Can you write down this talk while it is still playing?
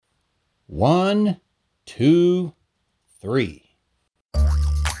1, 2, 3.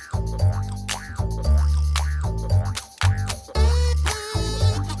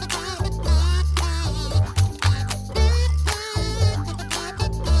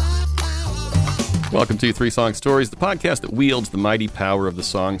 Welcome to Three Song Stories, the podcast that wields the mighty power of the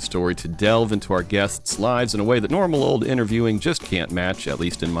song story to delve into our guests' lives in a way that normal old interviewing just can't match, at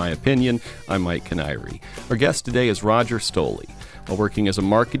least in my opinion. I'm Mike Canary. Our guest today is Roger Stolle. While working as a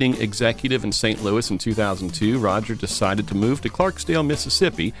marketing executive in St. Louis in 2002, Roger decided to move to Clarksdale,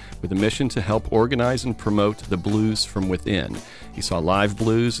 Mississippi, with a mission to help organize and promote the blues from within. He saw live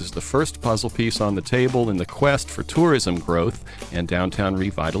blues as the first puzzle piece on the table in the quest for tourism growth and downtown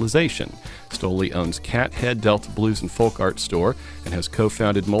revitalization. Stolle owns Cathead Delta Blues and Folk Art Store and has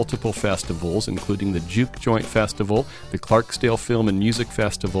co-founded multiple festivals, including the Juke Joint Festival, the Clarksdale Film and Music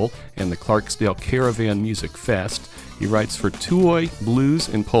Festival, and the Clarksdale Caravan Music Fest. He writes for Tuoi Blues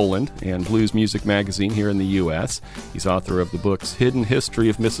in Poland and Blues Music Magazine here in the U.S. He's author of the books Hidden History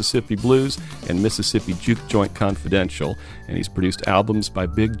of Mississippi Blues and Mississippi Juke Joint Confidential, and he's produced albums by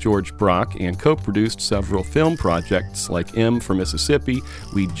Big George Brock and co-produced several film projects like M for Mississippi,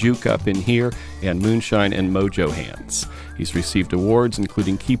 We Juke Up in Here, and Moonshine and Mojo Hands. He's received awards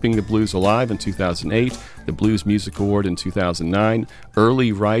including Keeping the Blues Alive in 2008, the Blues Music Award in 2009,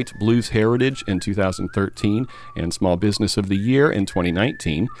 Early Right Blues Heritage in 2013, and Small Business of the Year in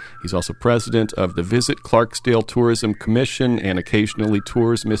 2019. He's also president of the Visit Clarksdale Tourism Commission and occasionally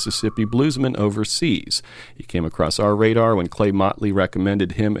tours Mississippi bluesmen overseas. He came across our radar when Clay Motley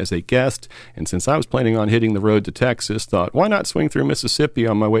recommended him as a guest, and since I was planning on hitting the road to Texas, thought, why not swing through Mississippi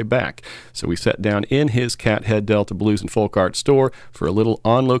on my way back? So we sat down in his Cathead Delta Blues and Folk Art Store for a little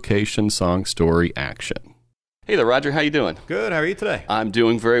on-location song story action. Hey there, Roger. How you doing? Good. How are you today? I'm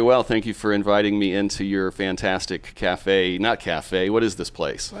doing very well. Thank you for inviting me into your fantastic cafe. Not cafe. What is this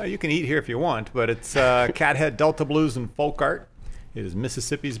place? Well, you can eat here if you want, but it's Cathead Delta Blues and Folk Art. It is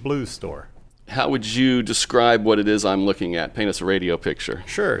Mississippi's blues store. How would you describe what it is I'm looking at? Paint us a radio picture.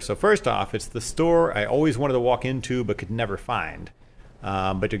 Sure. So first off, it's the store I always wanted to walk into but could never find.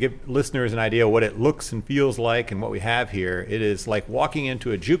 But to give listeners an idea of what it looks and feels like and what we have here, it is like walking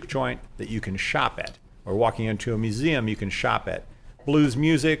into a juke joint that you can shop at, or walking into a museum you can shop at. Blues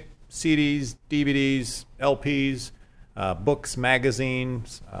music, CDs, DVDs, LPs, books,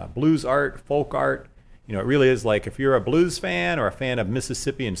 magazines, blues art, folk art. You know, it really is like if you're a blues fan or a fan of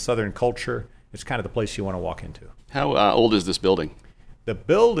Mississippi and Southern culture, it's kind of the place you want to walk into. How old is this building? The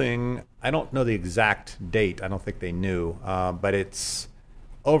building, I don't know the exact date. I don't think they knew, but it's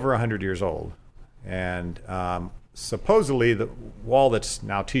over 100 years old. And supposedly the wall that's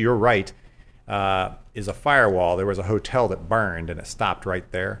now to your right is a firewall. There was a hotel that burned and it stopped right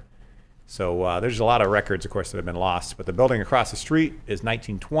there. So there's a lot of records, of course, that have been lost. But the building across the street is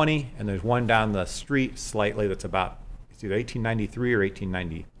 1920, and there's one down the street slightly that's about it's either 1893 or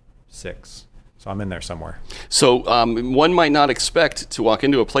 1896. So I'm in there somewhere. So one might not expect to walk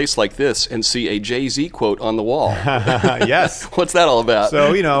into a place like this and see a Jay-Z quote on the wall. Yes. What's that all about?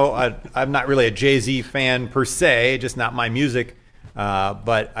 So, you know, I'm not really a Jay-Z fan per se, just not my music.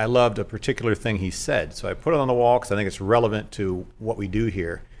 But I loved a particular thing he said. So I put it on the wall because I think it's relevant to what we do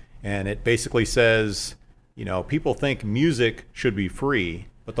here. And it basically says, you know, people think music should be free,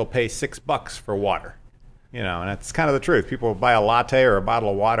 but they'll pay $6 for water. You know, and that's kind of the truth. People buy a latte or a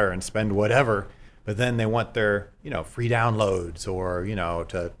bottle of water and spend whatever, but then they want their, you know, free downloads or, you know,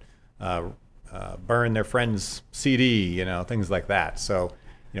 to burn their friend's CD, you know, things like that. So,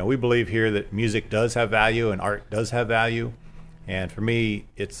 you know, we believe here that music does have value and art does have value. And for me,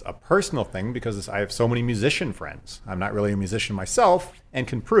 it's a personal thing because I have so many musician friends. I'm not really a musician myself and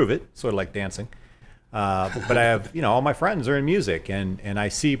can prove it, sort of like dancing. But I have, you know, all my friends are in music. And I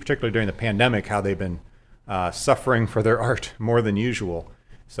see, particularly during the pandemic, how they've been suffering for their art more than usual.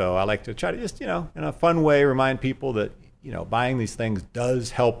 So I like to try to just, you know, in a fun way, remind people that, you know, buying these things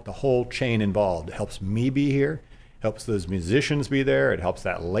does help the whole chain involved. It helps me be here, helps those musicians be there, it helps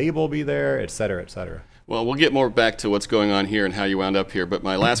that label be there, et cetera, et cetera. Well, we'll get more back to what's going on here and how you wound up here. But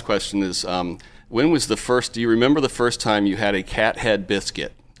my last question is, when was do you remember the first time you had a Cathead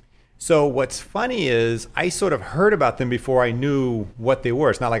biscuit? So what's funny is I sort of heard about them before I knew what they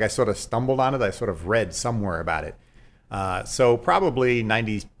were. It's not like I sort of stumbled on it. I sort of read somewhere about it. So probably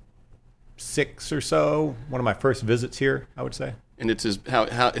 96 or so, one of my first visits here, I would say. And it's how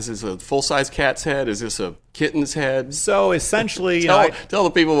is this a full-size cat's head? Is this a kitten's head? So essentially, tell the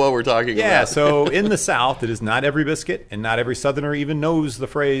people what we're talking about. Yeah, so in the South, it is not every biscuit, and not every Southerner even knows the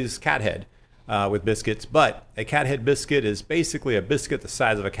phrase cat head with biscuits. But a cat head biscuit is basically a biscuit the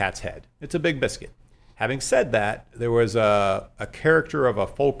size of a cat's head. It's a big biscuit. Having said that, there was a character of a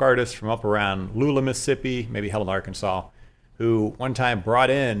folk artist from up around Lula, Mississippi, maybe Helena, Arkansas, who one time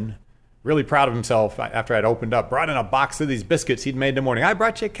brought in, really proud of himself after I'd opened up, brought in a box of these biscuits he'd made in the morning. I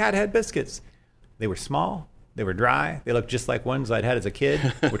brought you cat head biscuits. They were small. They were dry. They looked just like ones I'd had as a kid,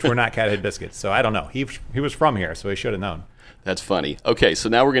 which were not cat head biscuits. So I don't know. He was from here, so he should have known. That's funny. Okay, so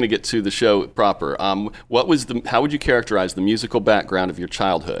now we're going to get to the show proper. How would you characterize the musical background of your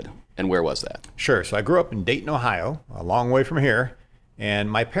childhood, and where was that? Sure. So I grew up in Dayton, Ohio, a long way from here.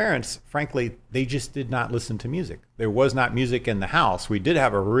 And my parents, frankly, they just did not listen to music. There was not music in the house. We did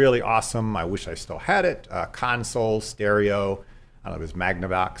have a really awesome, I wish I still had it, console, stereo. I don't know if it was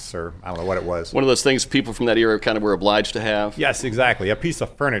Magnavox or I don't know what it was. One of those things people from that era kind of were obliged to have? Yes, exactly. A piece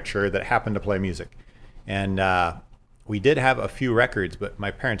of furniture that happened to play music. And we did have a few records, but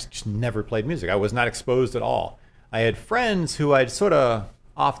my parents just never played music. I was not exposed at all. I had friends who I'd sort of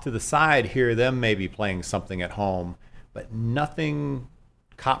off to the side hear them maybe playing something at home, but nothing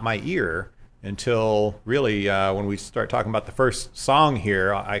caught my ear until really when we start talking about the first song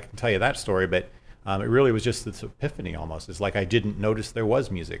here. I can tell you that story, but it really was just this epiphany almost. It's like I didn't notice there was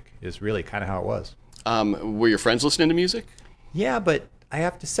music is really kind of how it was. Were your friends listening to music? Yeah, but I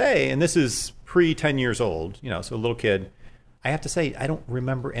have to say, and this is pre-10 years old, so a little kid, I have to say I don't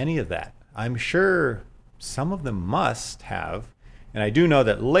remember any of that. I'm sure some of them must have. And I do know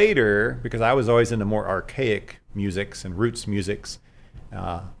that later, because I was always into more archaic musics and roots musics,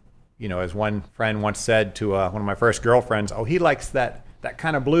 as one friend once said to one of my first girlfriends, he likes that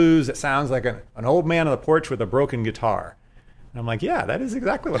kind of blues that sounds like an old man on the porch with a broken guitar. And I'm like, yeah, that is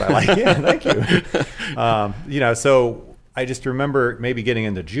exactly what I like. Yeah, thank you. So I just remember maybe getting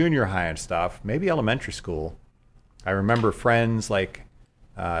into junior high and stuff, maybe elementary school. I remember friends like,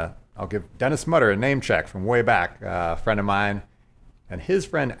 I'll give Dennis Mutter a name check from way back, a friend of mine. And his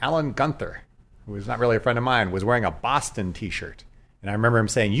friend, Alan Gunther, who was not really a friend of mine, was wearing a Boston T-shirt. And I remember him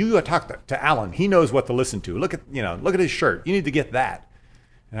saying, you talk to Alan. He knows what to listen to. Look at his shirt. You need to get that.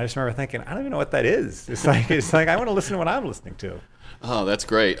 And I just remember thinking, I don't even know what that is. It's like I want to listen to what I'm listening to. Oh, that's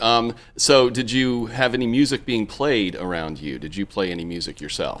great. So did you have any music being played around you? Did you play any music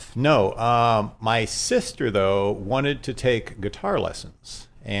yourself? No. My sister, though, wanted to take guitar lessons.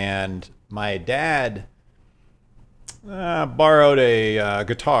 And my dad borrowed a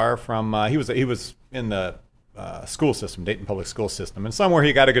guitar from he was in the school system, Dayton Public School System, and somewhere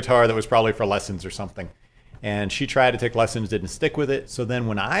he got a guitar that was probably for lessons or something. And she tried to take lessons, didn't stick with it. So then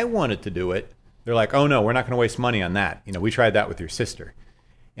when I wanted to do it, they're like, oh no, we're not going to waste money on that. We tried that with your sister.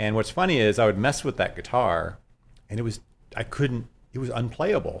 And what's funny is I would mess with that guitar, and it was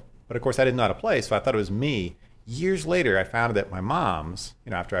unplayable. But of course I didn't know how to play, so I thought it was me. Years later, I found that my mom's,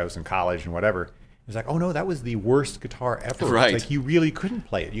 after I was in college and whatever, it was like, oh no, that was the worst guitar ever. Right. It's like you really couldn't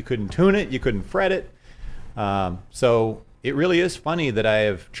play it. You couldn't tune it. You couldn't fret it. So it really is funny that I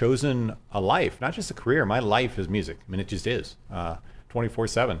have chosen a life, not just a career. My life is music. I mean, it just is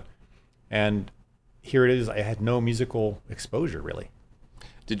 24/7. And here it is. I had no musical exposure, really.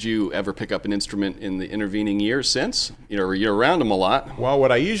 Did you ever pick up an instrument in the intervening years since? You're around them a lot. Well,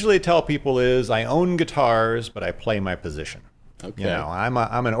 what I usually tell people is I own guitars, but I play my position. Okay. I'm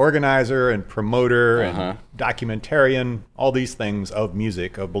an organizer and promoter and documentarian, all these things of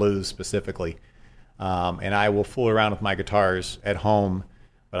music, of blues specifically. And I will fool around with my guitars at home,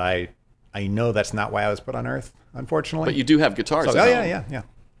 but I know that's not why I was put on earth, unfortunately. But you do have guitars at home. Yeah.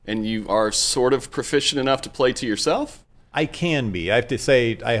 And you are sort of proficient enough to play to yourself? I can be. I have to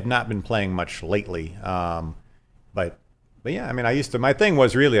say I have not been playing much lately. But yeah, I mean, my thing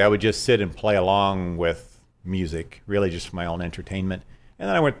was really I would just sit and play along with music, really just for my own entertainment. And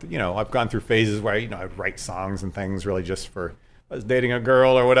then I went, I've gone through phases where, I'd write songs and things really just for, I was dating a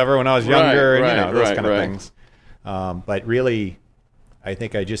girl or whatever when I was younger, those kind of things. But really, I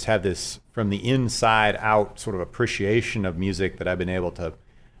think I just have this from the inside out sort of appreciation of music that I've been able to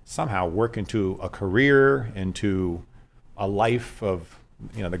somehow work into a career, into a life of,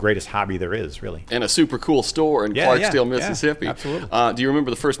 the greatest hobby there is, really. And a super cool store in Clarksdale, Mississippi. Yeah, absolutely. Do you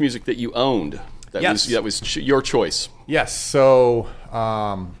remember the first music that you owned? Yes. That was your choice. Yes. So,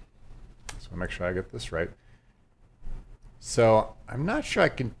 make sure I get this right. So I'm not sure I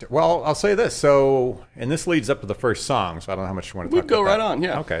can. Well, I'll say this. So, and this leads up to the first song. So I don't know how much you want to talk about. We'd go right on.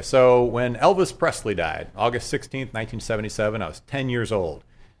 Yeah. Okay. So when Elvis Presley died, August 16th, 1977, I was 10 years old.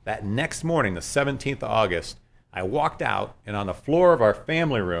 That next morning, the 17th of August, I walked out, and on the floor of our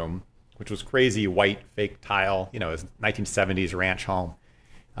family room, which was crazy white fake tile, it was 1970s ranch home,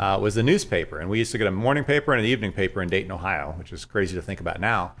 was the newspaper. And we used to get a morning paper and an evening paper in Dayton, Ohio, which is crazy to think about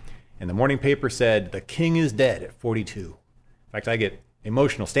now. And the morning paper said, "The king is dead at 42." In fact, I get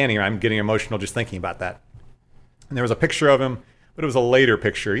emotional standing here. I'm getting emotional just thinking about that. And there was a picture of him, but it was a later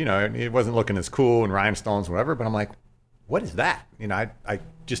picture. You know, it wasn't looking as cool and rhinestones, whatever. But I'm like, what is that? You know, I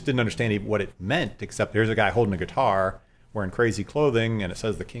just didn't understand what it meant, except there's a guy holding a guitar, wearing crazy clothing, and it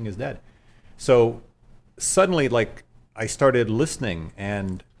says the king is dead. So suddenly, like, I started listening,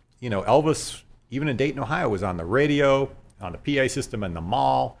 and, you know, Elvis, even in Dayton, Ohio, was on the radio, on the PA system in the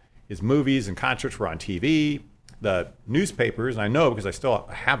mall. His movies and concerts were on TV. The newspapers, and I know because I still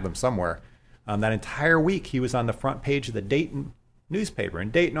have them somewhere, that entire week he was on the front page of the Dayton newspaper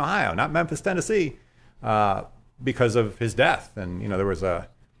in Dayton, Ohio, not Memphis, Tennessee, because of his death. And, you know, there was the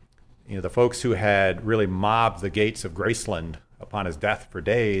folks who had really mobbed the gates of Graceland upon his death for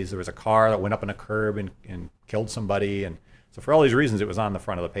days. There was a car that went up on a curb and killed somebody. And so for all these reasons, it was on the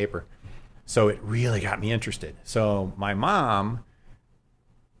front of the paper. So it really got me interested. So my mom,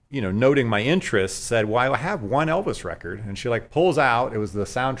 you know, noting my interest, said, well, I have one Elvis record. And she like pulls out, it was the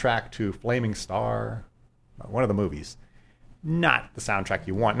soundtrack to Flaming Star, one of the movies. Not the soundtrack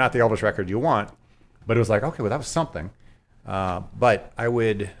you want, not the Elvis record you want, but it was like, okay, well, that was something. But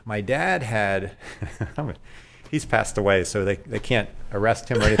my dad had, he's passed away, so they can't arrest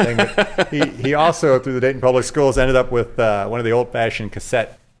him or anything. But he also, through the Dayton Public Schools, ended up with one of the old-fashioned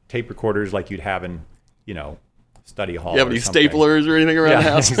cassette tape recorders like you'd have in, you know, study hall. You have any staplers or anything around the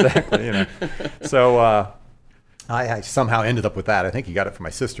house? Exactly. You know, so I somehow ended up with that. I think he got it from my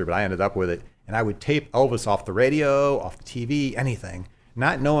sister, but I ended up with it, and I would tape Elvis off the radio, off the TV, anything,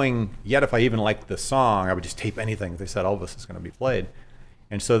 not knowing yet if I even liked the song. I would just tape anything. They said Elvis is going to be played,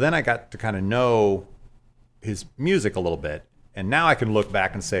 and so then I got to kind of know his music a little bit, and now I can look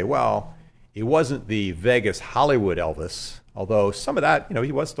back and say, well, it wasn't the Vegas Hollywood Elvis, although some of that, you know,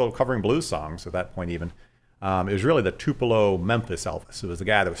 he was still covering blues songs at that point even. It was really the Tupelo Memphis Elvis. It was the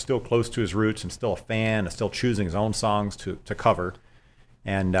guy that was still close to his roots and still a fan and still choosing his own songs to cover.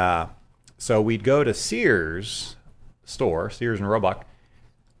 And so we'd go to Sears store, Sears and Roebuck,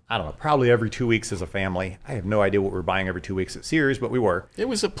 I don't know, probably every 2 weeks as a family. I have no idea what we were buying every 2 weeks at Sears, but we were. It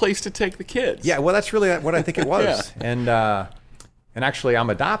was a place to take the kids. Yeah, well, that's really what I think it was. Yeah. And actually, I'm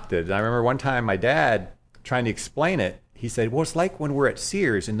adopted. And I remember one time my dad trying to explain it, he said, well, it's like when we're at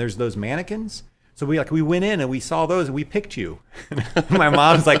Sears and there's those mannequins. So we went in and we saw those and we picked you. My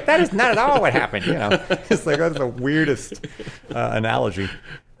mom's like, that is not at all what happened. You know, it's like, that's the weirdest analogy.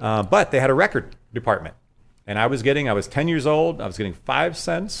 But they had a record department. And I was 10 years old. I was getting 5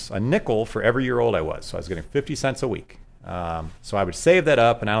 cents, a nickel for every year old I was. So I was getting 50 cents a week. So I would save that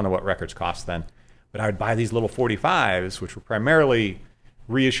up, and I don't know what records cost then, but I would buy these little 45s, which were primarily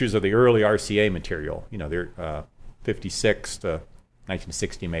reissues of the early RCA material. You know, they're 56 to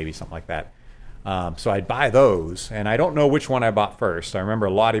 1960 maybe, something like that. So I'd buy those, and I don't know which one I bought first. I remember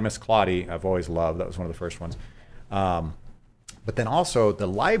Lottie Miss Claudie, I've always loved. That was one of the first ones. But then also the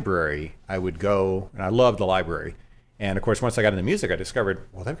library, I would go, and I loved the library. And of course, once I got into music, I discovered,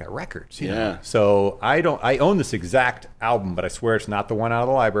 well, they've got records. You know? So I own this exact album, but I swear it's not the one out of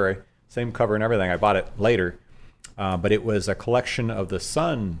the library. Same cover and everything. I bought it later. But it was a collection of the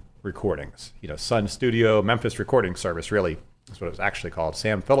Sun recordings. You know, Sun Studio, Memphis Recording Service, really. That's what it was actually called.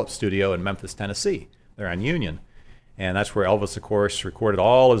 Sam Phillips Studio in Memphis, Tennessee. They're on Union. And that's where Elvis, of course, recorded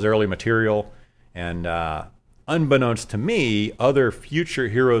all his early material. And unbeknownst to me, other future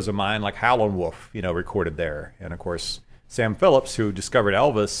heroes of mine like Howlin' Wolf, you know, recorded there. And of course, Sam Phillips, who discovered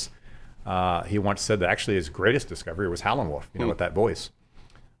Elvis, he once said that actually his greatest discovery was Howlin' Wolf, you know, with that voice.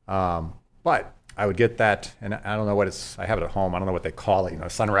 But I would get that, and I don't know what it's, I have it at home. I don't know what they call it, you know,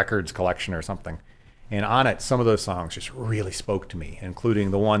 Sun Records collection or something. And on it, some of those songs just really spoke to me,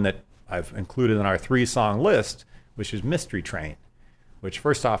 including the one that I've included in our 3-song list, which is Mystery Train, which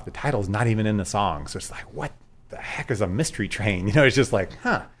first off, the title's not even in the song. So it's like, what the heck is a mystery train? You know, it's just like,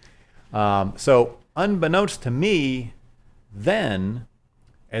 huh. So unbeknownst to me, then,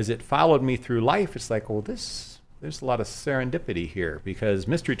 as it followed me through life, it's like, well, there's a lot of serendipity here, because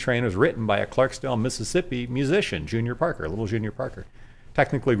Mystery Train was written by a Clarksdale, Mississippi musician, Junior Parker, little Junior Parker.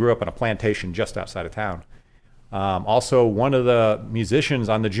 Technically grew up on a plantation just outside of town. Also, one of the musicians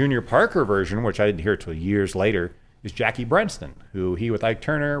on the Junior Parker version, which I didn't hear till years later, is Jackie Brenston, who he with Ike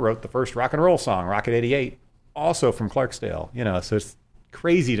Turner wrote the first rock and roll song, Rocket 88, also from Clarksdale. You know, so it's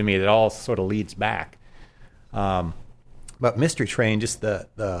crazy to me that it all sort of leads back. But Mystery Train, just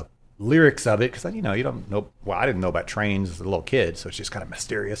the lyrics of it, because, you know, you don't know, well, I didn't know about trains as a little kid, so it's just kind of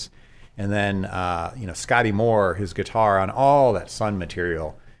mysterious. And then, you know, Scotty Moore, his guitar on all that Sun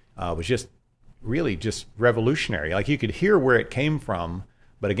material was just really just revolutionary. Like, you could hear where it came from,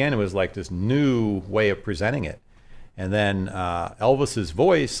 but again, it was like this new way of presenting it. And then Elvis's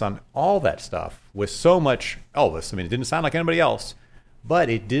voice on all that stuff was so much Elvis. I mean, it didn't sound like anybody else, But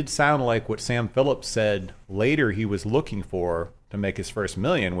it did sound like what Sam Phillips said later he was looking for to make his first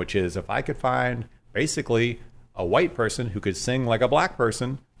million, which is if I could find basically a white person who could sing like a black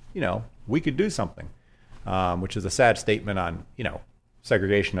person, we could do something, which is a sad statement on,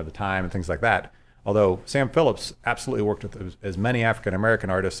 segregation of the time and things like that. Although Sam Phillips absolutely worked with as many African-American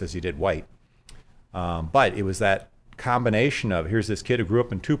artists as he did white. But it was that combination of here's this kid who grew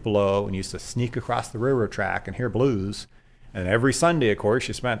up in Tupelo and used to sneak across the railroad track and hear blues. And every Sunday, of course,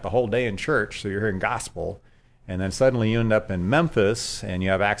 you spent the whole day in church, so you're hearing gospel. And then suddenly you end up in Memphis and you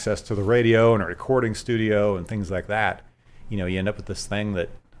have access to the radio and a recording studio and things like that. You end up with this thing that,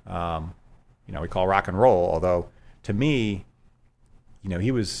 we call rock and roll. Although to me,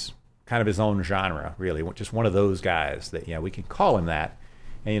 he was kind of his own genre, really, just one of those guys that, we can call him that.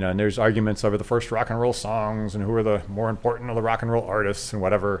 And, and there's arguments over the first rock and roll songs and who are the more important of the rock and roll artists and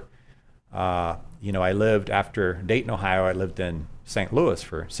whatever. I lived after Dayton, Ohio. I lived in St. Louis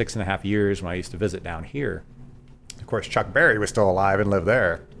for 6.5 years when I used to visit down here. Of course, Chuck Berry was still alive and lived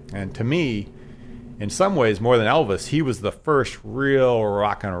there. And to me, in some ways, more than Elvis, he was the first real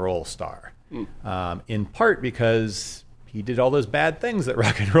rock and roll star. In part because he did all those bad things that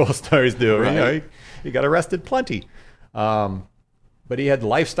rock and roll stars do. Right. He got arrested plenty. But he had the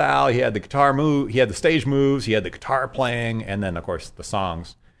lifestyle, he had the guitar move, he had the stage moves, he had the guitar playing, and then, of course, the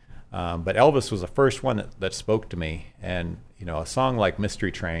songs. But Elvis was the first one that spoke to me. And, a song like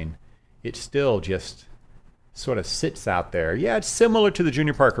Mystery Train, it still just sort of sits out there. Yeah, it's similar to the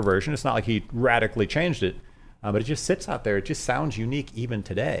Junior Parker version. It's not like he radically changed it, but it just sits out there. It just sounds unique even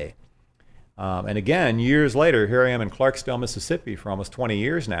today. And again, years later, here I am in Clarksdale, Mississippi for almost 20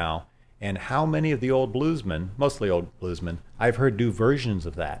 years now. And how many of the old bluesmen, mostly old bluesmen, I've heard do versions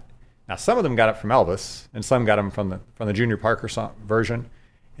of that. Now, some of them got it from Elvis, and some got them from the Junior Parker version,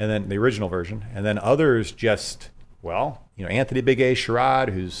 and then the original version. And then others just, Anthony Big A. Sherrod,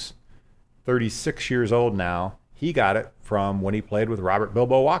 who's 36 years old now, he got it from when he played with Robert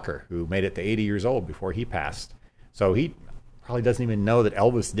Bilbo Walker, who made it to 80 years old before he passed. So he probably doesn't even know that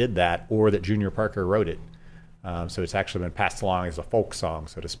Elvis did that or that Junior Parker wrote it. So it's actually been passed along as a folk song,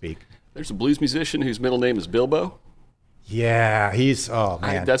 so to speak. There's a blues musician whose middle name is Bilbo. Yeah,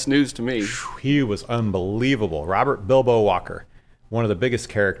 man. That's news to me. He was unbelievable. Robert Bilbo Walker, one of the biggest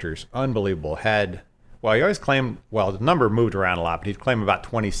characters, unbelievable. He always claimed, the number moved around a lot, but he'd claim about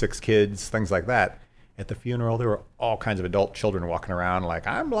 26 kids, things like that. At the funeral, there were all kinds of adult children walking around like,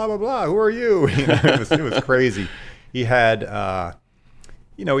 I'm blah, blah, blah, who are you? It was crazy. He had, I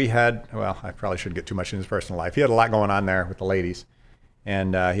probably shouldn't get too much in his personal life. He had a lot going on there with the ladies.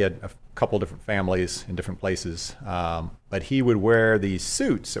 And he had a couple different families in different places. But he would wear these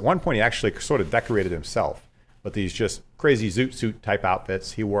suits. At one point, he actually sort of decorated himself with these just crazy zoot suit type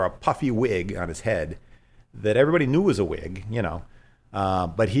outfits. He wore a puffy wig on his head that everybody knew was a wig,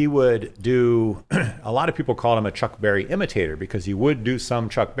 But he would do, a lot of people called him a Chuck Berry imitator because he would do some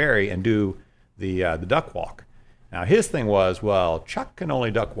Chuck Berry and do the duck walk. Now, his thing was, Chuck can only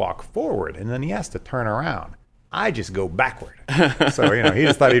duck walk forward, and then he has to turn around. I just go backward. So, he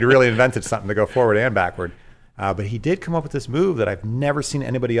just thought he'd really invented something to go forward and backward. But he did come up with this move that I've never seen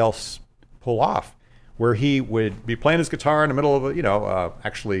anybody else pull off, where he would be playing his guitar in the middle of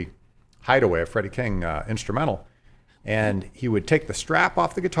actually Hideaway, a Freddie King instrumental. And he would take the strap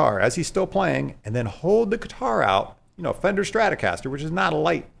off the guitar as he's still playing and then hold the guitar out, Fender Stratocaster, which is not a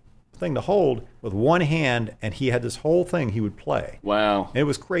light thing to hold, with one hand. And he had this whole thing he would play. Wow. And it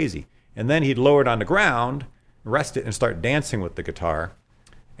was crazy. And then he'd lower it on the ground, rest it, and start dancing with the guitar.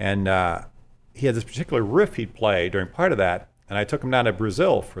 And he had this particular riff he'd play during part of that. And I took him down to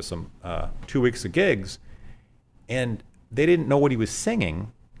Brazil for some 2 weeks of gigs. And they didn't know what he was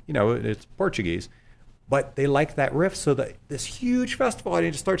singing. It's Portuguese. But they liked that riff. So that this huge festival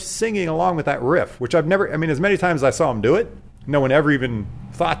audience starts singing along with that riff, which as many times as I saw him do it, no one ever even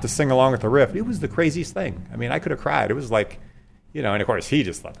thought to sing along with the riff. It was the craziest thing. I could have cried. It was like, and of course he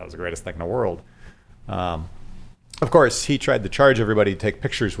just thought that was the greatest thing in the world. Of course, he tried to charge everybody to take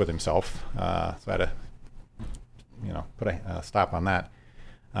pictures with himself. So I had to, put a stop on that.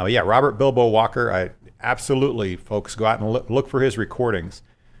 Robert Bilbo Walker, absolutely, folks, go out and look for his recordings,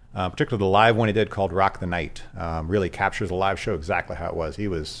 particularly the live one he did called Rock the Night. Really captures the live show exactly how it was. He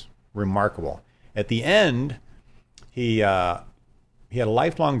was remarkable. At the end, he had a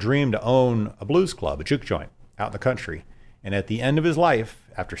lifelong dream to own a blues club, a juke joint, out in the country. And at the end of his life,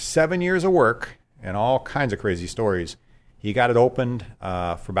 after 7 years of work and all kinds of crazy stories, he got it opened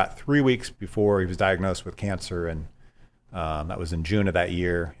for about 3 weeks before he was diagnosed with cancer. And that was in June of that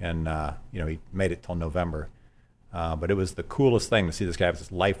year. And, he made it till November. But it was the coolest thing to see this guy have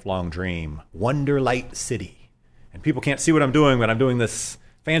this lifelong dream, Wonderlight City. and people can't see what I'm doing, but I'm doing this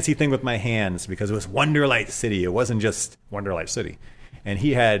fancy thing with my hands because it was Wonderlight City. It wasn't just Wonderlight City. And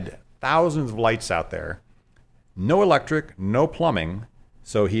he had thousands of lights out there, no electric, no plumbing.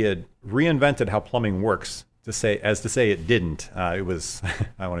 So he had reinvented how plumbing works to say it didn't. It was,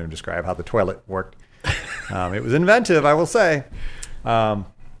 I won't even describe how the toilet worked. It was inventive, I will say. And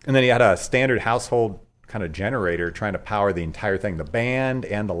then he had a standard household kind of generator trying to power the entire thing, the band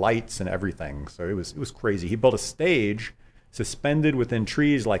and the lights and everything. So it was crazy. He built a stage suspended within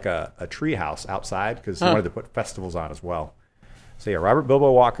trees like a tree house outside because he wanted to put festivals on as well. So yeah, Robert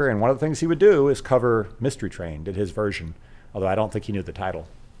Bilbo Walker, and one of the things he would do is cover Mystery Train, did his version, although I don't think he knew the title.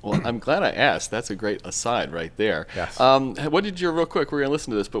 Well, I'm glad I asked. That's a great aside right there. Yes. Real quick, we're going to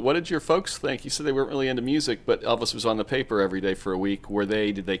listen to this, but what did your folks think? You said they weren't really into music, but Elvis was on the paper every day for a week.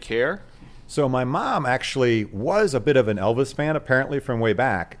 Did they care? So my mom actually was a bit of an Elvis fan, apparently, from way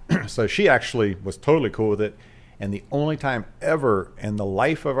back. So she actually was totally cool with it. And the only time ever in the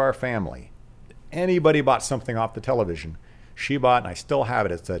life of our family anybody bought something off the television, she bought, and I still have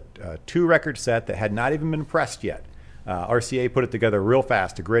it. It's a 2-record set that had not even been pressed yet. RCA put it together real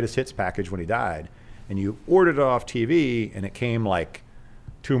fast, a greatest hits package when he died. And you ordered it off TV, and it came like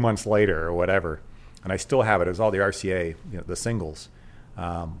 2 months later or whatever. And I still have it. It was all the RCA, the singles.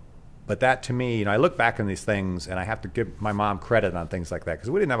 But that to me, I look back on these things, and I have to give my mom credit on things like that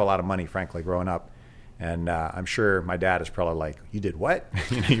because we didn't have a lot of money, frankly, growing up. And I'm sure my dad is probably like, "You did what?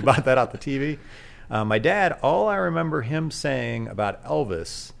 You bought that off the TV?" My dad, all I remember him saying about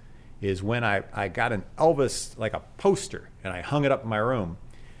Elvis is when I got an Elvis, like a poster, and I hung it up in my room.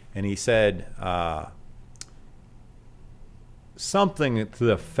 And he said something to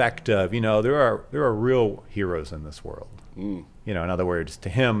the effect of, there are real heroes in this world. In other words, to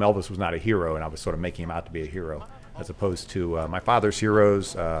him, Elvis was not a hero, and I was sort of making him out to be a hero, as opposed to my father's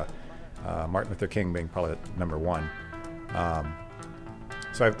heroes, Martin Luther King being probably number one.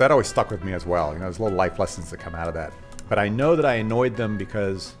 So that always stuck with me as well. There's little life lessons that come out of that. But I know that I annoyed them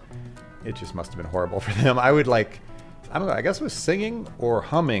because it just must have been horrible for them. I would I guess it was singing or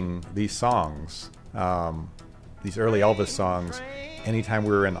humming these songs, these early Elvis songs, anytime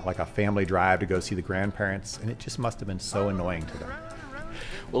we were in like a family drive to go see the grandparents, and it just must have been so annoying to them.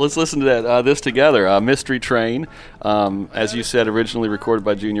 Well, let's listen to this together. Mystery Train, as you said, originally recorded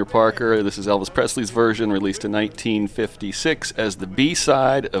by Junior Parker. This is Elvis Presley's version, released in 1956 as the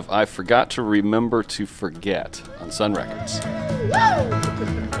B-side of I Forgot to Remember to Forget on Sun Records.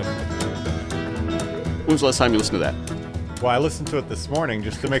 When was the last time you listened to that? Well, I listened to it this morning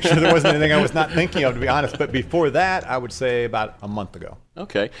just to make sure there wasn't anything I was not thinking of, to be honest. But before that, I would say about a month ago.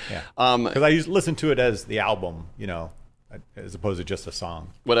 Okay. Yeah. Because I used to listen to it as the album, as opposed to just a song.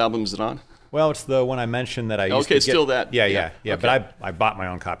 What album is it on? Well, it's the one I mentioned that I used to get. Okay, still that. Yeah. Okay. But I bought my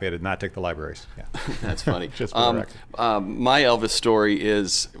own copy. I did not take the libraries. Yeah. That's funny. Just for the record. My Elvis story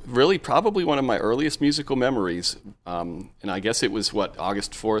is really probably one of my earliest musical memories. And I guess it was,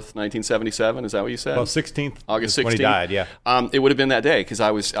 August 4th, 1977? Is that what you said? Well, 16th. August 16th. When he died, yeah. It would have been that day because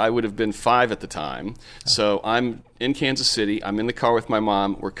I would have been 5 at the time. So I'm in Kansas City. I'm in the car with my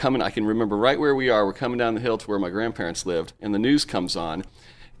mom. We're coming. I can remember right where we are. We're coming down the hill to where my grandparents lived. And the news comes on.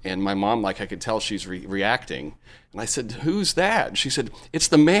 And my mom, I could tell she's reacting. And I said, "Who's that?" She said, "It's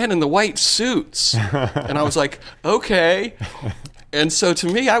the man in the white suits." And I was like, "Okay." And so to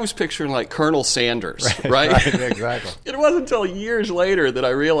me, I was picturing like Colonel Sanders, right? Exactly. It wasn't until years later that I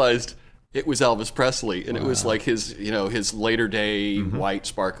realized it was Elvis Presley. And it was like his later day white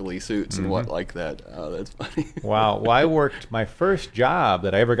sparkly suits and what like that. That's funny. Wow. Well, I worked my first job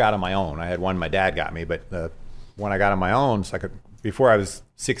that I ever got on my own. I had one my dad got me, but the one I got on my own, so I could, before I was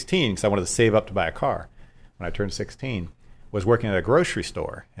 16, because I wanted to save up to buy a car when I turned 16, was working at a grocery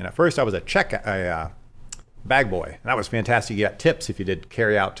store. And at first I was a bag boy. And that was fantastic. You got tips if you did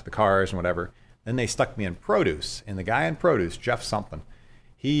carry out to the cars and whatever. Then they stuck me in produce. And the guy in produce, Jeff something,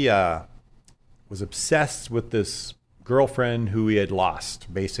 he was obsessed with this girlfriend who he had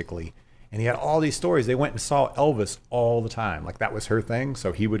lost, basically. And he had all these stories. They went and saw Elvis all the time. Like that was her thing.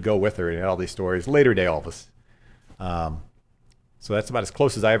 So he would go with her and he had all these stories. Later day Elvis. So that's about as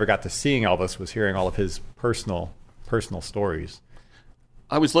close as I ever got to seeing Elvis, was hearing all of his personal stories.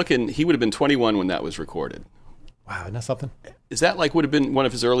 I was looking, he would have been 21 when that was recorded. Wow, isn't that something? Is that would have been one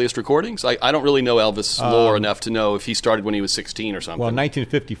of his earliest recordings? I don't really know Elvis lore enough to know if he started when he was 16 or something. Well,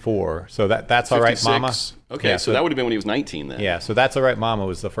 1954, so that's 56? All Right, Mama. Okay, yeah, so that would have been when he was 19 then. Yeah, so That's All Right, Mama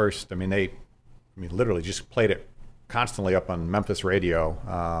was the first. They literally just played it constantly up on Memphis radio.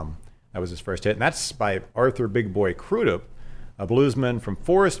 That was his first hit, and that's by Arthur Big Boy Crudup, a bluesman from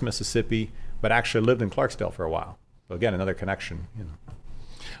Forest, Mississippi, but actually lived in Clarksdale for a while. So again, another connection.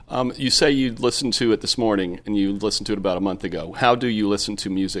 You say you listened to it this morning, and you listened to it about a month ago. How do you listen to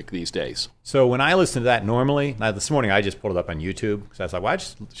music these days? So when I listen to that normally, now this morning I just pulled it up on YouTube because I was like, well, I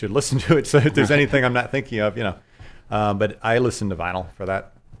just should listen to it so if there's anything I'm not thinking of, But I listen to vinyl for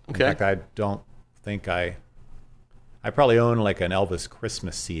that. Okay. In fact, I don't think I probably own like an Elvis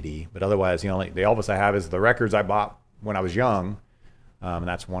Christmas CD, but otherwise the Elvis I have is the records I bought when I was young, and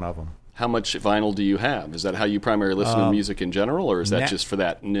that's one of them. How much vinyl do you have? Is that how you primarily listen to music in general, or is that just for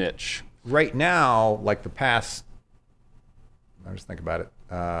that niche? Right now, like the past, I just think about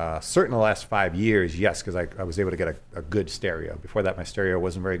it, certainly the last 5 years, yes, because I was able to get a good stereo. Before that, my stereo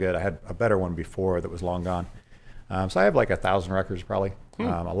wasn't very good. I had a better one before that was long gone. So I have like 1,000 records probably, a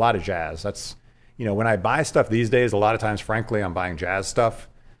lot of jazz. That's, when I buy stuff these days, a lot of times, frankly, I'm buying jazz stuff.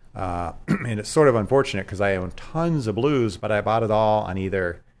 And it's sort of unfortunate because I own tons of blues, but I bought it all on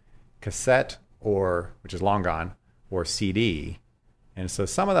either cassette which is long gone, or CD. And so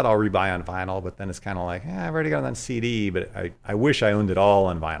some of that I'll rebuy on vinyl, but then it's kind of like, I've already got it on CD, but I wish I owned it all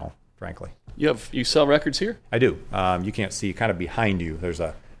on vinyl, frankly. You sell records here? I do. You can't see kind of behind you. There's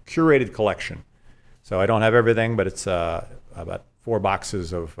a curated collection. So I don't have everything, but it's about 4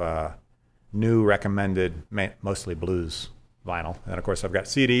 boxes of new recommended, mostly blues vinyl. And of course I've got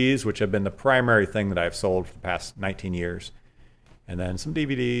CDs, which have been the primary thing that I've sold for the past 19 years. And then some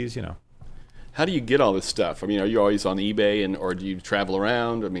DVDs, How do you get all this stuff? I mean, are you always on eBay, or do you travel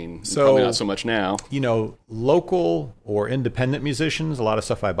around? I mean, probably not so much now. Local or independent musicians, a lot of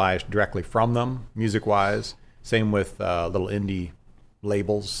stuff I buy directly from them, music-wise. Same with little indie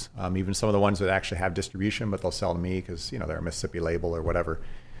labels, even some of the ones that actually have distribution, but they'll sell to me because, they're a Mississippi label or whatever.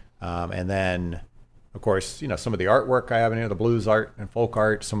 And then, of course, some of the artwork I have in here, the blues art and folk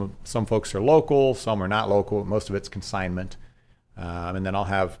art, some folks are local, some are not local. Most of it's consignment. And then I'll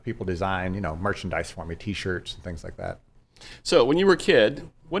have people design, merchandise for me, T-shirts and things like that. So when you were a kid,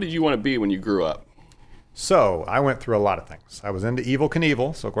 what did you want to be when you grew up? So I went through a lot of things. I was into Evel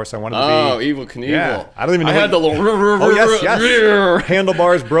Knievel, so of course I wanted to be. Oh, Evel Knievel. Yeah, I don't even know. I had the little. Oh yes.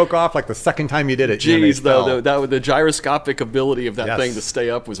 Handlebars broke off like the second time you did it. Jeez, the gyroscopic ability of that thing to stay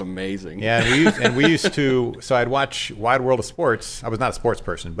up was amazing. Yeah, and we used to. So I'd watch Wide World of Sports. I was not a sports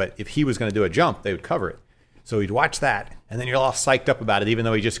person, but if he was going to do a jump, they would cover it. So we'd watch that, and then you're all psyched up about it, even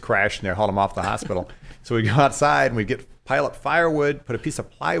though he just crashed and they hauled him off the hospital. So we'd go outside and we'd pile up firewood, put a piece of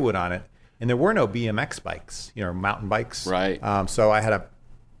plywood on it. And there were no BMX bikes, mountain bikes. Right. So I had a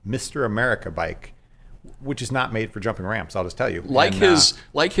Mr. America bike, which is not made for jumping ramps, I'll just tell you. Like his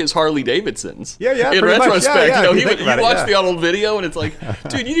Harley Davidsons. Yeah. In retrospect, you watch the old video and it's like,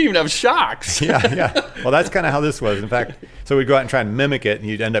 dude, you didn't even have shocks. Yeah. Well, that's kind of how this was. In fact, so we'd go out and try and mimic it, and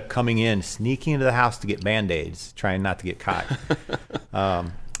you'd end up coming in, sneaking into the house to get Band-Aids, trying not to get caught.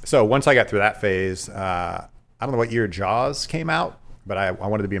 So once I got through that phase, I don't know what year Jaws came out, but I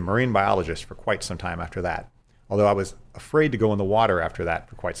wanted to be a marine biologist for quite some time after that. Although I was afraid to go in the water after that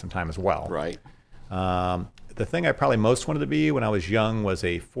for quite some time as well. Right. The thing I probably most wanted to be when I was young was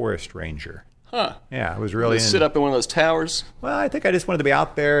a forest ranger. Huh. Yeah, I was really sit up in one of those towers? Well, I think I just wanted to be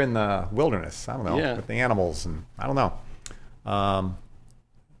out there in the wilderness. I don't know, yeah. with the animals, and I don't know.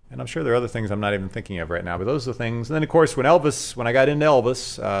 And I'm sure there are other things I'm not even thinking of right now, but those are the things. And then, of course, when I got into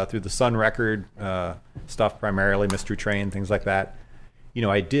Elvis, through the Sun record stuff primarily, Mystery Train, things like that, I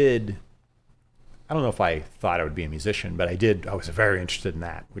don't know if I thought I would be a musician, but I was very interested in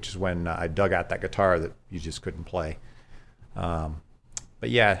that, which is when I dug out that guitar that you just couldn't play. But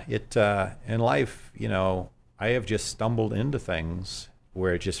yeah, in life, I have just stumbled into things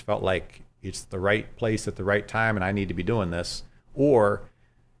where it just felt like it's the right place at the right time and I need to be doing this. Or,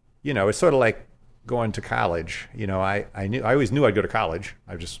 it's sort of like going to college. I always knew I'd go to college.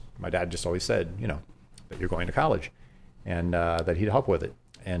 My dad just always said, that you're going to college, and that he'd help with it.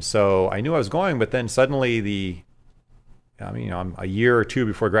 And so I knew I was going, but then suddenly I'm a year or two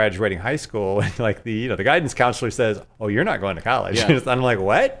before graduating high school, and the guidance counselor says, "Oh, you're not going to college." Yeah. I'm like,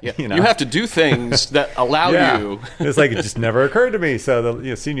 "What?" Yeah. You have to do things that allow you. It's like it just never occurred to me. So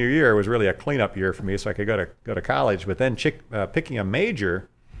the senior year was really a cleanup year for me, so I could go to college. But then picking a major,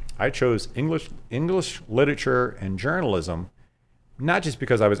 I chose English literature and journalism, not just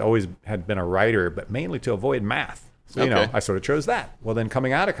because I had been a writer, but mainly to avoid math. So, I sort of chose that. Well, then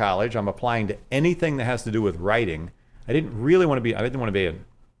coming out of college, I'm applying to anything that has to do with writing. I didn't want to be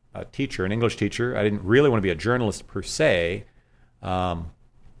a teacher, an English teacher. I didn't really want to be a journalist per se. So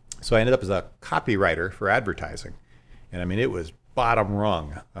I ended up as a copywriter for advertising. And it was bottom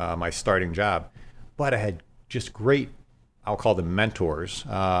rung, my starting job. But I had just great, I'll call them mentors,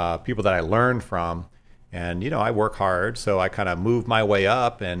 people that I learned from. And, I work hard, so I kind of moved my way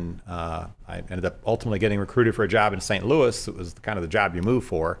up, and I ended up ultimately getting recruited for a job in St. Louis. It was kind of the job you move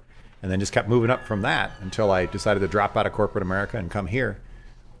for, and then just kept moving up from that until I decided to drop out of corporate America and come here.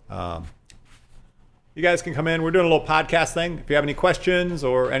 You guys can come in. We're doing a little podcast thing. If you have any questions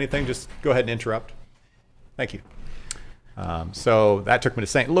or anything, just go ahead and interrupt. Thank you. So that took me to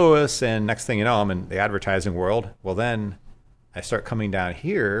St. Louis, and next thing you know, I'm in the advertising world. Well, then I start coming down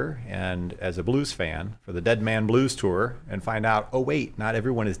here and as a blues fan for the Dead Man Blues Tour and find out, oh, wait, not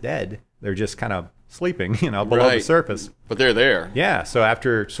everyone is dead. They're just kind of sleeping, below the surface. But they're there. Yeah. So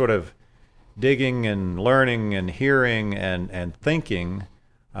after sort of digging and learning and hearing and thinking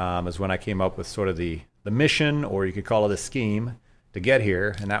is when I came up with sort of the mission, or you could call it a scheme, to get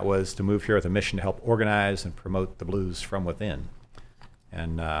here. And that was to move here with a mission to help organize and promote the blues from within.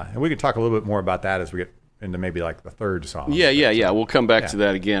 And we could talk a little bit more about that as we get into maybe like the third song. Yeah. We'll come back to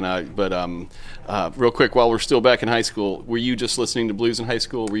that again. But real quick, while we're still back in high school, were you just listening to blues in high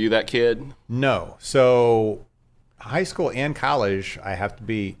school? Were you that kid? No. So high school and college, I have to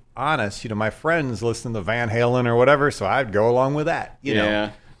be honest, my friends listen to Van Halen or whatever, so I'd go along with that,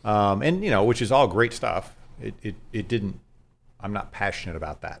 know. And, which is all great stuff. It didn't, I'm not passionate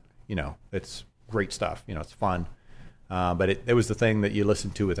about that. It's great stuff. It's fun. But it was the thing that you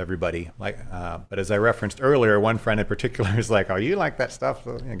listened to with everybody. But as I referenced earlier, one friend in particular is like, "Oh, you like that stuff?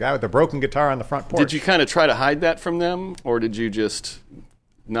 The guy with the broken guitar on the front porch." Did you kind of try to hide that from them, or did you just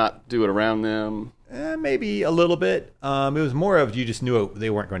not do it around them? Maybe a little bit. It was more of you just knew they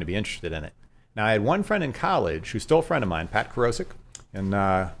weren't going to be interested in it. Now, I had one friend in college who's still a friend of mine, Pat Karosik, in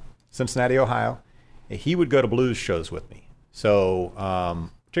Cincinnati, Ohio. He would go to blues shows with me. So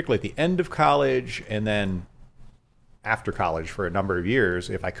particularly at the end of college and then after college for a number of years,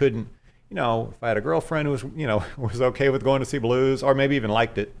 if I couldn't, if I had a girlfriend who was, was okay with going to see blues or maybe even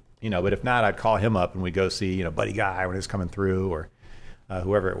liked it, but if not, I'd call him up and we'd go see, Buddy Guy when he was coming through or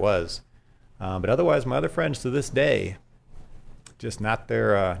whoever it was. But otherwise, my other friends to this day, just not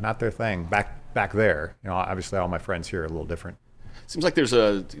their thing back there. Obviously all my friends here are a little different. Seems like there's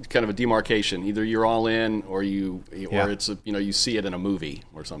a kind of a demarcation. Either you're all in, or it's you see it in a movie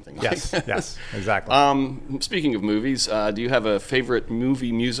or something. Yes, exactly. Speaking of movies, do you have a favorite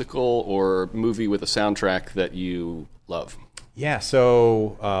movie musical or movie with a soundtrack that you love? Yeah,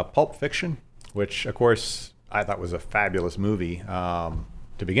 so Pulp Fiction, which of course I thought was a fabulous movie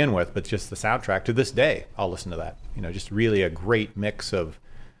to begin with, but just the soundtrack to this day, I'll listen to that. Just really a great mix of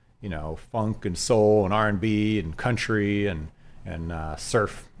funk and soul and R&B and country and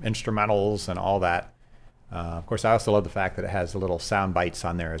surf instrumentals and all that. Of course, I also love the fact that it has the little sound bites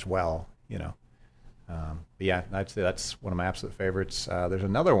on there as well. But yeah, I'd say that's one of my absolute favorites. There's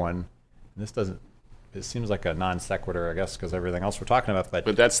another one. And it seems like a non sequitur, I guess, because everything else we're talking about.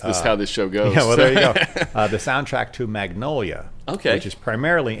 But that's how this show goes. Yeah, well, there you go. The soundtrack to Magnolia, okay, which is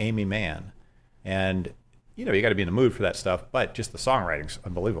primarily Amy Mann, and you got to be in the mood for that stuff. But just the songwriting's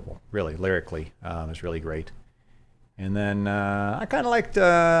unbelievable, really, lyrically, is really great. And then I kind of liked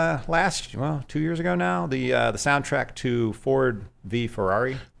 2 years ago now, the soundtrack to Ford v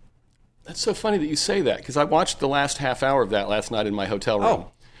Ferrari. That's so funny that you say that, because I watched the last half hour of that last night in my hotel room.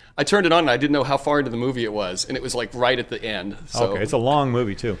 Oh. I turned it on and I didn't know how far into the movie it was, and it was like right at the end. So. Okay, it's a long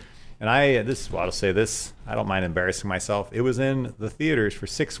movie too. And I'll say this, I don't mind embarrassing myself. It was in the theaters for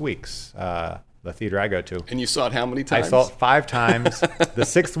 6 weeks. The theater I go to. And you saw it how many times? I saw it 5 times. The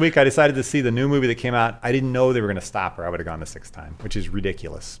 6th week, I decided to see the new movie that came out. I didn't know they were going to stop, or I would have gone the 6th time, which is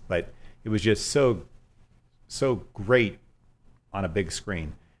ridiculous. But it was just so great on a big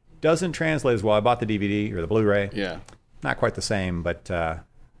screen. Doesn't translate as well. I bought the DVD or the Blu-ray. Yeah. Not quite the same, but at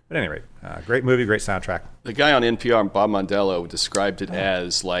any rate, great movie, great soundtrack. The guy on NPR, Bob Mondello, described it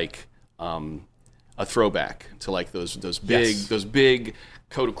as like a throwback to like those big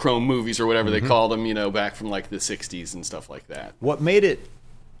Kodachrome movies or whatever they called them, back from like the 60s and stuff like that. What made it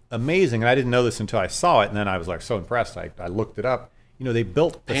amazing, and I didn't know this until I saw it, and then I was like so impressed. I looked it up. They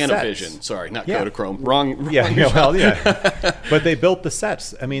built the Panavision, sets. sorry, not Kodachrome. Wrong. Yeah. But they built the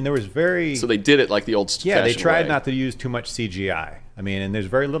sets. I mean, there was So they did it like the old Yeah, they tried not to use too much CGI. I mean, and there's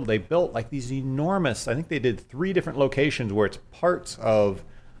very little. They built like these enormous, I think they did 3 different locations where it's parts of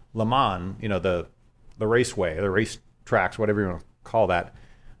Le Mans, the raceway, the race tracks, whatever you want to call that.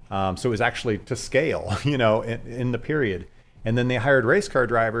 So it was actually to scale, in the period. And then they hired race car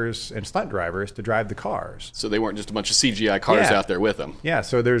drivers and stunt drivers to drive the cars. So they weren't just a bunch of CGI cars out there with them. Yeah,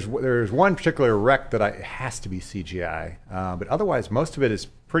 so there's one particular wreck that it has to be CGI. But otherwise, most of it is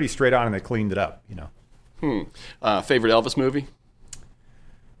pretty straight on, and they cleaned it up, Favorite Elvis movie?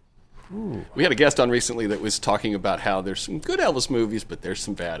 We had a guest on recently that was talking about how there's some good Elvis movies, but there's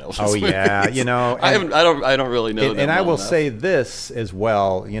some bad Elvis movies. Oh yeah, you know, I don't really know. And I will say this as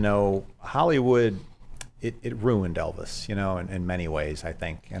well. You know, Hollywood, it ruined Elvis. You know, in many ways, I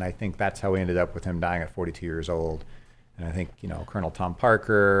think, and I think that's how we ended up with him dying at 42 years old. And I think, you know, Colonel Tom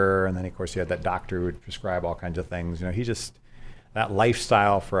Parker, and then of course you had that doctor who would prescribe all kinds of things. You know, he just that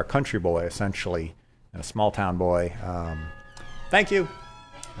lifestyle for a country boy essentially, and a small town boy. Thank you.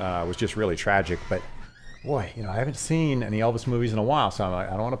 Was just really tragic, but boy, you know, I haven't seen any Elvis movies in a while, so I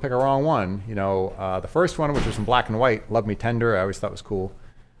don't want to pick a wrong one. You know, the first one, which was in black and white, Love Me Tender, I always thought was cool,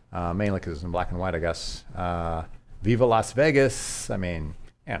 mainly because it was in black and white, I guess. Viva Las Vegas, I mean,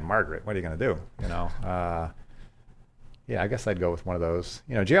 and Margaret, what are you going to do? You know, yeah, I guess I'd go with one of those.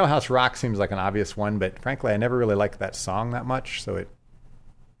 You know, Jailhouse Rock seems like an obvious one, but frankly, I never really liked that song that much, so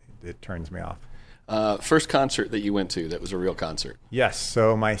it turns me off. First concert that you went to that was a real concert. Yes.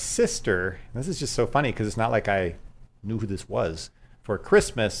 So my sister, this is just so funny because it's not like I knew who this was, for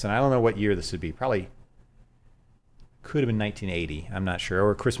Christmas, and I don't know what year this would be. Probably could have been 1980. I'm not sure,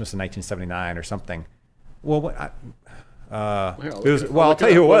 or Christmas in 1979 or something. Well, I'll tell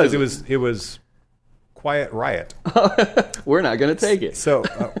you who it was. It was Quiet Riot. We're not going to take it. So,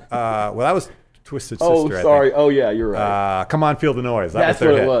 well, that was Twisted Sister. Oh, sorry. I think. Oh, yeah, you're right. Come on, Feel the Noise. That's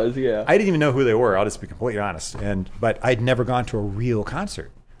what it was. Yeah. I didn't even know who they were. I'll just be completely honest. But I'd never gone to a real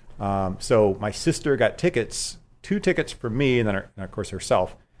concert. So my sister got tickets, 2 tickets for me, and then of course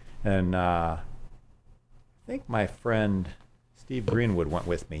herself. And I think my friend Steve Greenwood went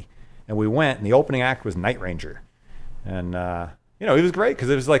with me, and we went. And the opening act was Night Ranger, and you know, it was great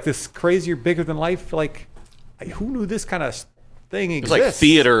because it was like this crazier, bigger than life. Like, who knew this kind of thing exists? It was like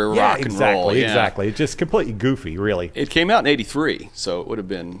theater, rock and roll. Yeah, exactly. It's just completely goofy, really. It came out in '83, so it would have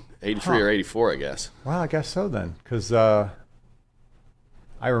been '83 or '84, I guess. Well, I guess so then, because I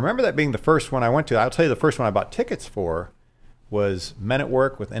remember that being the first one I went to. I'll tell you, the first one I bought tickets for was Men at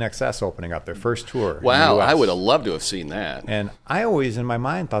Work with NXS opening up their first tour. Wow, I would have loved to have seen that. And I always, in my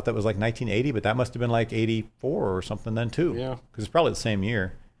mind, thought that was like 1980, but that must have been like 84 or something then too. Yeah. Because it's probably the same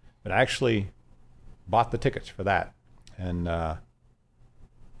year. But I actually bought the tickets for that. And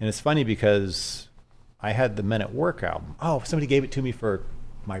it's funny because I had the Men at Work album. Oh, somebody gave it to me for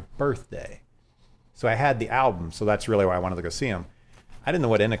my birthday. So I had the album, so that's really why I wanted to go see him. I didn't know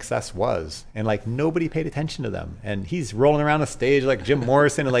what NXS was, and like nobody paid attention to them. And he's rolling around the stage like Jim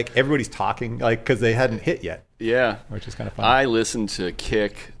Morrison, and like everybody's talking, like because they hadn't hit yet. Yeah, which is kind of fun. I listened to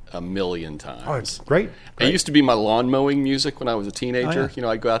Kick a million times. Oh, it's great. It used to be my lawn mowing music when I was a teenager. Oh, yeah. You know,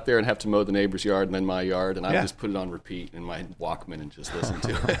 I'd go out there and have to mow the neighbor's yard and then my yard, and I'd just put it on repeat in my Walkman and just listen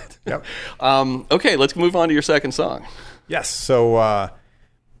to it. Yep. Okay, let's move on to your second song. Yes. So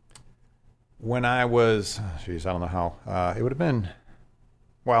when I was, I don't know how, it would have been,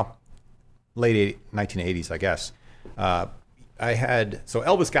 well, late 1980s, I guess. So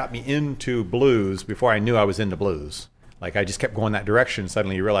Elvis got me into blues before I knew I was into blues. Like I just kept going that direction.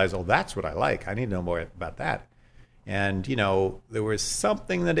 Suddenly you realize, oh, that's what I like. I need to know more about that. And, you know, there was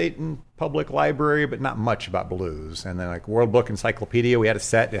something in the Dayton Public Library, but not much about blues. And then like World Book Encyclopedia, we had a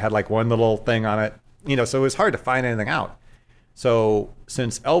set. It had like one little thing on it. You know, so it was hard to find anything out. So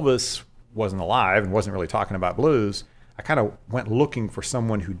since Elvis wasn't alive and wasn't really talking about blues, I kind of went looking for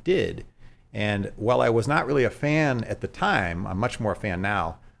someone who did. And while I was not really a fan at the time, I'm much more a fan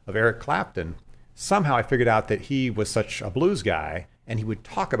now of Eric Clapton. Somehow I figured out that he was such a blues guy, and he would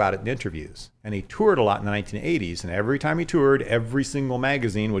talk about it in interviews. And he toured a lot in the 1980s, and every time he toured, every single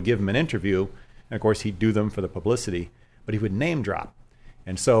magazine would give him an interview. And of course, he'd do them for the publicity, but he would name drop.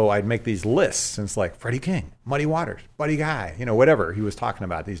 And so I'd make these lists, and it's like Freddie King, Muddy Waters, Buddy Guy, you know, whatever he was talking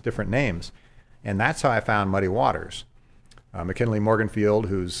about, these different names. And that's how I found Muddy Waters. McKinley Morganfield,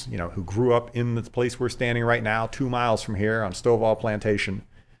 who grew up in the place we're standing right now, 2 miles from here on Stovall Plantation.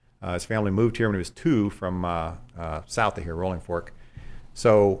 His family moved here when he was 2 from south of here, Rolling Fork.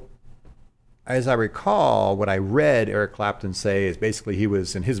 So as I recall, what I read Eric Clapton say is basically he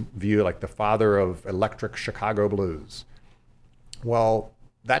was, in his view, like the father of electric Chicago blues. Well,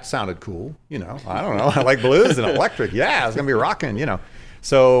 that sounded cool. You know, I don't know. I like blues and electric. Yeah, it's going to be rocking, you know.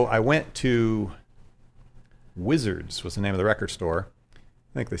 So I went to Wizards was the name of the record store.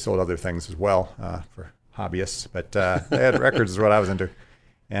 I think they sold other things as well for hobbyists, but they had records is what I was into.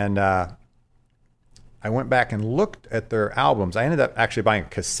 And I went back and looked at their albums. I ended up actually buying a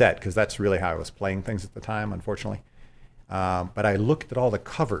cassette because that's really how I was playing things at the time, unfortunately. But I looked at all the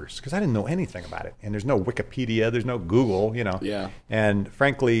covers because I didn't know anything about it. And there's no Wikipedia, there's no Google, you know. Yeah. And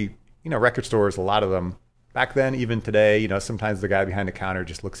frankly, you know, record stores, a lot of them, back then, even today, you know, sometimes the guy behind the counter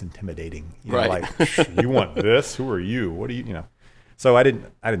just looks intimidating. You know, right. Like, you want this? Who are you? What do you know? So I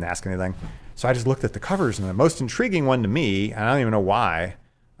didn't ask anything. So I just looked at the covers, and the most intriguing one to me, and I don't even know why,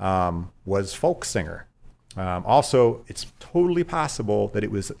 was Folk Singer. Also, it's totally possible that it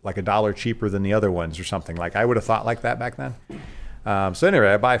was like $1 cheaper than the other ones or something. Like I would have thought like that back then. So anyway,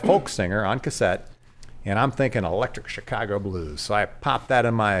 I buy Folk Singer on cassette, and I'm thinking Electric Chicago Blues. So I pop that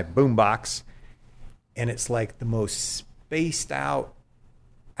in my boombox, and it's like the most spaced out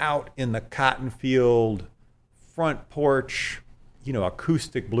in the cotton field, front porch,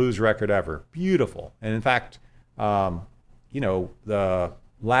 acoustic blues record ever. Beautiful. And in fact, the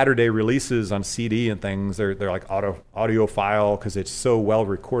latter day releases on CD and things, they're like audiophile because it's so well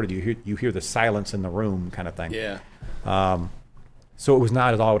recorded. You hear the silence in the room kind of thing. Yeah. So it was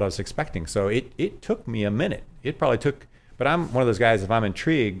not at all what I was expecting. So it took me a minute. It probably took, but I'm one of those guys, if I'm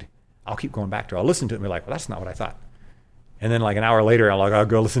intrigued, I'll keep going back to it. I'll listen to it and be like, well, that's not what I thought. And then like an hour later, I'll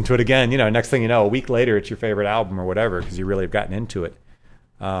go listen to it again. Next thing you know, a week later, it's your favorite album or whatever because you really have gotten into it.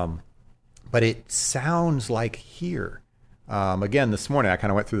 But it sounds like here. Again, this morning, I kind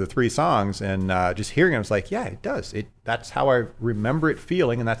of went through the 3 songs and just hearing it, I was like, yeah, it does. That's how I remember it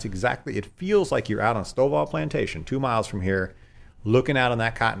feeling. And that's exactly, it feels like you're out on Stovall Plantation, 2 miles from here, looking out on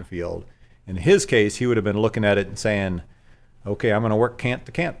that cotton field. In his case, he would have been looking at it and saying, okay, I'm going to work cant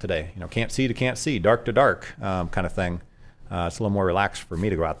to cant today. Can't see to can't see, dark to dark kind of thing. It's a little more relaxed for me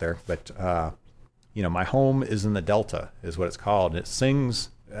to go out there. But, my home is in the Delta is what it's called. And it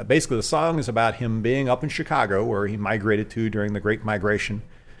sings, basically the song is about him being up in Chicago where he migrated to during the Great Migration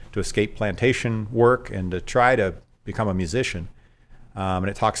to escape plantation work and to try to become a musician. And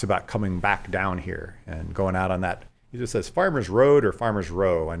it talks about coming back down here and going out on that. He just says Farmer's Road or Farmer's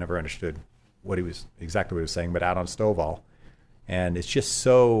Row. I never understood exactly what he was saying, but out on Stovall. And it's just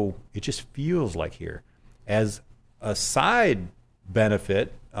it just feels like here. As a side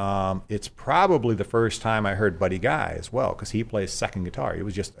benefit, it's probably the first time I heard Buddy Guy as well, because he plays second guitar. He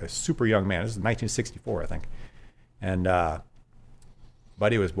was just a super young man. This is 1964, I think. And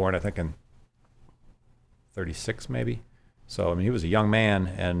Buddy was born, I think, in 36 maybe. So, he was a young man.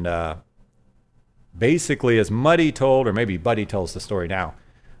 And basically, as Muddy told, or maybe Buddy tells the story now,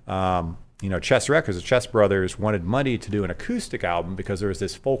 Chess Records, the Chess Brothers, wanted Muddy to do an acoustic album because there was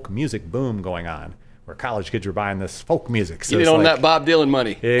this folk music boom going on, where college kids were buying this folk music. So you own that Bob Dylan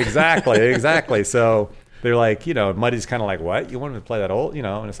money. Exactly. So they're like, Muddy's kind of like, what? You want me to play that old,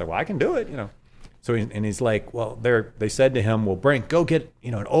 And it's like, well, I can do it, So he's like, well, they said to him, well, Brink, go get,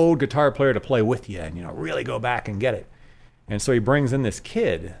 an old guitar player to play with you and, really go back and get it. And so he brings in this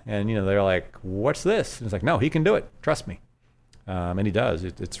kid and, they're like, what's this? And he's like, no, he can do it. Trust me. And he does.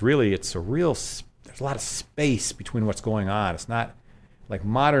 There's a lot of space between what's going on. It's not like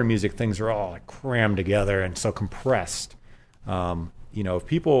modern music, things are all like crammed together and so compressed. If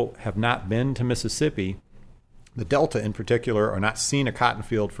people have not been to Mississippi, the Delta in particular, or not seen a cotton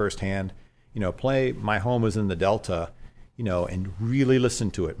field firsthand, play My Home is in the Delta, and really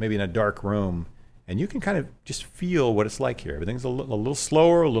listen to it, maybe in a dark room, and you can kind of just feel what it's like here. Everything's a little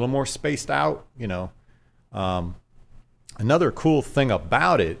slower, a little more spaced out, Another cool thing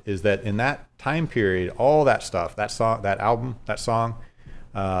about it is that in that time period, all that stuff, that song, that album, that song,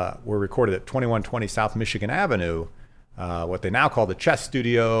 were recorded at 2120 South Michigan Avenue, what they now call the Chess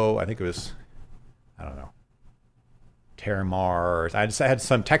Studio. I think it was, Terramar. I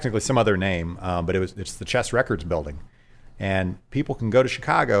had technically some other name, but it's the Chess Records building. And people can go to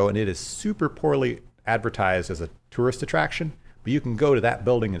Chicago, and it is super poorly advertised as a tourist attraction, but you can go to that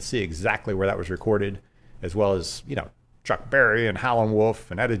building and see exactly where that was recorded, as well as, Chuck Berry and Howlin'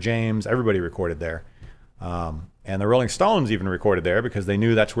 Wolf and Etta James, everybody recorded there. And the Rolling Stones even recorded there because they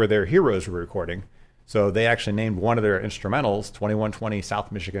knew that's where their heroes were recording. So they actually named one of their instrumentals 2120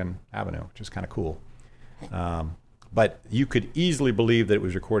 South Michigan Avenue, which is kind of cool. But you could easily believe that it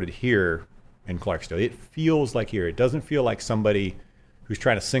was recorded here in Clarksdale. It feels like here. It doesn't feel like somebody who's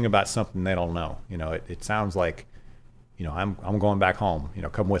trying to sing about something they don't know. It sounds like, I'm going back home.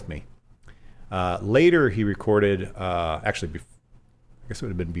 Come with me. Later, he recorded, I guess it would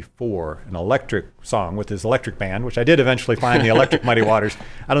have been before, an electric song with his electric band, which I did eventually find, the Electric Muddy Waters.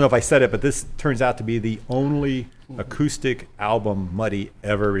 I don't know if I said it, but this turns out to be the only acoustic album Muddy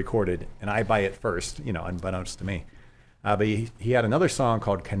ever recorded, and I buy it first, unbeknownst to me. But he had another song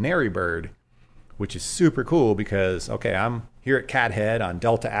called Canary Bird, which is super cool because, okay, I'm here at Cathead on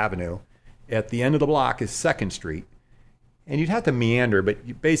Delta Avenue. At the end of the block is 2nd Street. And you'd have to meander,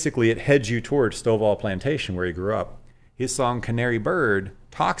 but basically it heads you towards Stovall Plantation where he grew up. His song Canary Bird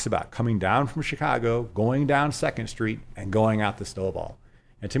talks about coming down from Chicago, going down 2nd Street, and going out to Stovall.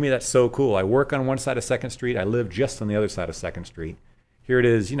 And to me, that's so cool. I work on one side of 2nd Street. I live just on the other side of 2nd Street. Here it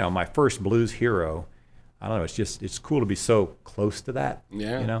is, my first blues hero. I don't know. It's cool to be so close to that.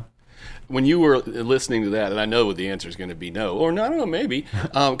 Yeah. You know. When you were listening to that, and I know the answer is going to be no, or no, I don't know, maybe.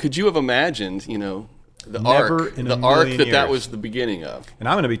 Could you have imagined, the arc that was the beginning of? And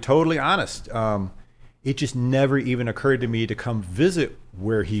I'm going to be totally honest. It just never even occurred to me to come visit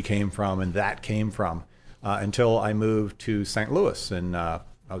where he came from and that came from until I moved to St. Louis. And I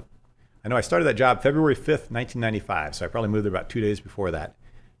know I started that job February 5th, 1995. So I probably moved there about 2 days before that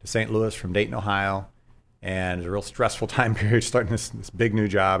to St. Louis from Dayton, Ohio. And it was a real stressful time period starting this big new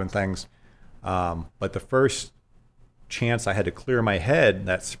job and things. But the first chance I had to clear my head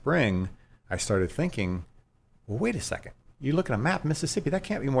that spring, I started thinking, well, wait a second. You look at a map, Mississippi, that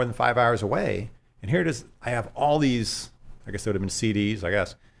can't be more than 5 hours away. And here it is. I have all these, I guess they would have been CDs, I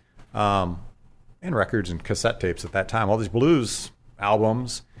guess, and records and cassette tapes at that time, all these blues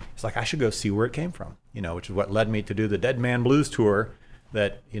albums. It's like I should go see where it came from, which is what led me to do the Dead Man Blues Tour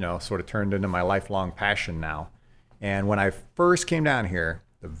that, sort of turned into my lifelong passion now. And when I first came down here,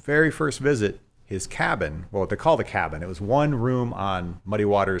 the very first visit, his cabin, well, what they call the cabin, it was one room on Muddy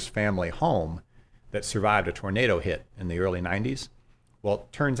Waters' family home that survived a tornado hit in the early 90s. Well,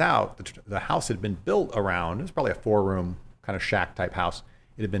 it turns out the house had been built around, it was probably a 4-room kind of shack type house.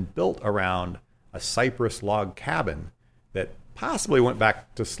 It had been built around a cypress log cabin that possibly went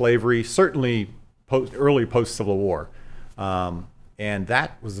back to slavery, certainly early post-Civil War. And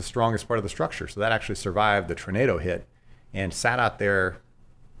that was the strongest part of the structure. So that actually survived the tornado hit and sat out there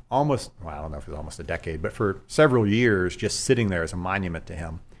almost, well, I don't know if it was almost a decade, but for several years, just sitting there as a monument to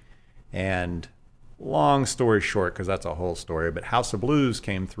him. And long story short, because that's a whole story, but House of Blues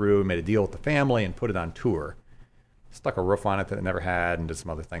came through, made a deal with the family, and put it on tour. Stuck a roof on it that it never had and did some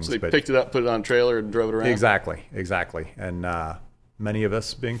other things. So they picked it up, put it on a trailer, and drove it around? Exactly. And many of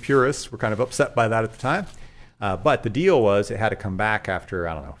us, being purists, were kind of upset by that at the time. But the deal was it had to come back after,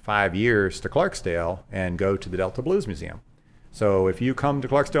 5 years to Clarksdale and go to the Delta Blues Museum. So if you come to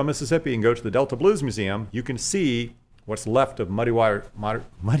Clarksdale, Mississippi and go to the Delta Blues Museum, you can see what's left of Muddy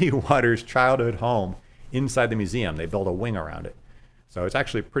Waters' childhood home inside the museum. They built a wing around it. So it's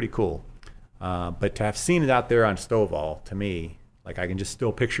actually pretty cool. But to have seen it out there on Stovall, to me, like I can just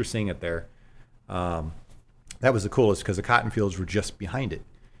still picture seeing it there. That was the coolest because the cotton fields were just behind it.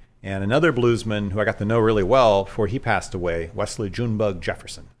 And another bluesman who I got to know really well before he passed away, Wesley Junebug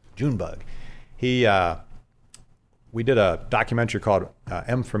Jefferson. Junebug. We did a documentary called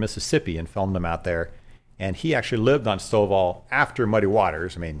M for Mississippi and filmed him out there. And he actually lived on Stovall after Muddy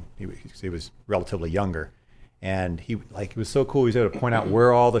Waters. I mean, he was relatively younger. And it was so cool. He was able to point out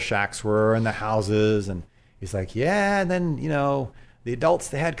where all the shacks were and the houses. And he's like, yeah, and then, the adults,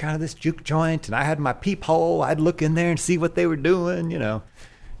 they had kind of this juke joint. And I had my peephole. I'd look in there and see what they were doing,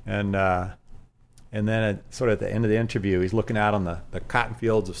 And then at the end of the interview, he's looking out on the cotton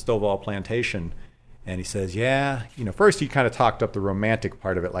fields of Stovall Plantation. And he says, yeah, first he kind of talked up the romantic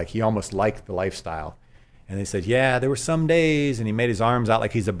part of it. Like he almost liked the lifestyle. And he said, yeah, there were some days. And he made his arms out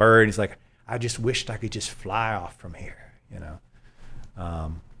like he's a bird. He's like, I just wished I could just fly off from here,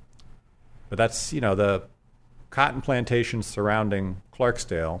 But that's, the cotton plantations surrounding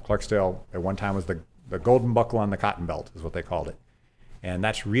Clarksdale. Clarksdale at one time was the golden buckle on the cotton belt is what they called it. And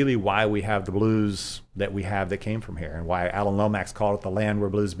that's really why we have the blues that we have that came from here and why Alan Lomax called it the land where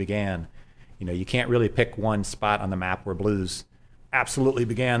blues began. You can't really pick one spot on the map where blues absolutely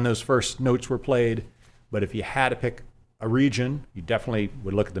began. Those first notes were played. But if you had to pick a region, you definitely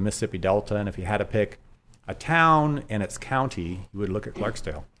would look at the Mississippi Delta. And if you had to pick a town and its county, you would look at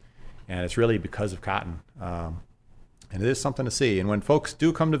Clarksdale. And it's really because of cotton. And it is something to see. And when folks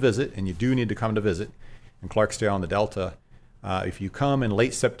do come to visit, and you do need to come to visit in Clarksdale and the Delta, if you come in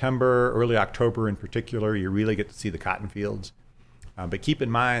late September, early October in particular, you really get to see the cotton fields. But keep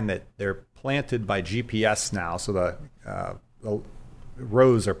in mind that they're planted by GPS now, so the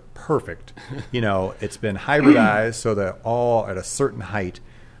rows are perfect. It's been hybridized so they're all at a certain height.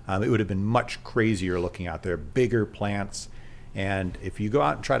 It would have been much crazier looking out there, bigger plants. And if you go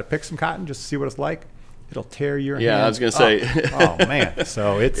out and try to pick some cotton just to see what it's like, it'll tear your hand. Yeah, I was going to say. Oh, man.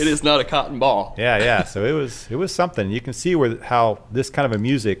 So it is not a cotton ball. Yeah. So it was something. You can see how this kind of a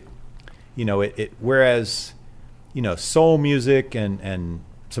music, whereas, soul music and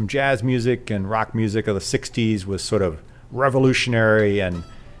some jazz music and rock music of the 60s was sort of revolutionary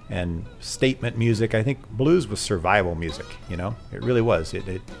and statement music. I think blues was survival music, It really was.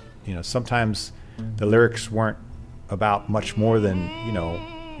 It sometimes the lyrics weren't about much more than,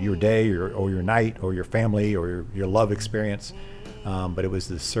 your day or your night or your family or your love experience. But it was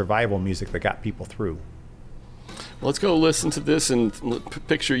the survival music that got people through. Let's go listen to this and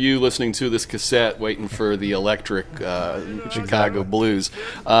picture you listening to this cassette waiting for the electric Chicago blues.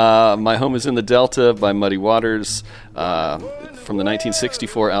 My Home is in the Delta by Muddy Waters from the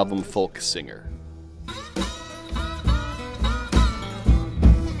 1964 album Folk Singer.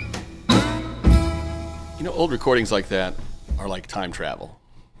 You know, old recordings like that are like time travel.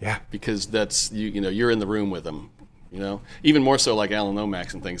 Yeah. Because that's, you know, you're in the room with them. You know, even more so like Alan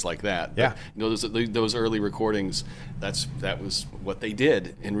Lomax and things like that. Yeah. But, you know, those early recordings, that was what they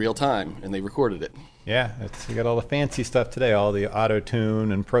did in real time, and they recorded it. Yeah, you got all the fancy stuff today, all the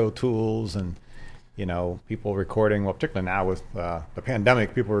auto-tune and Pro Tools, and you know, people recording. Well, particularly now with the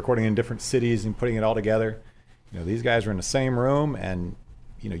pandemic, people recording in different cities and putting it all together. You know, these guys were in the same room, and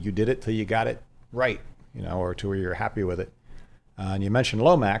you know, you did it till you got it right. You know, or to where you're happy with it. And you mentioned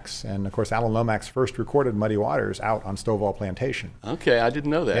Lomax, and of course, Alan Lomax first recorded Muddy Waters out on Stovall Plantation. Okay, I didn't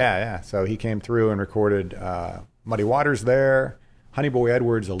know that. Yeah. So he came through and recorded Muddy Waters there, Honey Boy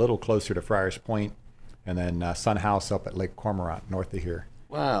Edwards a little closer to Friars Point, and then Sun House up at Lake Cormorant, north of here.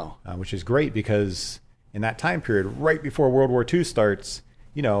 Wow. Which is great because in that time period, right before World War II starts,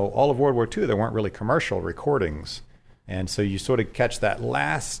 you know, all of World War II, there weren't really commercial recordings. And so you sort of catch that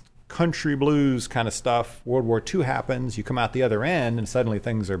last country blues kind of stuff. World War II happens, you come out the other end, and suddenly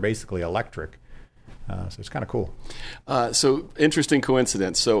things are basically electric. So it's kind of cool. So interesting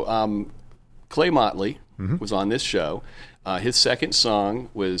coincidence. So Clay Motley was on this show. His second song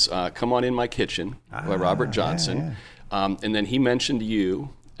was "Come On In My Kitchen" by Robert Johnson, and then he mentioned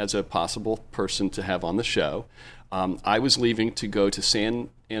you as a possible person to have on the show. I was leaving to go to San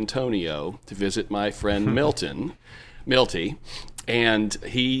Antonio to visit my friend Milty. And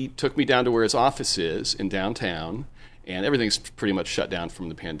he took me down to where his office is in downtown, and everything's pretty much shut down from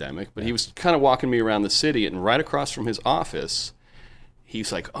the pandemic. But he was kind of walking me around the city, and right across from his office,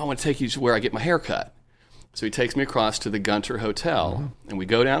 he's like, "Oh, I want to take you to where I get my hair cut." So he takes me across to the Gunter Hotel, and we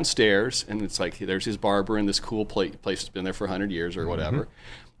go downstairs, and it's like there's his barber in this cool place that's been there for 100 years or whatever.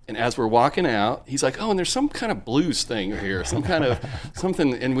 And as we're walking out, he's like, "Oh, and there's some kind of blues thing here, some kind of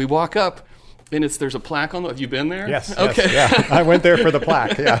something." And we walk up. And there's a plaque on the. Have you been there? Yes. Okay. Yes, yeah. I went there for the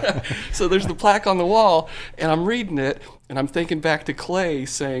plaque. Yeah. So there's the plaque on the wall, and I'm reading it, and I'm thinking back to Clay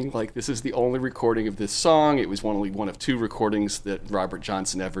saying, like, this is the only recording of this song. It was only one of two recordings that Robert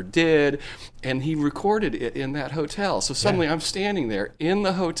Johnson ever did, and he recorded it in that hotel. So suddenly I'm standing there in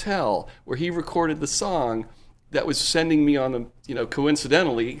the hotel where he recorded the song that was sending me on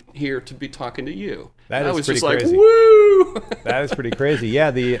coincidentally here to be talking to you. That is was pretty just crazy. Like, woo! That is pretty crazy.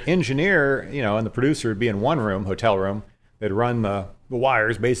 Yeah, the engineer, you know, and the producer would be in one room, hotel room. They'd run the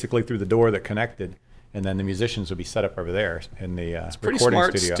wires basically through the door that connected, and then the musicians would be set up over there in the it's pretty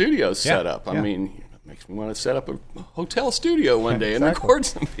recording smart studio setup. I mean, it makes me want to set up a hotel studio one day and Exactly. record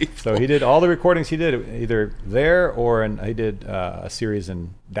some people. So he did all the recordings he did either there or he did a series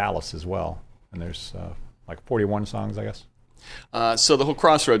in Dallas as well. And there's like 41 songs, I guess. So the whole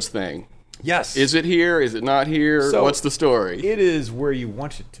Crossroads thing. Yes. Is it here? Is it not here? So what's the story? It is where you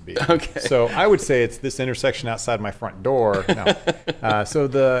want it to be. Okay. So I would say it's this intersection outside my front door. No. So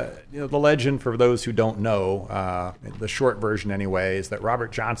the legend, for those who don't know, the short version anyway, is that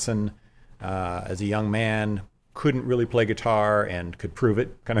Robert Johnson, as a young man, couldn't really play guitar and could prove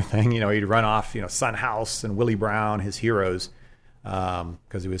it, kind of thing. You know, he'd run off, Son House and Willie Brown, his heroes,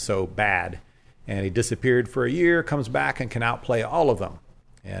 because he was so bad. And he disappeared for a year, comes back and can outplay all of them.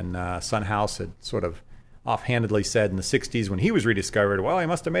 And Son House had sort of offhandedly said in the 60s when he was rediscovered, well, he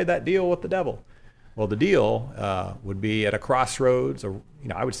must have made that deal with the devil. Well, the deal would be at a crossroads, or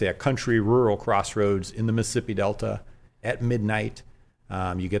I would say a country rural crossroads in the Mississippi Delta at midnight.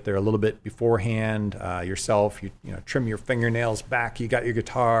 You get there a little bit beforehand yourself. You trim your fingernails back. You got your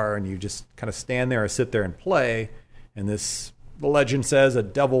guitar, and you just kind of stand there or sit there and play. And the legend says a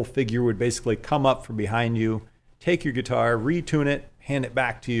devil figure would basically come up from behind you, take your guitar, retune it, hand it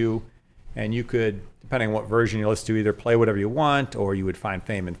back to you, and you could, depending on what version you listen to, either play whatever you want, or you would find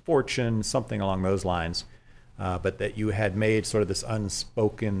fame and fortune, something along those lines. But that you had made sort of this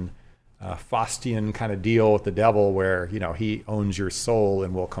unspoken Faustian kind of deal with the devil where, he owns your soul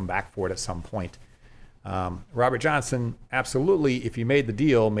and will come back for it at some point. Robert Johnson, absolutely, if he made the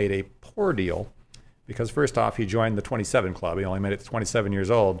deal, made a poor deal, because first off, he joined the 27 Club. He only made it to 27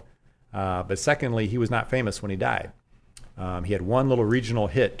 years old. But secondly, he was not famous when he died. He had one little regional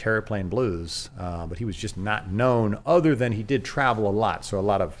hit, Terraplane Blues, but he was just not known, other than he did travel a lot. So a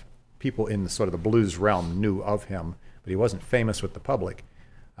lot of people in the sort of the blues realm knew of him, but he wasn't famous with the public.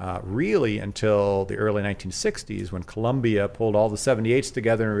 Really until the early 1960s, when Columbia pulled all the 78s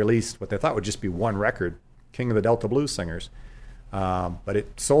together and released what they thought would just be one record, King of the Delta Blues Singers. But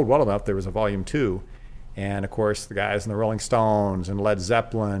it sold well enough, there was a volume 2. And of course, the guys in the Rolling Stones and Led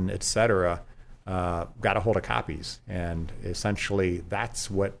Zeppelin, etc., got a hold of copies. And essentially, that's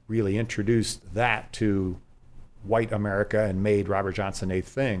what really introduced that to white America and made Robert Johnson a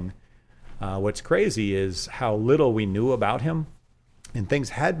thing. What's crazy is how little we knew about him, and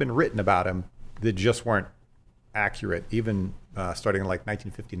things had been written about him that just weren't accurate. Even starting in like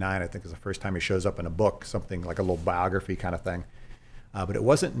 1959, I think is the first time he shows up in a book, something like a little biography kind of thing. But it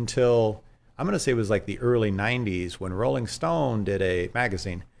wasn't until, I'm going to say it was like the early 90s when Rolling Stone did a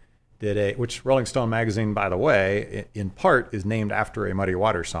magazine, which Rolling Stone magazine, by the way, in part is named after a Muddy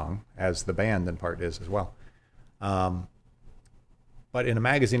Waters song, as the band in part is as well. But in a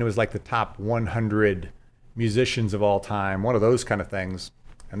magazine, it was like the top 100 musicians of all time, one of those kind of things.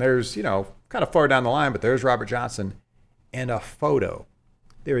 And there's, kind of far down the line, but there's Robert Johnson and a photo.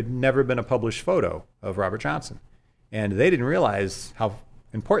 There had never been a published photo of Robert Johnson. And they didn't realize how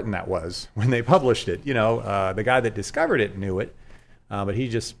important that was when they published it. The guy that discovered it knew it, but he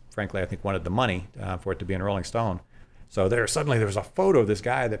just, frankly, I think wanted the money for it to be in Rolling Stone. So there was a photo of this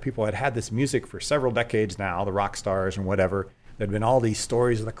guy that people had this music for several decades now, the rock stars and whatever. There'd been all these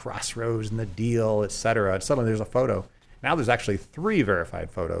stories of the Crossroads and the Deal, et cetera. And suddenly there's a photo. Now there's actually 3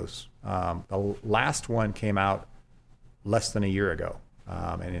 verified photos. The last one came out less than a year ago,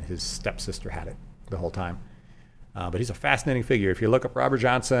 and his stepsister had it the whole time. But he's a fascinating figure. If you look up Robert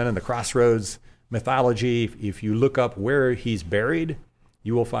Johnson and the Crossroads mythology, if you look up where he's buried,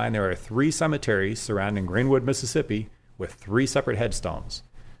 you will find there are 3 cemeteries surrounding Greenwood, Mississippi, with 3 separate headstones.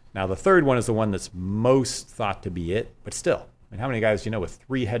 Now, the third one is the one that's most thought to be it, but still. I mean, how many guys do you know with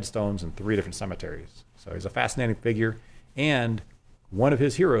 3 headstones and 3 different cemeteries? So he's a fascinating figure. And one of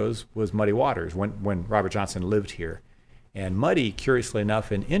his heroes was Muddy Waters when Robert Johnson lived here. And Muddy, curiously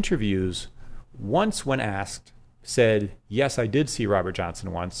enough, in interviews, once when asked, said, yes, I did see Robert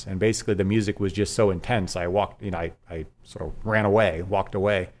Johnson once. And basically the music was just so intense, I sort of ran away, walked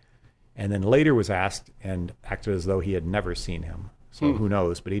away. And then later was asked and acted as though he had never seen him. So who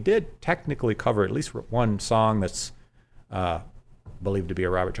knows? But he did technically cover at least one song that's believed to be a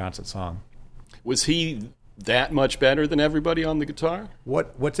Robert Johnson song. Was he that much better than everybody on the guitar?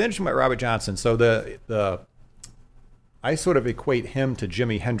 What's interesting about Robert Johnson, so I sort of equate him to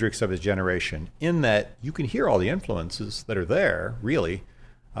Jimi Hendrix of his generation in that you can hear all the influences that are there, really,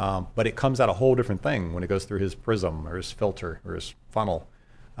 but it comes out a whole different thing when it goes through his prism or his filter or his funnel.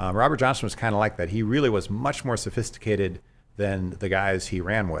 Robert Johnson was kind of like that. He really was much more sophisticated than the guys he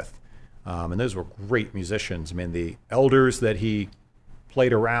ran with. And those were great musicians. I mean, the elders that he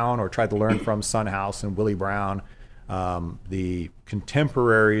played around or tried to learn from, Son House and Willie Brown, the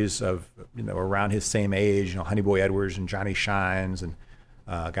contemporaries of, around his same age, Honey Boy Edwards and Johnny Shines and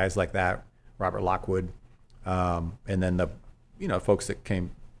guys like that, Robert Lockwood, and then the, folks that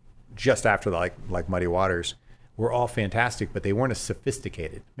came just after, like Muddy Waters, were all fantastic, but they weren't as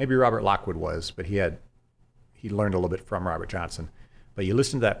sophisticated. Maybe Robert Lockwood was, but he learned a little bit from Robert Johnson. But you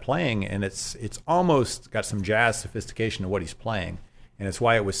listen to that playing, and it's almost got some jazz sophistication to what he's playing. And it's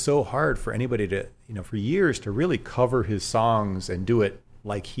why it was so hard for anybody to, for years to really cover his songs and do it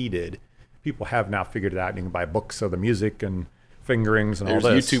like he did. People have now figured it out. You can buy books of the music and fingerings and there's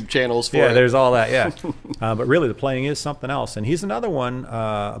all this. YouTube channels for it. Yeah, there's all that, yeah. But really, the playing is something else. And he's another one,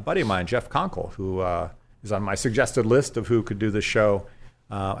 a buddy of mine, Jeff Conkle, who is on my suggested list of who could do this show.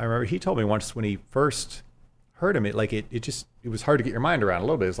 I remember he told me once when he first heard him, it was hard to get your mind around a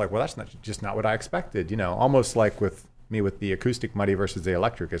little bit. It's like, well, that's not what I expected. Almost like with me with the acoustic Muddy versus the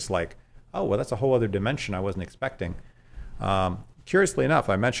electric. It's like, oh, well, that's a whole other dimension I wasn't expecting. Curiously enough,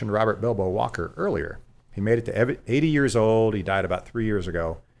 I mentioned Robert Bilbo Walker earlier. He made it to 80 years old. He died about 3 years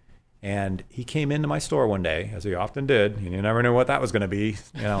ago. And he came into my store one day, as he often did. And you never knew what that was going to be,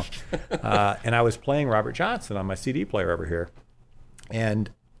 and I was playing Robert Johnson on my CD player over here. And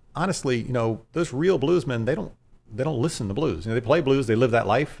honestly, those real bluesmen, they don't listen to blues. They play blues, they live that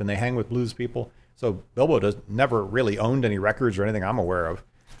life, and they hang with blues people. So Bilbo never really owned any records or anything I'm aware of,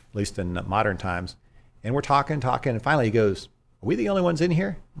 at least in modern times. And we're talking, and finally he goes, "Are we the only ones in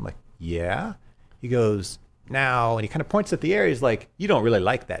here?" I'm like, "Yeah." He goes, "Now," and he kind of points at the air. He's like, "You don't really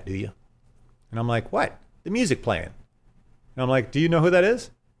like that, do you?" And I'm like, "What?" "The music playing." And I'm like, "Do you know who that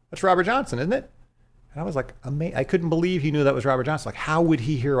is?" "That's Robert Johnson, isn't it?" And I was like, I couldn't believe he knew that was Robert Johnson. Like, how would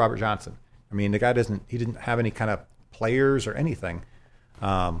he hear Robert Johnson? I mean, the guy he didn't have any kind of players or anything.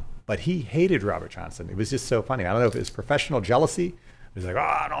 But he hated Robert Johnson. It was just so funny. I don't know if it was professional jealousy. He was like, "Oh,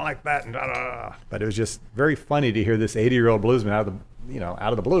 I don't like that," and da-da. But it was just very funny to hear this 80-year-old bluesman out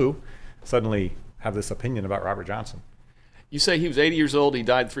of the blue suddenly have this opinion about Robert Johnson. You say he was 80 years old. He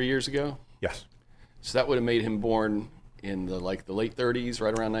died 3 years ago? Yes. So that would have made him born in the late 30s,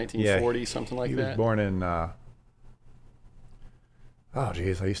 right around 1940, something like he that. He was born in, I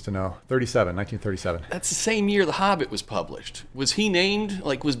used to know, 1937. That's the same year The Hobbit was published. Was he named,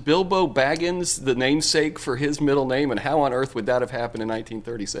 was Bilbo Baggins the namesake for his middle name, and how on earth would that have happened in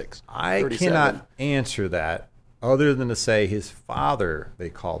 1936? I cannot answer that other than to say his father, they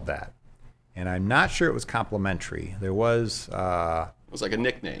called that. And I'm not sure it was complimentary. There was... it was like a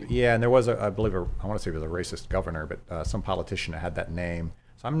nickname. Yeah, and there was, I believe, I want to say it was a racist governor, but some politician that had that name.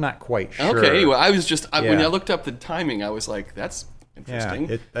 So I'm not quite sure. Okay, anyway, I was just, when I looked up the timing, I was like, that's interesting.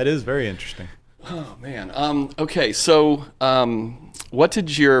 Yeah, that is very interesting. Oh, man. Okay, so what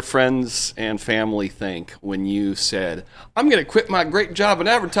did your friends and family think when you said, I'm going to quit my great job in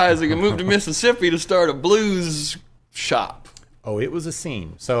advertising and move to Mississippi to start a blues shop? Oh, it was a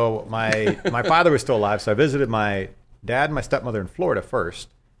scene. So my father was still alive, so I visited my dad and my stepmother in Florida first.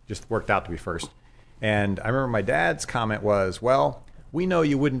 Just worked out to be first. And I remember my dad's comment was, well, we know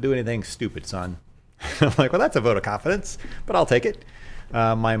you wouldn't do anything stupid, son. I'm like, well, that's a vote of confidence, but I'll take it.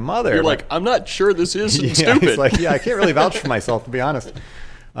 My mother... You're like, I'm not sure this isn't stupid. He's like, I can't really vouch for myself, to be honest.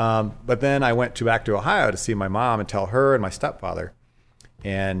 But then I went back to Ohio to see my mom and tell her and my stepfather.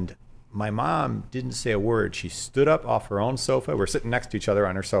 And my mom didn't say a word. She stood up off her own sofa. We're sitting next to each other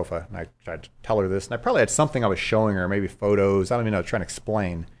on her sofa. And I tried to tell her this. And I probably had something I was showing her, maybe photos. I don't even know, trying to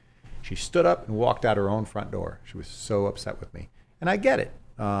explain. She stood up and walked out her own front door. She was so upset with me. And I get it,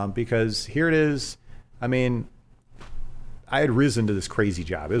 because here it is. I mean, I had risen to this crazy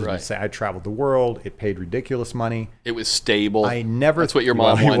job. It was insane. I traveled the world. It paid ridiculous money. It was stable. That's what your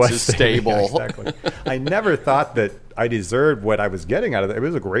mom wants, is stable. Yeah, exactly. I never thought that I deserved what I was getting out of it. It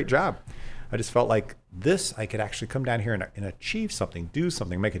was a great job. I just felt like I could actually come down here and achieve something, do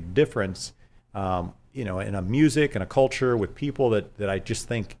something, make a difference, in a music and a culture with people that I just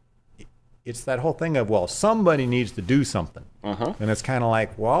think it's that whole thing of, well, somebody needs to do something. Uh-huh. And it's kind of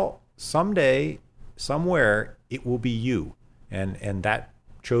like, well, someday, somewhere, it will be you. And that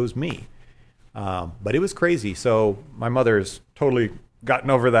chose me. But it was crazy. So my mother's totally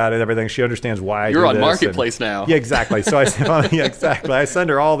gotten over that and everything. She understands why You're I do on this. Marketplace now. Yeah, exactly. So I said, yeah, exactly. I send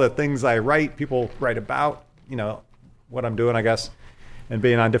her all the things I write, people write about, what I'm doing, I guess, and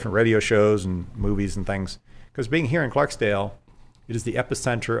being on different radio shows and movies and things. Because being here in Clarksdale, it is the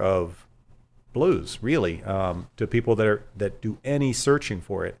epicenter of blues, really, to people that do any searching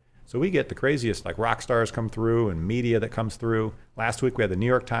for it. So we get the craziest, like rock stars come through and media that comes through. Last week we had the New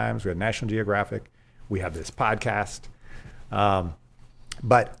York Times, we had National Geographic, we have this podcast.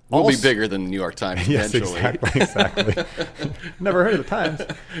 But we'll be bigger than the New York Times eventually. Yes, exactly. Never heard of the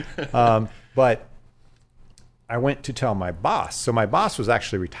Times. But I went to tell my boss. So my boss was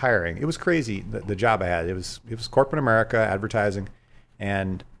actually retiring. It was crazy, the job I had. It was corporate America, advertising,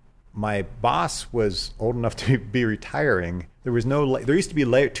 and my boss was old enough to be retiring. There used to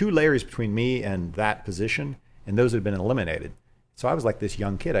be 2 layers between me and that position, and those had been eliminated. So I was like this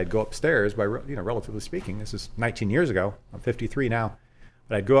young kid. I'd go upstairs, relatively speaking. This is 19 years ago. I'm 53 now.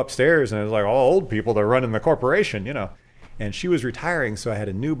 But I'd go upstairs, and it was like all old people that are running the corporation, And she was retiring, so I had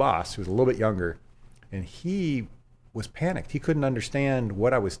a new boss who was a little bit younger, and he was panicked. He couldn't understand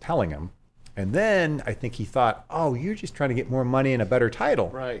what I was telling him. And then I think he thought, oh, you're just trying to get more money and a better title.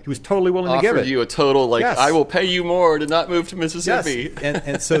 Right. He was totally willing to give it. Offered you a total, yes. I will pay you more to not move to Mississippi. Yes.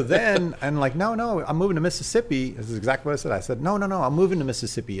 And so then I'm like, no, I'm moving to Mississippi. This is exactly what I said. I said, no, I'm moving to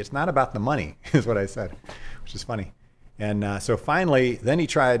Mississippi. It's not about the money, is what I said, which is funny. And so finally, then he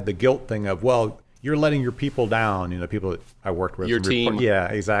tried the guilt thing of, well, you're letting your people down, the people that I worked with. Your team. Yeah,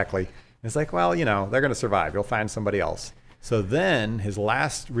 exactly. And it's like, well, they're going to survive. You'll find somebody else. So then his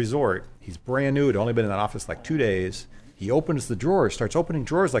last resort, he's brand new. He'd only been in that office like 2 days. He opens the drawers, starts opening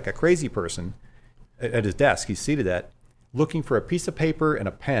drawers like a crazy person at his desk. He's seated at, looking for a piece of paper and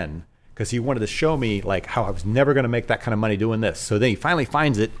a pen because he wanted to show me like how I was never going to make that kind of money doing this. So then he finally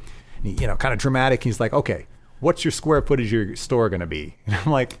finds it, and he, kind of dramatic. He's like, okay, what's your square footage of your store going to be? And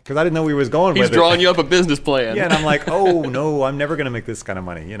I'm like, because I didn't know where he was going with it. He's drawing you up a business plan. Yeah, and I'm like, oh, no, I'm never going to make this kind of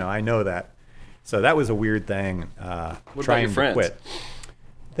money. I know that. So that was a weird thing. What about your friends? Quit.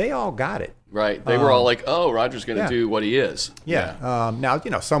 They all got it. Right. They were all like, oh, Roger's going to do what he is. Yeah.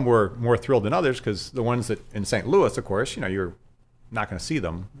 Now, some were more thrilled than others because the ones that in St. Louis, of course, you're not going to see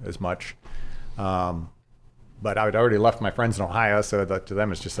them as much. But I'd already left my friends in Ohio, so to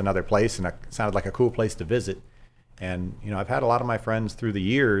them it's just another place, and it sounded like a cool place to visit. And, I've had a lot of my friends through the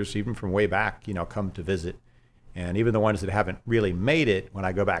years, even from way back, come to visit. And even the ones that haven't really made it, when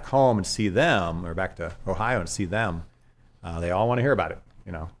I go back home and see them, or back to Ohio and see them, they all want to hear about it,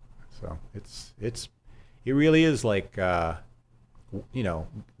 So it really is like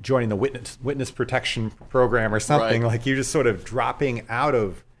joining the witness protection program or something. Right. Like you're just sort of dropping out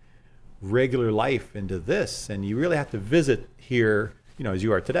of regular life into this, and you really have to visit here, as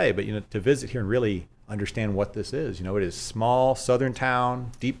you are today, but to visit here and really understand what this is. It is small southern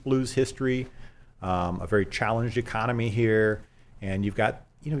town, deep blues history, a very challenged economy here, and you've got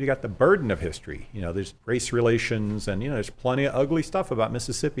the burden of history. There's race relations, and there's plenty of ugly stuff about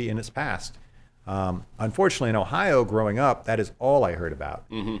Mississippi in its past. Unfortunately, in Ohio, growing up, that is all I heard about.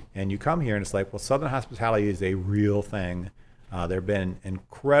 Mm-hmm. And you come here, and it's like, well, Southern hospitality is a real thing. There's been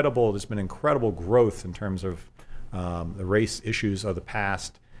incredible growth in terms of the race issues of the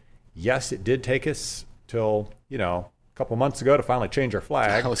past. Yes, it did take us till a couple months ago to finally change our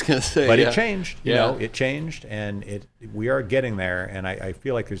flag. I was going to say, but yeah. It changed. It changed, and we are getting there. And I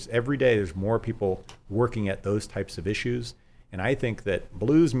feel like every day there's more people working at those types of issues. And I think that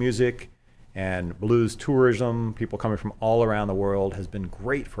blues music and blues tourism, people coming from all around the world, has been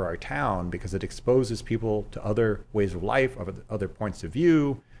great for our town because it exposes people to other ways of life, other points of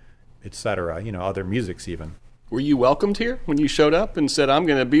view, etc. Other musics even. Were you welcomed here when you showed up and said, "I'm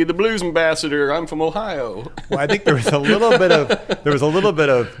going to be the blues ambassador. I'm from Ohio"? Well, I think there was a little bit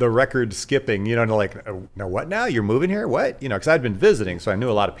of the record skipping. Like, no, what now? You're moving here? What? Because I'd been visiting, so I knew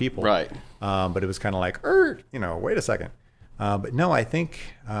a lot of people. Right. But it was kind of like, wait a second. But no, I think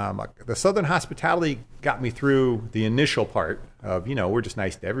the Southern hospitality got me through the initial part of, we're just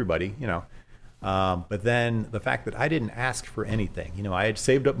nice to everybody, But then the fact that I didn't ask for anything, I had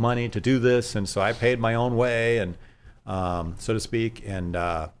saved up money to do this, and so I paid my own way, and so to speak. And,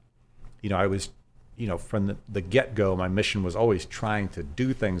 I was, from the get-go, my mission was always trying to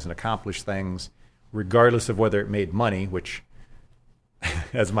do things and accomplish things, regardless of whether it made money, which,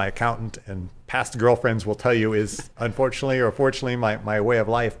 as my accountant and past girlfriends will tell you, is unfortunately or fortunately my way of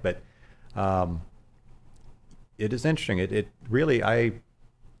life. But it is interesting. It really, I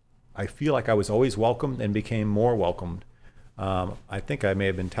feel like I was always welcomed and became more welcomed. I think I may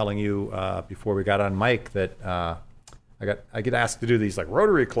have been telling you before we got on mic that I get asked to do these like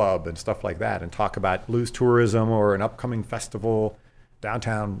Rotary Club and stuff like that, and talk about blues tourism or an upcoming festival,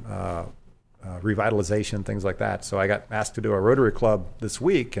 downtown revitalization, things like that. So I got asked to do a Rotary Club this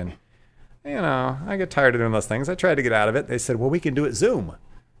week, and I get tired of doing those things. I tried to get out of it. They said, well, we can do it Zoom.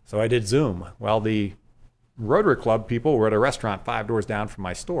 So I did Zoom. Well, the Rotary Club people were at a restaurant 5 doors down from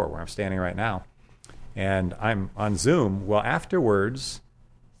my store where I'm standing right now, and I'm on Zoom. Well, afterwards,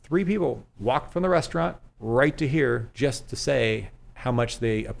 3 people walked from the restaurant right to here just to say how much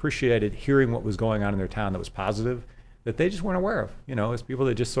they appreciated hearing what was going on in their town that was positive, that they just weren't aware of. It's people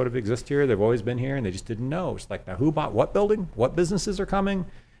that just sort of exist here. They've always been here, and they just didn't know. It's like, now who bought what building? What businesses are coming?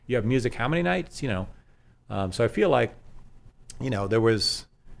 You have music how many nights? So I feel like, there was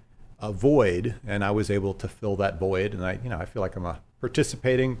a void, and I was able to fill that void. And I feel like I'm a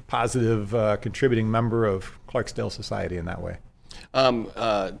participating, positive, contributing member of Clarksdale society in that way.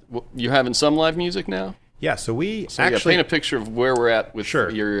 You're having some live music now? Yeah, so we actually paint a picture of where we're at with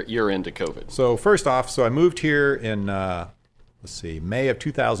sure. your end of COVID. So first off, I moved here in May of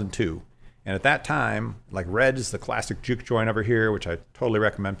 2002, and at that time, like Red's, the classic juke joint over here, which I totally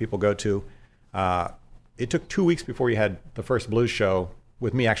recommend people go to. It took 2 weeks before you had the first blues show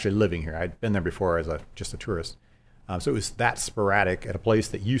with me actually living here. I'd been there before as just a tourist, so it was that sporadic at a place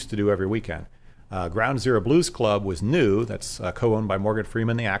that used to do every weekend. Ground Zero Blues Club was new. That's co-owned by Morgan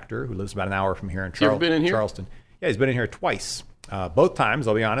Freeman, the actor, who lives about an hour from here in You ever been in here? Charleston. Yeah, he's been in here twice. Both times,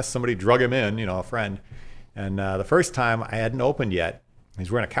 I'll be honest, somebody drug him in, a friend. And the first time, I hadn't opened yet. He's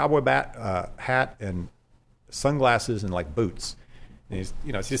wearing a cowboy hat and sunglasses and like boots. And he's,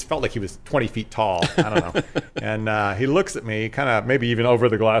 he just felt like he was 20 feet tall. I don't know. And he looks at me, kind of maybe even over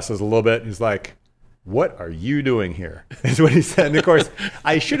the glasses a little bit. And he's like, "What are you doing here?" is what he said. And of course,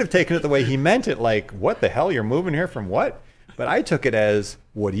 I should have taken it the way he meant it, like, "What the hell? You're moving here from what?" But I took it as,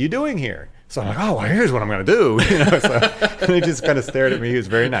 "What are you doing here?" So I'm like, "Oh, well, here's what I'm going to do." So he just kind of stared at me. He was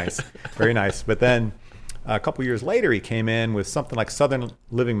very nice, very nice. But then a couple years later, he came in with something like Southern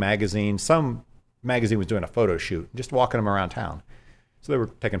Living Magazine. Some magazine was doing a photo shoot, just walking him around town. So they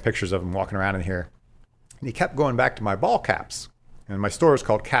were taking pictures of him walking around in here. And he kept going back to my ball caps. And my store is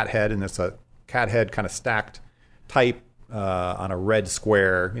called Cat Head, and it's a cat head kind of stacked type on a red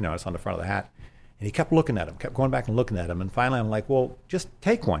square, it's on the front of the hat. And he kept looking at him, kept going back and looking at him. And finally I'm like, well, just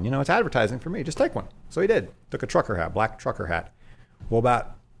take one. It's advertising for me. Just take one. So he did. Took a trucker hat, black trucker hat. Well,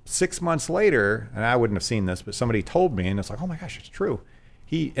 about 6 months later, and I wouldn't have seen this, but somebody told me, and it's like, oh my gosh, it's true.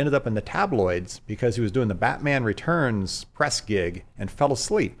 He ended up in the tabloids because he was doing the Batman Returns press gig and fell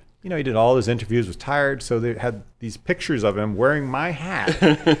asleep. He did all his interviews, was tired, so they had these pictures of him wearing my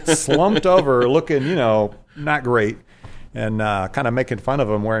hat, slumped over, looking, not great. and kind of making fun of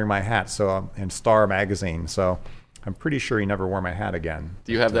him wearing my hat. So in Star magazine. So I'm pretty sure he never wore my hat again.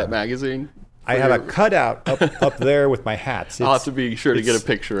 Do you have that magazine? I have a cutout up there with my hats. I'll have to be sure to get a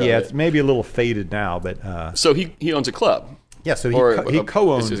picture of it. Yeah, it's maybe a little faded now, but so he owns a club. Yeah, so he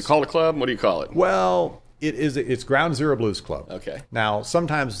co-owns. Is it called a club? What do you call it? Well, it's Ground Zero Blues Club. Okay. Now,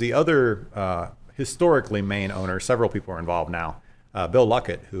 sometimes the other historically main owner, several people are involved now. Bill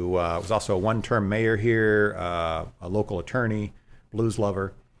Luckett, who was also a one-term mayor here, a local attorney, blues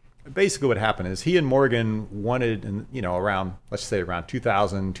lover. Basically, what happened is he and Morgan wanted, around, let's say around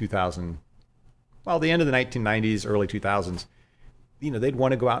 2000, well, the end of the 1990s, early 2000s, they'd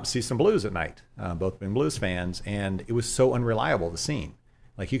want to go out and see some blues at night, both being blues fans, and it was so unreliable, the scene.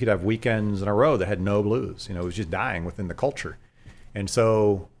 Like, you could have weekends in a row that had no blues. It was just dying within the culture. And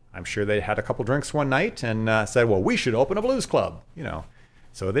so I'm sure they had a couple drinks one night and said, well, we should open a blues club,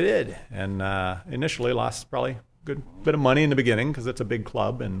 So they did, and initially lost probably a good bit of money in the beginning because it's a big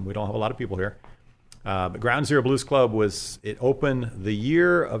club and we don't have a lot of people here. But Ground Zero Blues Club it opened the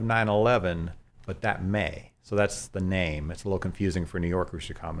year of 9/11, but that May. So that's the name. It's a little confusing for New Yorkers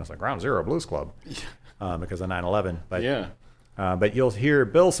to come. It's like Ground Zero Blues Club because of 9/11. But, yeah. But you'll hear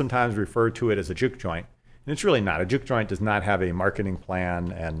Bill sometimes refer to it as a juke joint. And it's really not. A juke joint does not have a marketing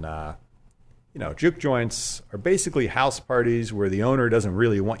plan. And, juke joints are basically house parties where the owner doesn't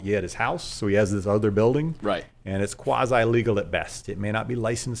really want you at his house. So he has this other building. Right. And it's quasi-legal at best. It may not be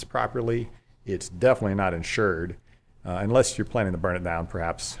licensed properly. It's definitely not insured unless you're planning to burn it down,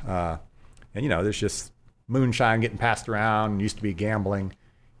 perhaps. There's just moonshine getting passed around. Used to be gambling.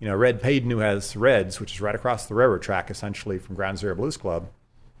 Red Payden, who has Reds, which is right across the railroad track, essentially, from Ground Zero Blues Club,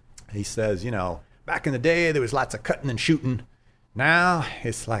 he says, back in the day, there was lots of cutting and shooting. Now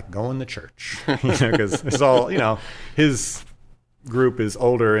it's like going to church, because it's all, his group is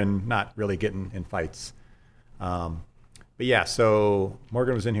older and not really getting in fights. But yeah, so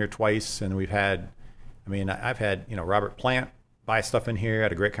Morgan was in here twice, and I've had, Robert Plant buy stuff in here. I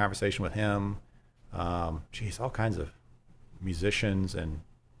had a great conversation with him. All kinds of musicians and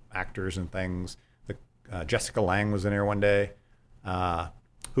actors and things. Jessica Lange was in here one day,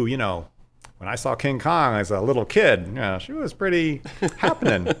 who, when I saw King Kong as a little kid, she was pretty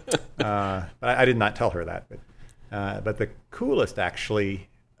happening. But I did not tell her that. But the coolest, actually,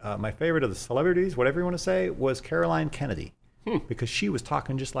 my favorite of the celebrities, whatever you want to say, was Caroline Kennedy. Because she was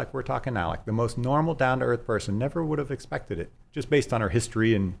talking just like we're talking now, like the most normal, down-to-earth person. Never would have expected it, just based on her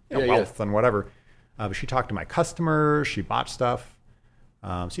history and wealth and whatever. But she talked to my customers. She bought stuff.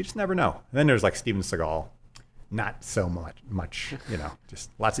 So you just never know. And then there's like Steven Seagal. Not so much,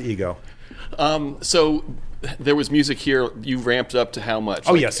 just lots of ego. So there was music here. You ramped up to how much?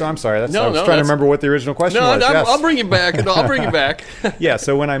 Oh, yeah. So I'm sorry. I was trying to remember what the original question was. Yes. I'll bring you back. I'll bring you back. Yeah.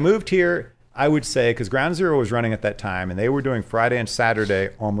 So when I moved here, I would say, because Ground Zero was running at that time, and they were doing Friday and Saturday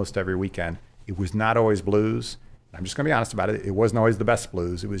almost every weekend. It was not always blues. I'm just going to be honest about it. It wasn't always the best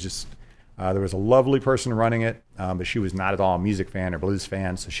blues. It was just, there was a lovely person running it, but she was not at all a music fan or blues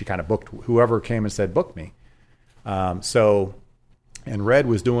fan. So she kind of booked whoever came and said, book me. And Red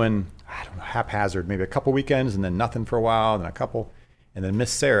was doing, haphazard, maybe a couple weekends and then nothing for a while, then a couple. And then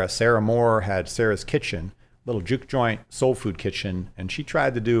Miss Sarah Moore had Sarah's Kitchen, little juke joint soul food kitchen, and she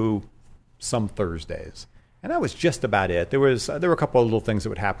tried to do some Thursdays. And that was just about it. There were a couple of little things that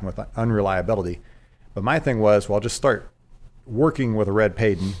would happen with unreliability. But my thing was, well, I'll just start working with Red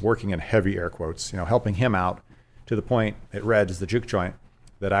Payden, working in heavy air quotes, helping him out to the point at Red's, the juke joint,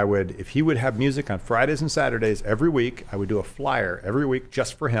 that I would, if he would have music on Fridays and Saturdays every week, I would do a flyer every week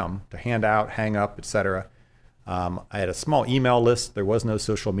just for him to hand out, hang up, etc. I had a small email list. There was no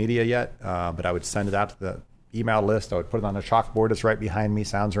social media yet, but I would send it out to the email list. I would put it on a chalkboard that's right behind me,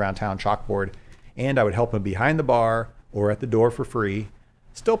 Sounds Around Town chalkboard, and I would help him behind the bar or at the door for free,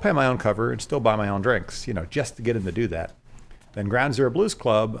 still pay my own cover and still buy my own drinks, just to get him to do that. Then Ground Zero Blues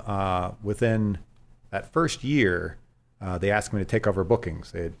Club, within that first year, they asked me to take over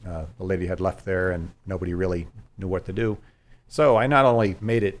bookings. The lady had left there and nobody really knew what to do. So I not only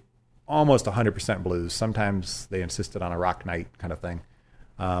made it almost 100% blues, sometimes they insisted on a rock night kind of thing,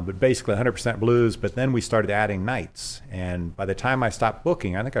 but basically 100% blues. But then we started adding nights. And by the time I stopped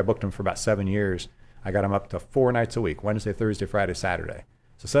booking, I think I booked them for about 7 years, I got them up to 4 nights a week, Wednesday, Thursday, Friday, Saturday.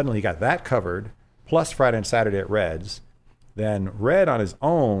 So suddenly he got that covered, plus Friday and Saturday at Red's. Then Red on his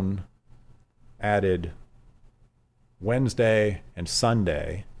own added Wednesday and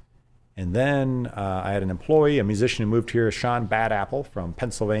Sunday. And then I had an employee, a musician who moved here, Sean Bad Apple from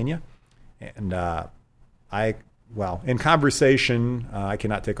Pennsylvania. And in conversation, I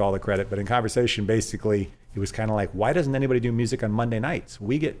cannot take all the credit, but in conversation, basically, it was kind of like, why doesn't anybody do music on Monday nights?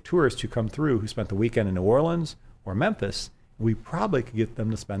 We get tourists who come through who spent the weekend in New Orleans or Memphis, we probably could get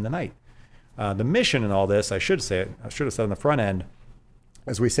them to spend the night. The mission in all this, I should have said on the front end,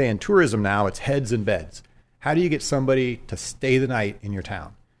 as we say in tourism now, it's heads and beds. How do you get somebody to stay the night in your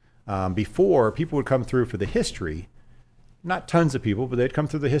town? Before, people would come through for the history, not tons of people, but they'd come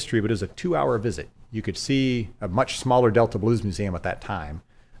through the history, but it was a 2-hour visit. You could see a much smaller Delta Blues Museum at that time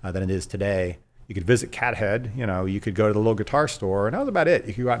than it is today. You could visit Cathead, you could go to the little guitar store, and that was about it.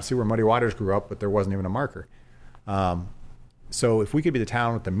 You could go out and see where Muddy Waters grew up, but there wasn't even a marker. So if we could be the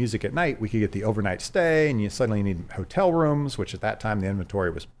town with the music at night, we could get the overnight stay, and you suddenly need hotel rooms, which at that time the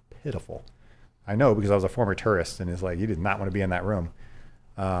inventory was pitiful. I know because I was a former tourist, and it's like you did not want to be in that room.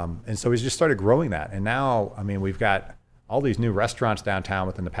 And so we just started growing that. And now, we've got all these new restaurants downtown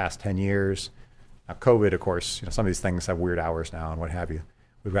within the past 10 years. Now, COVID, of course, some of these things have weird hours now and what have you.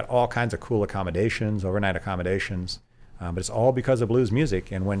 We've got all kinds of cool accommodations, overnight accommodations, but it's all because of blues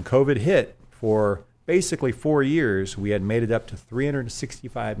music. And when COVID hit, for basically 4 years, we had made it up to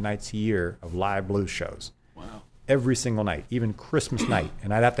 365 nights a year of live blues shows. Wow. Every single night, even Christmas night.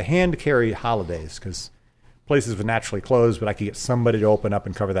 And I'd have to hand carry holidays because places would naturally close, but I could get somebody to open up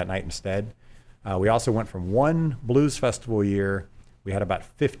and cover that night instead. We also went from one blues festival a year. We had about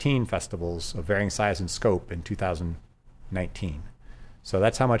 15 festivals of varying size and scope in 2019. So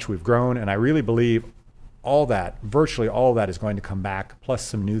that's how much we've grown. And I really believe virtually all that is going to come back, plus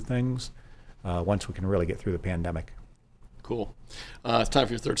some new things once we can really get through the pandemic. Cool. It's time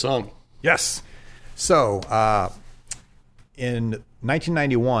for your third song. Yes. So in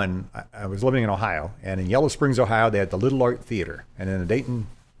 1991, I was living in Ohio, and in Yellow Springs, Ohio, they had the Little Art Theater. And in a Dayton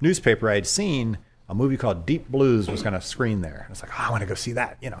newspaper, I had seen a movie called Deep Blues was going to screen there. I was like, I want to go see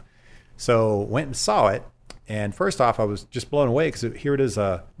that, So went and saw it. And first off, I was just blown away because here it is,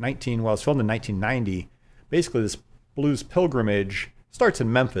 it's filmed in 1990. Basically, this blues pilgrimage starts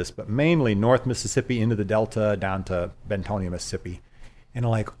in Memphis, but mainly North Mississippi into the Delta down to Bentonia, Mississippi. And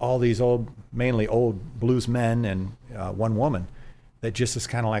like all these mainly old blues men and one woman that just is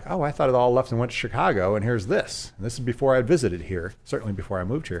kind of like, I thought it all left and went to Chicago, and here's this. And this is before I had visited here, certainly before I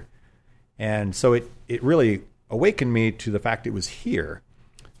moved here. And so it really awakened me to the fact it was here.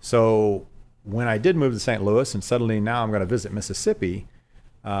 So when I did move to St. Louis, and suddenly now I'm going to visit Mississippi,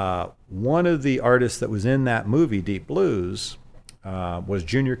 one of the artists that was in that movie, Deep Blues, was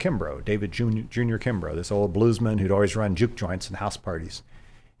Junior Kimbrough, David Junior Kimbrough, this old bluesman who'd always run juke joints and house parties.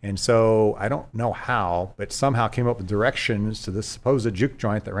 And so I don't know how, but somehow came up with directions to this supposed juke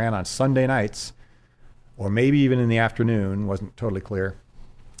joint that ran on Sunday nights, or maybe even in the afternoon, wasn't totally clear,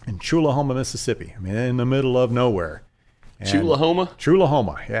 in Chulahoma, Mississippi. In the middle of nowhere. Chulahoma?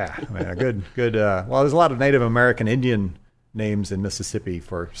 Chulahoma, yeah. Good. Well, there's a lot of Native American Indian names in Mississippi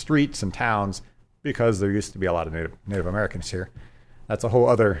for streets and towns because there used to be a lot of Native Americans here. That's a whole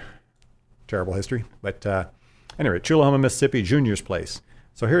other terrible history. But anyway, Chulahoma, Mississippi, Junior's place.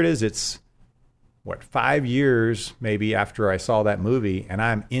 So here it is. It's, 5 years maybe after I saw that movie, and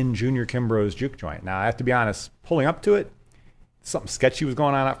I'm in Junior Kimbrough's juke joint. Now, I have to be honest, pulling up to it, something sketchy was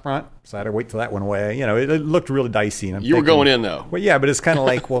going on up front, so I had to wait till that went away. It looked really dicey. And you were going in, though. Well, yeah, but it's kind of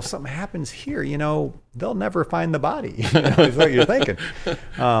like, well, if something happens here, they'll never find the body. Is what you're thinking.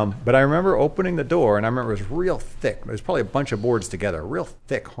 But I remember opening the door, and I remember it was real thick. There was probably a bunch of boards together, a real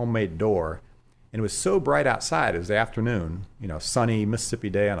thick homemade door. And it was so bright outside. It was the afternoon, sunny Mississippi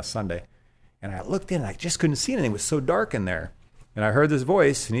day on a Sunday. And I looked in, and I just couldn't see anything. It was so dark in there. And I heard this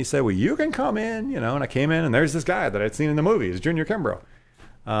voice, and he said, well, you can come in, and I came in, and there's this guy that I'd seen in the movie. It's Junior Kimbrough.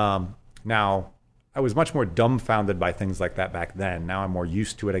 Now, I was much more dumbfounded by things like that back then. Now I'm more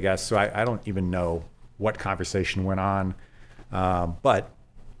used to it, I guess. So I don't even know what conversation went on. But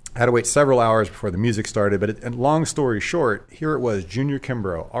I had to wait several hours before the music started. But long story short, here it was, Junior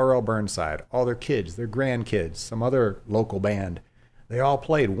Kimbrough, R.L. Burnside, all their kids, their grandkids, some other local band. They all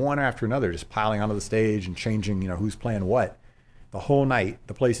played one after another, just piling onto the stage and changing, who's playing what. The whole night,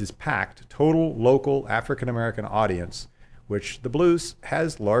 the place is packed, total local African-American audience, which the blues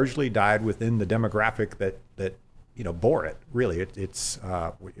has largely died within the demographic that bore it, really. It's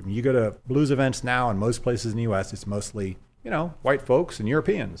you go to blues events now in most places in the U.S., it's mostly, white folks and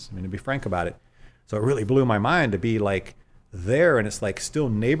Europeans, to be frank about it. So it really blew my mind to be like there, and it's like still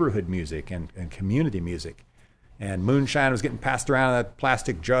neighborhood music and community music. And moonshine was getting passed around in that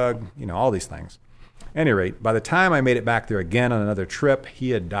plastic jug, all these things. At any rate, by the time I made it back there again on another trip,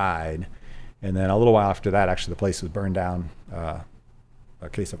 he had died. And then a little while after that, actually, the place was burned down, a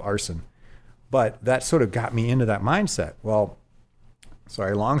case of arson. But that sort of got me into that mindset. Well,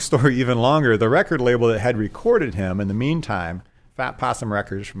 long story even longer, the record label that had recorded him in the meantime, Fat Possum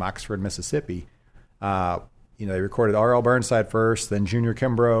Records from Oxford, Mississippi, they recorded R.L. Burnside first, then Junior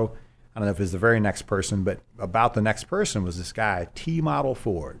Kimbrough. I don't know if it was the very next person, but about the next person was this guy, T Model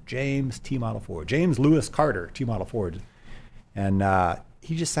Ford, James T Model Ford, James Lewis Carter, T Model Ford. And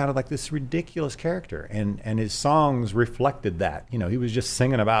he just sounded like this ridiculous character. And his songs reflected that. You know, he was just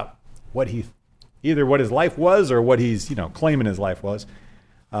singing about either what his life was or what he's, claiming his life was.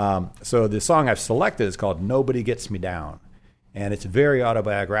 So the song I've selected is called Nobody Gets Me Down. And it's very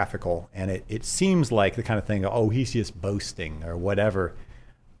autobiographical. And it seems like the kind of thing, oh, he's just boasting or whatever.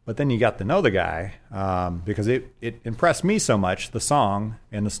 But then you got to know the guy because it impressed me so much, the song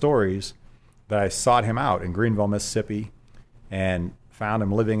and the stories, that I sought him out in Greenville, Mississippi, and found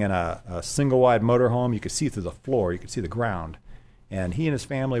him living in a single-wide motorhome. You could see through the floor. You could see the ground. And he and his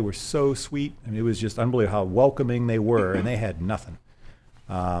family were so sweet. I mean, it was just unbelievable how welcoming they were, and they had nothing.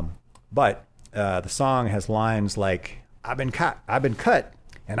 But the song has lines like, I've been cut,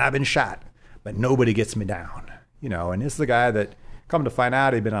 and I've been shot, but nobody gets me down. And this is the guy that, come to find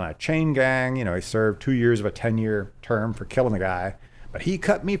out, he'd been on a chain gang. He served 2 years of a 10-year term for killing the guy, but he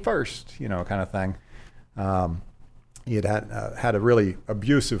cut me first, kind of thing. He had a really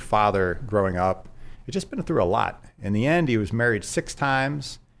abusive father growing up. He'd just been through a lot. In the end, he was married 6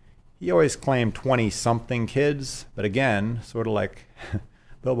 times. He always claimed 20-something kids, but again, sort of like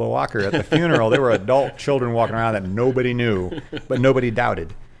Bilbo Walker at the funeral, there were adult children walking around that nobody knew, but nobody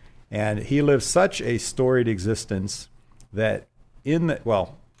doubted. And he lived such a storied existence that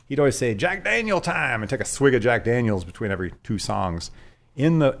he'd always say, Jack Daniel time, and take a swig of Jack Daniels between every 2 songs.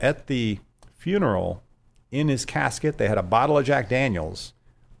 At the funeral, in his casket, they had a bottle of Jack Daniels,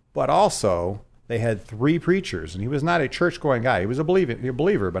 but also they had 3 preachers, and he was not a church-going guy. He was a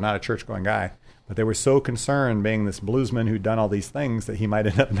believer, but not a church-going guy. But they were so concerned, being this bluesman who'd done all these things, that he might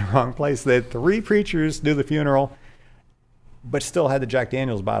end up in the wrong place. They had 3 preachers do the funeral, but still had the Jack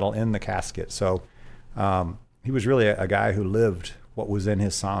Daniels bottle in the casket. So he was really a guy who lived what was in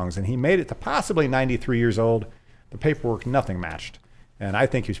his songs, and he made it to possibly 93 years old. The paperwork, nothing matched. And I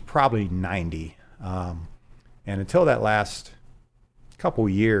think he was probably 90. And until that last couple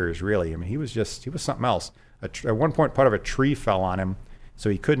years, really, I mean, he was something else. At one point, part of a tree fell on him, so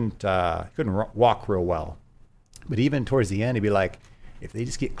he couldn't walk real well. But even towards the end, he'd be like, if they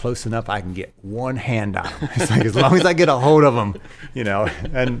just get close enough, I can get one hand on him. It's like, as long as I get a hold of him,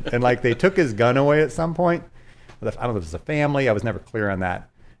 And like, they took his gun away at some point. I don't know if it was a family. I was never clear on that.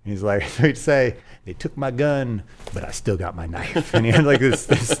 And he's like, he'd say, they took my gun, but I still got my knife. And he had like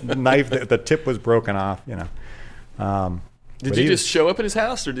this knife that the tip was broken off, Did you just show up at his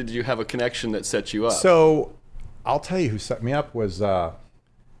house, or did you have a connection that set you up? So I'll tell you who set me up was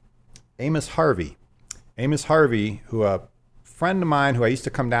Amos Harvey. Amos Harvey, who a friend of mine who I used to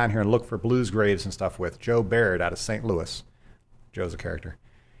come down here and look for blues graves and stuff with, Joe Barrett out of St. Louis. Joe's a character.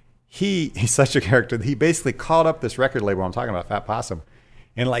 He's such a character that he basically called up this record label I'm talking about, Fat Possum,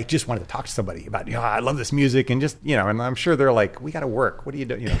 and like just wanted to talk to somebody about, I love this music, and just, and I'm sure they're like, we got to work. What do you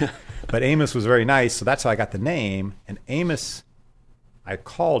do? But Amos was very nice, so that's how I got the name. And Amos, I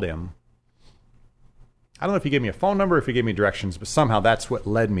called him. I don't know if he gave me a phone number or if he gave me directions, but somehow that's what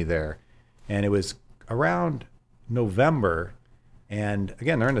led me there. And it was around November, and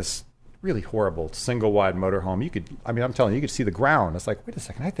again, they're in this really horrible single-wide motorhome. I'm telling you, you could see the ground. It's like, wait a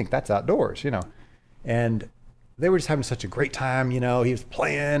second, I think that's outdoors, And they were just having such a great time, he was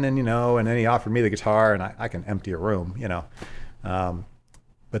playing, and then he offered me the guitar, and I can empty a room,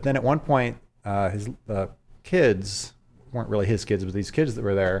 But then at one point, his kids weren't really his kids, but these kids that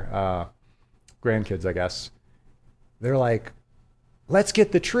were there, grandkids, I guess, they're like, let's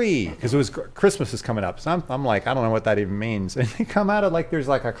get the tree, because Christmas is coming up. So I'm like, I don't know what that even means. And they come out of there's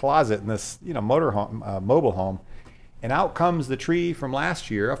like a closet in this, mobile home, and out comes the tree from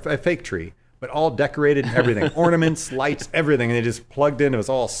last year, a fake tree, but all decorated and everything, ornaments, lights, everything. And they just plugged in. It was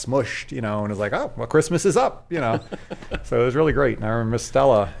all smushed, and it was like, oh, well, Christmas is up, So it was really great. And I remember Miss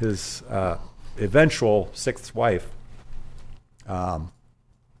Stella, his eventual 6th wife, I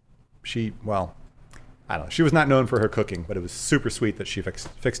don't know. She was not known for her cooking, but it was super sweet that she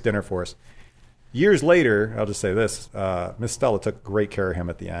fixed dinner for us. Years later, I'll just say this, Miss Stella took great care of him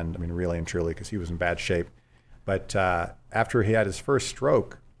at the end. I mean, really and truly, because he was in bad shape. But after he had his first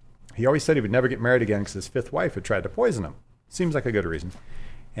stroke, he always said he would never get married again because his 5th wife had tried to poison him. Seems like a good reason.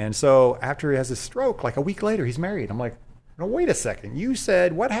 And so after he has his stroke, like a week later, he's married. I'm like, no, wait a second. You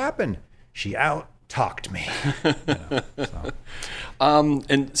said, what happened? She out-talked me. So.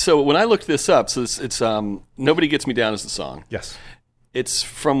 And so when I looked this up, so it's Nobody Gets Me Down is the song. Yes. It's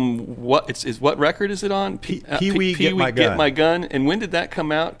from what? What record is it on? Pee-wee Get My Gun. And when did that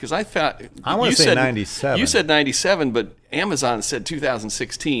come out? Because I want to say 97. You said 97, but Amazon said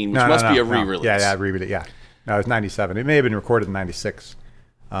 2016, which must be a re-release. Yeah, I re-released it. Yeah, no, it was 97. It may have been recorded in 96.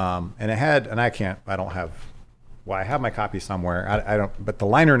 And it had, and I don't have, well, I have my copy somewhere. I don't, but the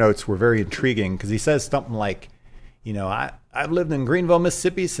liner notes were very intriguing because he says something like, you know, I've lived in Greenville,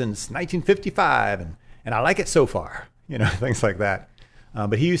 Mississippi since 1955, and I like it so far, you know, things like that.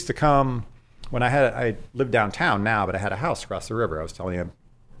 But he used to come when I lived downtown now, but I had a house across the river. I was telling you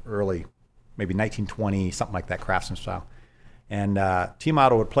early, maybe 1920, something like that, Craftsman style. And T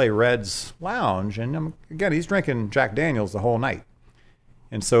Model would play Red's Lounge, and again, he's drinking Jack Daniels the whole night.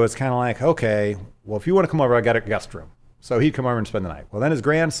 And so it's kind of like, okay, well, if you want to come over, I got a guest room. So he'd come over and spend the night. Well, then his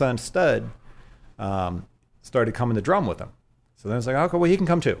grandson, Stud, started coming to drum with him. So then it's like, okay, well, he can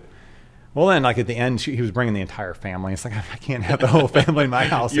come too. Well, then, like at the end, he was bringing the entire family. It's like, I can't have the whole family in my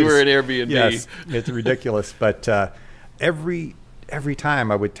house. You were at Airbnb. Yes, it's ridiculous. But every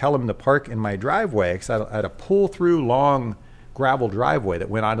time I would tell him to park in my driveway, because I had a pull-through long gravel driveway that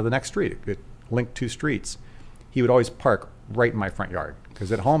went onto the next street. It linked two streets. He would always park right in my front yard.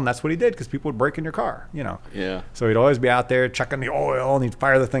 Because at home, that's what he did, because people would break in your car, you know. Yeah. So he'd always be out there checking the oil, and he'd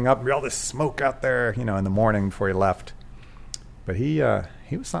fire the thing up, and be all this smoke out there, you know, in the morning before he left. But he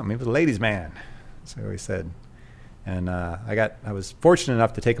was something. He was a ladies' man, so he said. And I was fortunate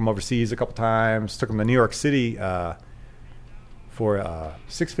enough to take him overseas a couple times. Took him to New York City for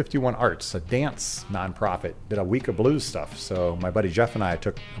 651 Arts, a dance nonprofit. Did a week of blues stuff. So my buddy Jeff and I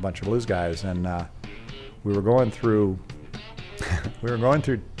took a bunch of blues guys, and we were going through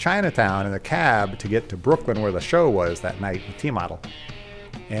Chinatown in a cab to get to Brooklyn, where the show was that night with T Model.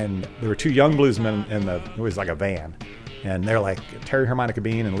 And there were two young bluesmen it was like a van. And they're like Terry Harmonica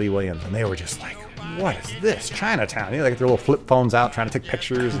Bean and Lee Williams. And they were just like, what is this? Chinatown. You know, they got their little flip phones out trying to take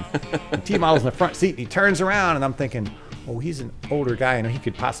pictures. And T Model's in the front seat, and he turns around, and I'm thinking, oh, he's an older guy, and he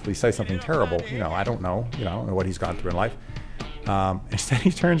could possibly say something terrible. You know, I don't know. You know, I don't know what he's gone through in life. Instead, he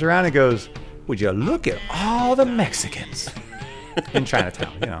turns around and goes, would you look at all the Mexicans in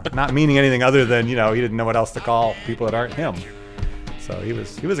Chinatown? You know, not meaning anything other than, you know, he didn't know what else to call people that aren't him. So he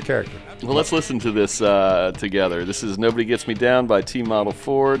was a character. Well, let's listen to this together. This is Nobody Gets Me Down by T Model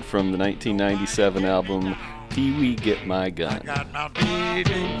Ford from the 1997 album Pee Wee Get My Gun.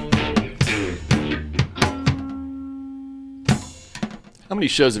 How many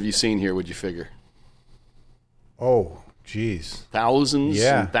shows have you seen here, would you figure? Oh, geez. Thousands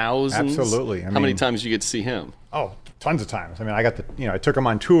and thousands? Absolutely. How many times did you get to see him? Oh, tons of times. I mean, I took him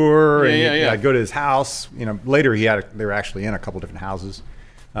on tour, and I'd go to his house. You know, later they were actually in a couple different houses.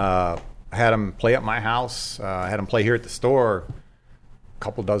 I had him play at my house. I had him play here at the store a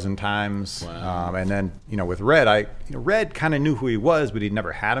couple dozen times. Wow. And then, you know, with Red, Red kind of knew who he was, but he'd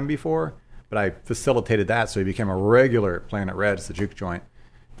never had him before. But I facilitated that, so he became a regular playing at Red's, the juke joint.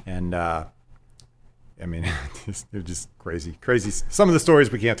 And I mean, it was just crazy. Some of the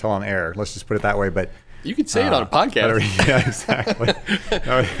stories we can't tell on air. Let's just put it that way. But you can say it on a podcast. Yeah, exactly.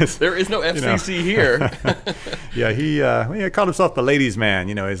 No, there is no FCC here. Yeah, he called himself the ladies' man.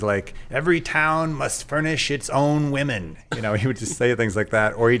 You know, he's like, every town must furnish its own women. You know, he would just say things like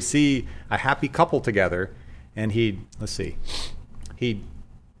that. Or he'd see a happy couple together, and he'd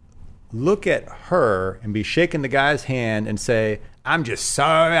look at her and be shaking the guy's hand and say, I'm just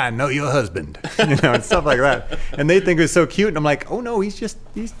sorry I know your husband, you know, and stuff like that. And they think it was so cute, and I'm like, oh no, he's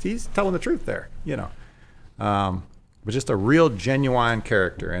telling the truth there, you know. But just a real genuine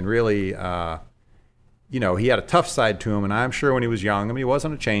character, and really, you know, he had a tough side to him, and I'm sure when he was young, I mean, he was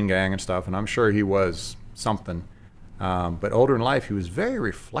on a chain gang and stuff, and I'm sure he was something. But older in life, he was very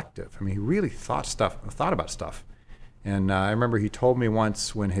reflective. I mean, he really thought about stuff. And I remember he told me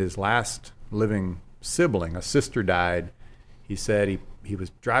once when his last living sibling, a sister, died. He said he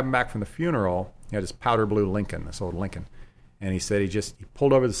was driving back from the funeral. He had his powder blue Lincoln, this old Lincoln. And he said he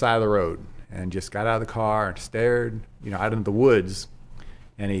pulled over the side of the road and just got out of the car and stared, you know, out into the woods.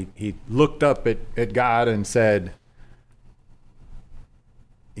 And he looked up at God and said,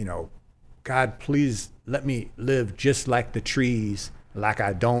 you know, God, please let me live just like the trees, like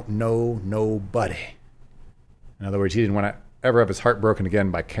I don't know nobody. In other words, he didn't want to ever have his heart broken again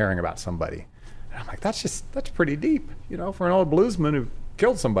by caring about somebody. And I'm like, that's pretty deep, you know, for an old bluesman who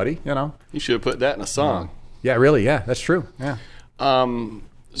killed somebody, you know. You should have put that in a song. Yeah, really, yeah, that's true, yeah.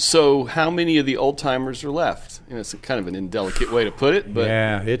 So how many of the old timers are left? You know, it's kind of an indelicate way to put it, but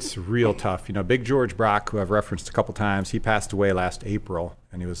yeah, it's real tough. You know, Big George Brock, who I've referenced a couple times, he passed away last April,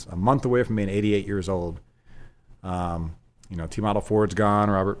 and he was a month away from being 88 years old. You know, T Model Ford's gone,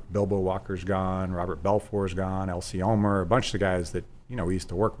 Robert Bilbo Walker's gone, Robert Belfour's gone, Elsie Omer, a bunch of the guys that, you know, we used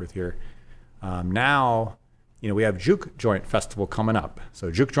to work with here. Now, you know, we have Juke Joint Festival coming up.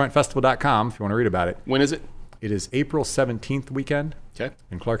 So jukejointfestival.com if you want to read about it. When is it? It is April 17th weekend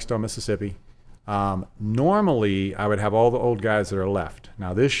in Clarksdale, Mississippi. Normally, I would have all the old guys that are left.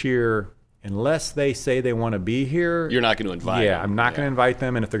 Now, this year, unless they say they want to be here, You're not going to invite them. Yeah, I'm not going to invite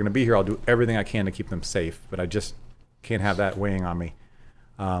them. And if they're going to be here, I'll do everything I can to keep them safe. But I just can't have that weighing on me.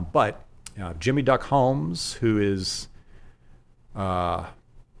 But Jimmy Duck Holmes, who is, he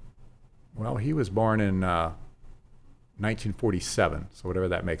was born in 1947, so whatever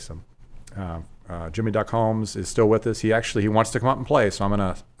that makes him. Jimmy Duck Holmes is still with us. He wants to come up and play, so I'm going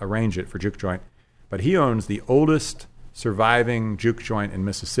to arrange it for Juke Joint. But he owns the oldest surviving juke joint in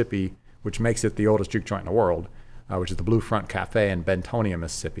Mississippi, which makes it the oldest juke joint in the world, which is the Blue Front Cafe in Bentonia,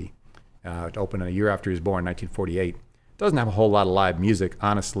 Mississippi. It opened a year after he was born, 1948. Doesn't have a whole lot of live music,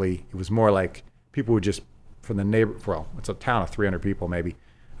 honestly. It was more like people would just, from the it's a town of 300 people maybe,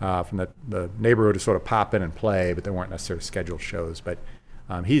 from the neighborhood to sort of pop in and play, but they weren't necessarily scheduled shows. But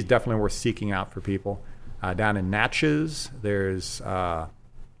he's definitely worth seeking out for people. Down in Natchez, there's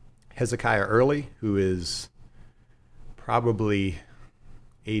Hezekiah Early, who is probably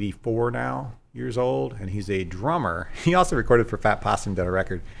 84 now years old, and he's a drummer. He also recorded for Fat Possum, did a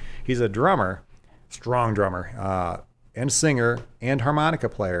record. He's a drummer, strong drummer, and singer and harmonica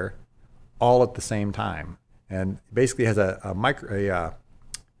player all at the same time. And basically has a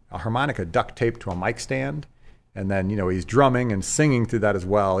harmonica duct taped to a mic stand. And then, he's drumming and singing through that as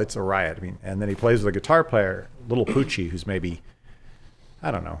well. It's a riot. And then he plays with a guitar player, Little Poochie, who's maybe,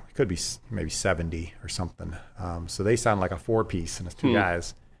 I don't know, it could be maybe 70 or something. So they sound like a four-piece, and it's two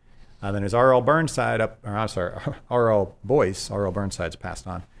guys. Then there's R.L. Burnside R.L. Boyce. R.L. Burnside's passed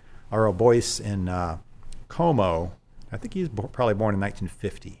on. R.L. Boyce in Como. I think he's probably born in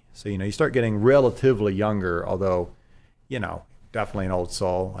 1950. So, you start getting relatively younger, although, definitely an old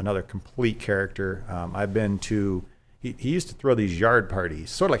soul, another complete character. I've been to, he used to throw these yard parties,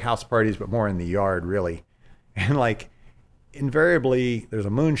 sort of like house parties, but more in the yard, really. And invariably, there's a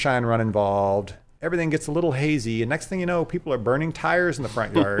moonshine run involved. Everything gets a little hazy. And next thing you know, people are burning tires in the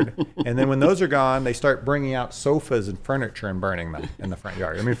front yard. And then when those are gone, they start bringing out sofas and furniture and burning them in the front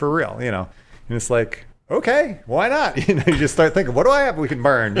yard. For real, And it's like, okay, why not? You just start thinking, what do I have we can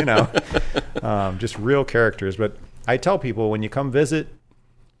burn? Just real characters. But I tell people when you come visit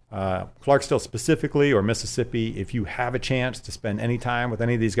Clarksdale specifically or Mississippi, if you have a chance to spend any time with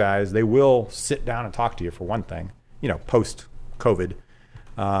any of these guys, they will sit down and talk to you for one thing, post-COVID.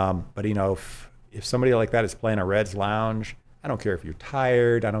 But, if somebody like that is playing a Red's Lounge, I don't care if you're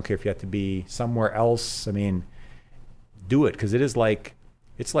tired. I don't care if you have to be somewhere else. Do it, because it's like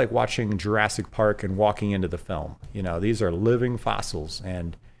watching Jurassic Park and walking into the film. These are living fossils.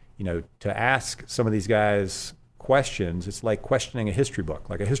 And, to ask some of these guys questions, it's like questioning a history book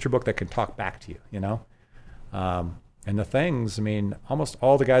that can talk back to you, And the things, almost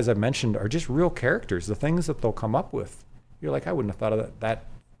all the guys I've mentioned are just real characters. The things that they'll come up with, you're like, I wouldn't have thought of that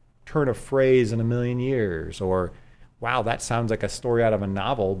turn of phrase in a million years. Or, wow, that sounds like a story out of a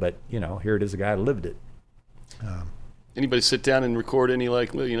novel, but, here it is, a guy who lived it. Anybody sit down and record any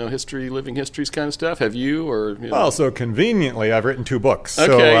living histories kind of stuff? Have you or? Well, so conveniently, I've written 2 books. Okay,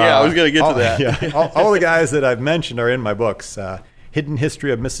 so, I was going to get to that. Yeah, all the guys that I've mentioned are in my books. Hidden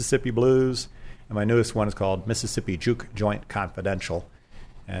History of Mississippi Blues, and my newest one is called Mississippi Juke Joint Confidential.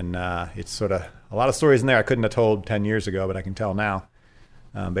 And it's sort of a lot of stories in there I couldn't have told 10 years ago, but I can tell now,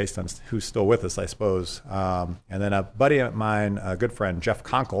 based on who's still with us, I suppose. And then a buddy of mine, a good friend, Jeff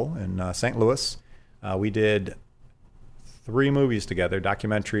Conkle in St. Louis, we did 3 movies together,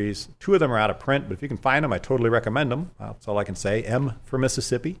 documentaries. 2 of them are out of print, but if you can find them, I totally recommend them. That's all I can say. M for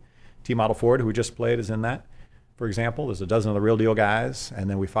Mississippi. T. Model Ford, who we just played, is in that. For example, there's a dozen of the real deal guys. And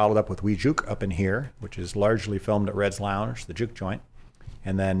then we followed up with We Juke Up in Here, which is largely filmed at Red's Lounge, the juke joint.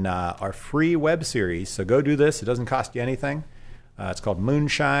 And then our free web series. So go do this. It doesn't cost you anything. It's called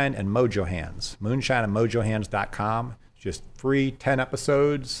Moonshine and Mojo Hands. MoonshineandMojoHands.com. It's just free 10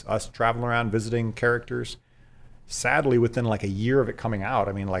 episodes, us traveling around visiting characters. Sadly, within like a year of it coming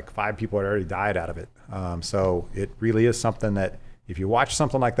out, 5 people had already died out of it. So it really is something that if you watch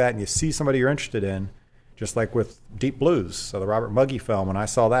something like that and you see somebody you're interested in, just like with Deep Blues, so the Robert Muggy film, when I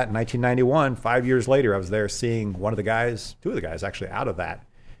saw that in 1991, 5 years later, I was there seeing 2 of the guys actually out of that.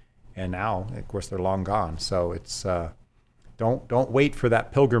 And now, of course, they're long gone. So it's don't wait for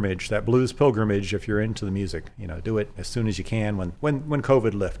that pilgrimage, that blues pilgrimage, if you're into the music. Do it as soon as you can when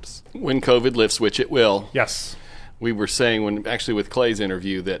COVID lifts. When COVID lifts, which it will. Yes. We were saying with Clay's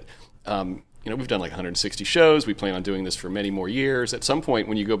interview that we've done like 160 shows. We plan on doing this for many more years. At some point,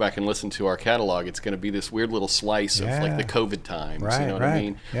 when you go back and listen to our catalog, it's going to be this weird little slice of like the COVID times. Right, you know what I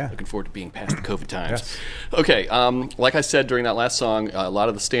mean? Yeah. Looking forward to being past the COVID times. Yes. Okay, like I said during that last song, a lot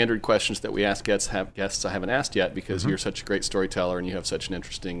of the standard questions that we ask guests I haven't asked yet because you're such a great storyteller and you have such an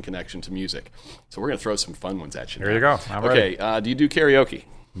interesting connection to music. So we're going to throw some fun ones at you. There you go. I'm okay, ready. Do you do karaoke?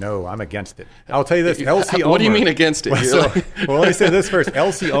 No, I'm against it. I'll tell you this, L.C. Omer. What do you mean against it? Well, let me say this first.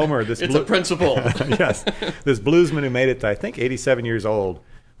 L.C. Omer, it's a principle. Yes. This bluesman who made it to, I think, 87 years old,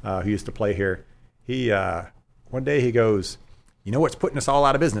 who used to play here. He, one day he goes, you know what's putting us all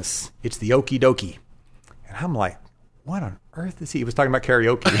out of business? It's the okie dokie. And I'm like, what on earth is he? He was talking about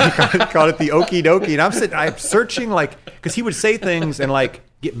karaoke. He called it the okie dokie. And I'm searching, like, because he would say things and, like,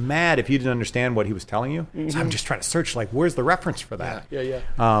 get mad if you didn't understand what he was telling you. So I'm just trying to search, like, where's the reference for that? Yeah.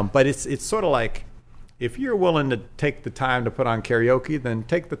 But it's sort of like, if you're willing to take the time to put on karaoke, then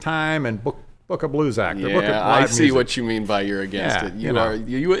take the time and book a blues act. Yeah, or book a live I see music. what you mean by you're against it.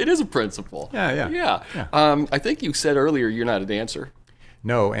 It is a principle. Yeah. I think you said earlier you're not a dancer.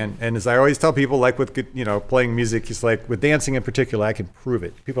 No, and as I always tell people, like with playing music, it's like with dancing in particular, I can prove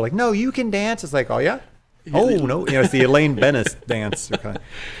it. People are like, no, you can dance. It's like, oh yeah, oh no, it's the Elaine Bennis dance.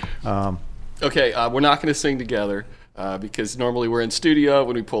 Okay, we're not going to sing together because normally we're in studio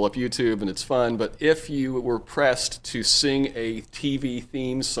when we pull up YouTube and it's fun. But if you were pressed to sing a TV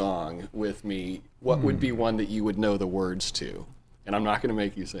theme song with me, what would be one that you would know the words to? And I'm not going to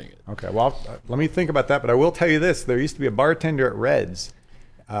make you sing it. Okay, well, let me think about that. But I will tell you this: there used to be a bartender at Red's.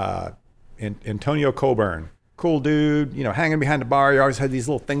 Antonio Coburn, cool dude, hanging behind the bar. He always had these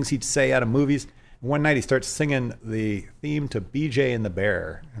little things he'd say out of movies. And one night he starts singing the theme to BJ and the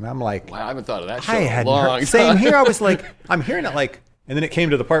Bear, and I'm like, wow, I haven't thought of that show in a long time. Same here. I was like, I'm hearing it like, and then it came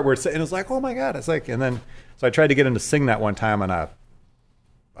to the part where and it was like, oh my god, it's like, and then so I tried to get him to sing that one time on a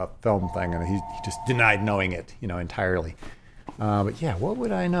film thing, and he just denied knowing it, entirely. But yeah, what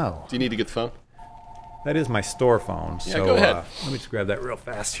would I know? Do you need to get the phone? That is my store phone. Yeah, so go ahead. Let me just grab that real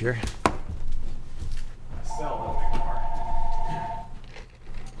fast here.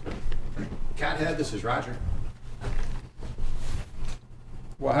 Cathead, this is Roger.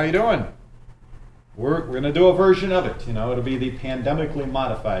 Well, how you doing? We're going to do a version of it. It'll be the pandemically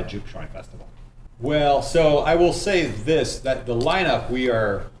modified Juke Joint Festival. Well, so I will say this, that the lineup we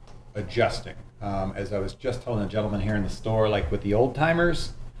are adjusting. As I was just telling the gentleman here in the store, like with the old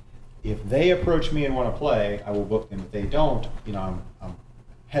timers, if they approach me and want to play, I will book them. If they don't, I'm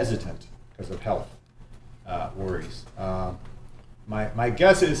hesitant because of health worries. My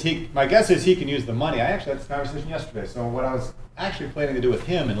guess is he can use the money. I actually had this conversation yesterday. So what I was actually planning to do with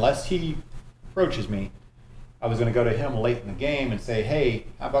him, unless he approaches me, I was going to go to him late in the game and say, hey,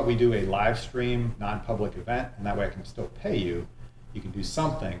 how about we do a live stream, non-public event, and that way I can still pay you. You can do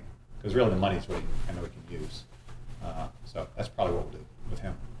something, because really the money's what I know we can use. So that's probably what we'll do with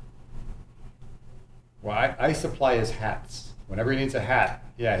him. Well, I supply his hats. Whenever he needs a hat,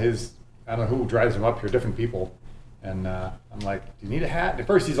 I don't know who drives him up here, different people. And I'm like, do you need a hat? At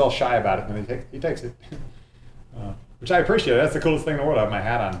first he's all shy about it, and then he takes it. Which I appreciate. That's the coolest thing in the world. I have my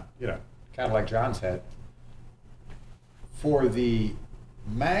hat on, kind of like John's head. For the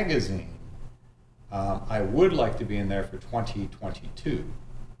magazine, I would like to be in there for 2022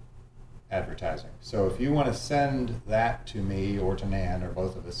 advertising. So if you want to send that to me or to Nan or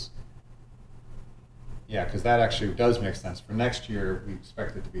both of us, because that actually does make sense. For next year, we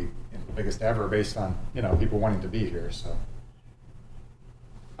expect it to be the biggest ever based on, people wanting to be here. So,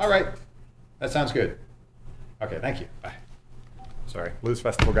 all right. That sounds good. Okay, thank you. Bye. Sorry, Blues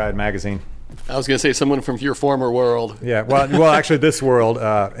Festival Guide magazine. I was going to say someone from your former world. Yeah, well, actually this world.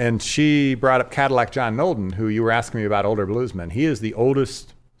 And she brought up Cadillac John Nolden, who you were asking me about, older bluesmen. He is the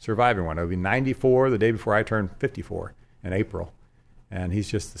oldest surviving one. It'll be 94 the day before I turned 54 in April. And he's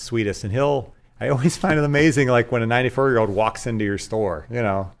just the sweetest. And I always find it amazing, like when a 94-year-old walks into your store, and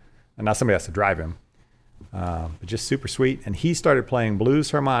now somebody has to drive him. But just super sweet. And he started playing blues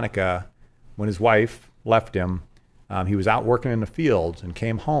harmonica when his wife left him. He was out working in the fields and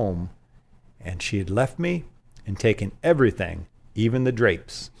came home, and she had left me and taken everything, even the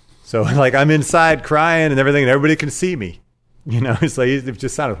drapes. So like I'm inside crying and everything, and everybody can see me. It's like it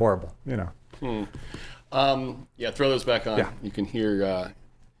just sounded horrible. Throw those back on. Yeah. You can hear.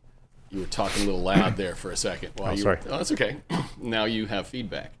 You were talking a little loud there for a second. Sorry. Oh, that's okay. Now you have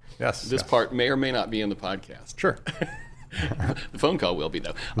feedback. Yes. This part may or may not be in the podcast. Sure. The phone call will be,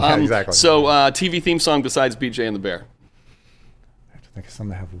 though. Yeah, exactly. So, TV theme song besides BJ and the Bear? I have to think of some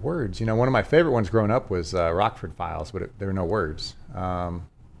that have words. One of my favorite ones growing up was Rockford Files, but there were no words.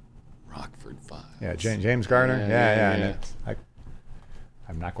 Rockford Files. Yeah, James Garner. Yeah. And I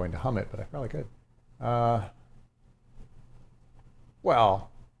I'm not going to hum it, but I probably could. Well,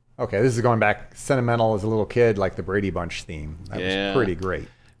 okay, this is going back sentimental as a little kid, like the Brady Bunch theme. That was pretty great.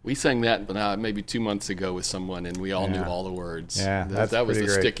 We sang that maybe 2 months ago with someone, and we all knew all the words. Yeah, that was the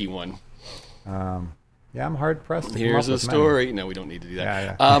great. sticky one. Yeah, I'm hard pressed. Here's a story. No, we don't need to do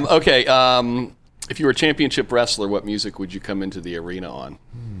that. Yeah. Okay. If you were a championship wrestler, what music would you come into the arena on?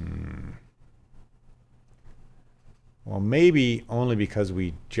 Well, maybe only because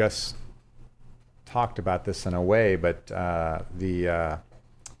we just talked about this in a way, but can't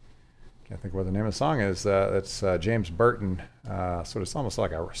think of what the name of the song is. It's James Burton. So it's almost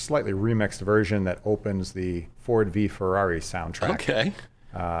like a slightly remixed version that opens the Ford v Ferrari soundtrack. Okay.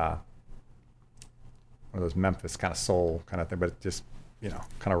 One of those Memphis kind of soul kind of thing, but it just,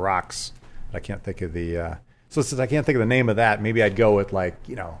 kind of rocks. But I can't think of the. So since I can't think of the name of that, maybe I'd go with like,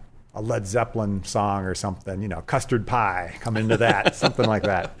 a Led Zeppelin song or something, Custard Pie, come into that, something like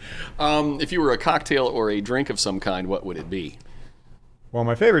that. If you were a cocktail or a drink of some kind, what would it be? Well,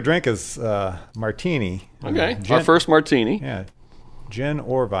 my favorite drink is martini. Okay, our first martini. Yeah, gin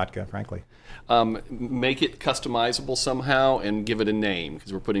or vodka, frankly. Make it customizable somehow and give it a name,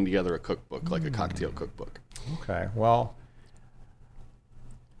 because we're putting together a cookbook, like a cocktail cookbook. Okay, well,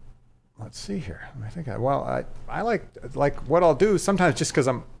 let's see here. I think I like what I'll do sometimes, just because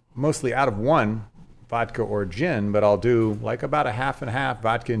I'm mostly out of one, vodka or gin, but I'll do like about a half and half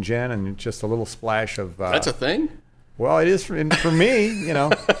vodka and gin, and just a little splash of. That's a thing? Well, it is for me,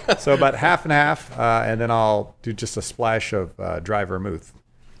 So about half and half, and then I'll do just a splash of dry vermouth,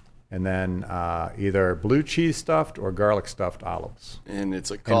 and then either blue cheese stuffed or garlic stuffed olives. And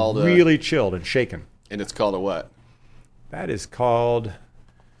it's called really chilled and shaken. And it's called a what? That is called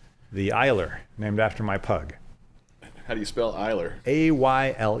the Eiler, named after my pug. How do you spell Eiler?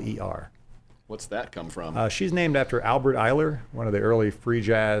 Ayler. What's that come from? She's named after Albert Eiler, one of the early free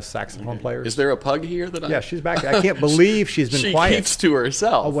jazz saxophone players. Is there a pug here that Yeah, she's back there. I can't believe she's been quiet. She keeps to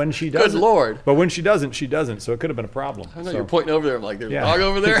herself. Oh, when she doesn't. Good Lord. But when she doesn't, she doesn't. So it could have been a problem. I know, you're pointing over there like there's a dog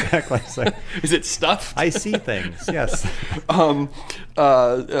over there. Exactly. So, is it stuffed? I see things, yes.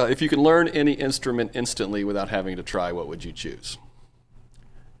 If you could learn any instrument instantly without having to try, what would you choose?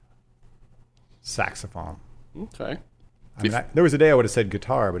 Saxophone. Okay. I mean, there was a day I would have said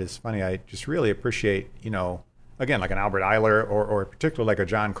guitar, but it's funny. I just really appreciate, again, like an Albert Eiler or particularly like a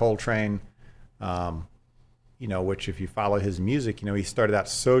John Coltrane, which if you follow his music, he started out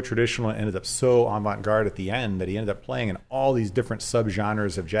so traditional and ended up so avant-garde at the end that he ended up playing in all these different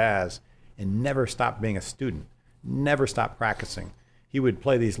subgenres of jazz and never stopped being a student, never stopped practicing. He would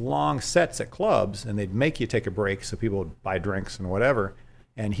play these long sets at clubs, and they'd make you take a break so people would buy drinks and whatever.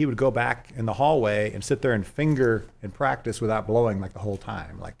 And he would go back in the hallway and sit there and finger and practice without blowing like the whole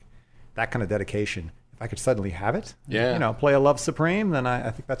time. Like that kind of dedication. If I could suddenly have it, play a Love Supreme, then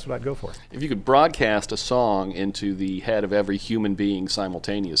I think that's what I'd go for. If you could broadcast a song into the head of every human being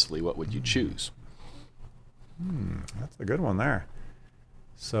simultaneously, what would you choose? That's a good one there.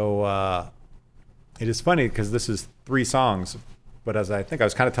 So it is funny because this is 3 songs, but as I think I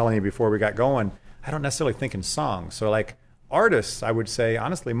was kind of telling you before we got going, I don't necessarily think in songs. So like, artists, I would say,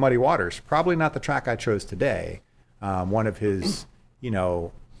 honestly, Muddy Waters. Probably not the track I chose today. One of his,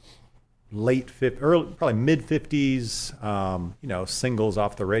 probably mid 50s, singles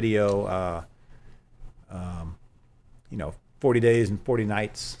off the radio. 40 Days and 40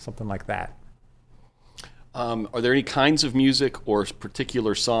 Nights, something like that. Are there any kinds of music or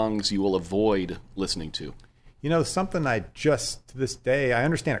particular songs you will avoid listening to? Something to this day, I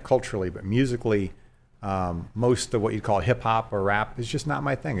understand it culturally, but musically. Most of what you'd call hip-hop or rap is just not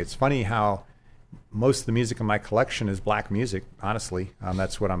my thing. It's funny how most of the music in my collection is black music, honestly.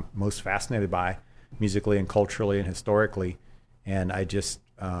 That's what I'm most fascinated by, musically and culturally and historically. And I just,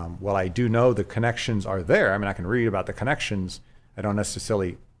 while I do know the connections are there, I mean, I can read about the connections, I don't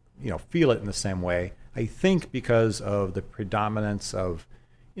necessarily, feel it in the same way. I think because of the predominance of,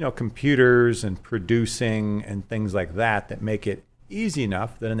 computers and producing and things like that make it easy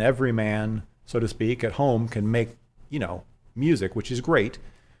enough that an everyman, so to speak, at home can make, music, which is great.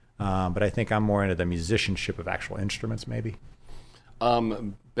 But I think I'm more into the musicianship of actual instruments, maybe.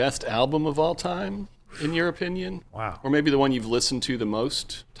 Best album of all time, in your opinion? Wow. Or maybe the one you've listened to the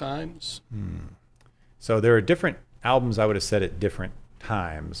most times? So there are different albums I would have said at different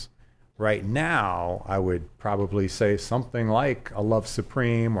times. Right now, I would probably say something like A Love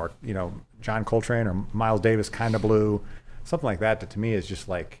Supreme or, John Coltrane or Miles Davis, Kinda Blue, something like that to me is just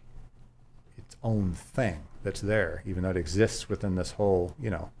like its own thing that's there, even though it exists within this whole,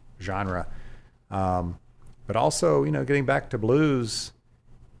 genre. But also, getting back to blues,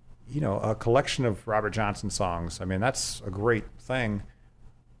 a collection of Robert Johnson songs. I mean, that's a great thing.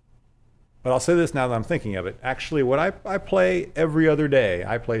 But I'll say this now that I'm thinking of it. Actually, what I play every other day,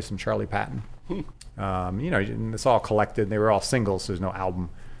 I play some Charlie Patton. And it's all collected. They were all singles, so there's no album.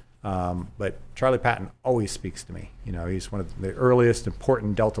 But Charlie Patton always speaks to me. He's one of the earliest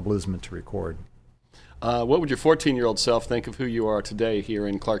important Delta bluesmen to record. What would your 14-year-old self think of who you are today here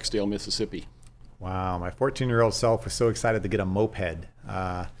in Clarksdale, Mississippi? Wow, my 14-year-old self was so excited to get a moped,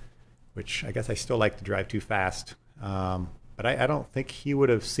 which I guess I still like to drive too fast. But I don't think he would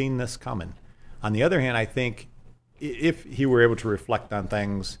have seen this coming. On the other hand, I think if he were able to reflect on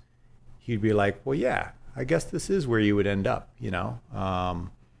things, he'd be like, well, yeah, I guess this is where you would end up,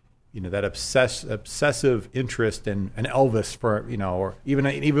 that obsessive interest in an Elvis or even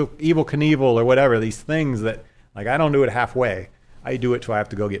an Evel Knievel or whatever, these things that, like, I don't do it halfway. I do it till I have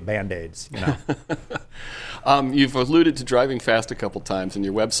to go get Band-Aids, You've alluded to driving fast a couple times, and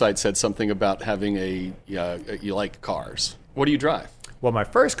your website said something about having you like cars. What do you drive? Well, my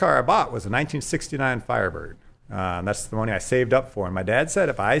first car I bought was a 1969 Firebird. That's the money I saved up for. And my dad said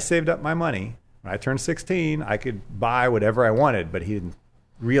if I saved up my money, when I turned 16, I could buy whatever I wanted, but he didn't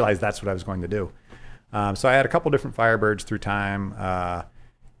realize that's what I was going to do. So I had a couple different Firebirds through time.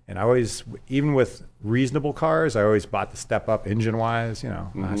 And I always, even with reasonable cars, I always bought the step up engine-wise,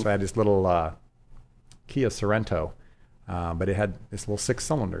 So I had this little Kia Sorento, but it had this little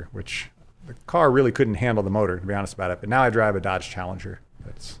 6-cylinder, which the car really couldn't handle the motor, to be honest about it. But now I drive a Dodge Challenger.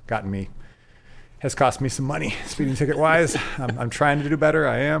 Has cost me some money, speeding ticket-wise. I'm trying to do better.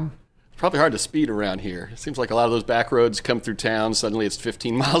 I am. It's probably hard to speed around here. It seems like a lot of those back roads come through town. Suddenly it's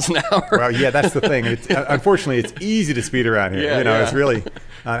 15 miles an hour. Well, yeah, that's the thing. Unfortunately, it's easy to speed around here. It's really...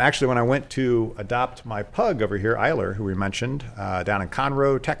 actually, when I went to adopt my pug over here, Eiler, who we mentioned, down in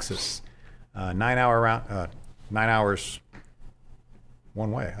Conroe, Texas, 9 hours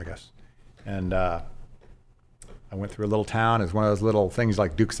one way, I guess. And I went through a little town. It's one of those little things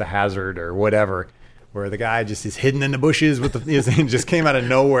like Dukes of Hazzard or whatever, where the guy just is hidden in the bushes with and just came out of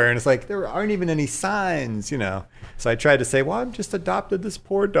nowhere. And it's like, there aren't even any signs, So I tried to say, well, I've just adopted this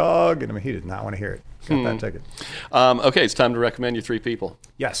poor dog. And he did not want to hear it. Got that ticket. Okay, it's time to recommend your 3 people.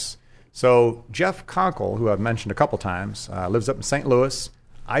 Yes. So Jeff Conkle, who I've mentioned a couple times, lives up in St. Louis.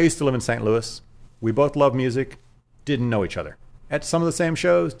 I used to live in St. Louis. We both love music, didn't know each other. At some of the same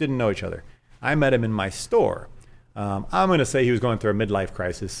shows, didn't know each other. I met him in my store. I'm going to say he was going through a midlife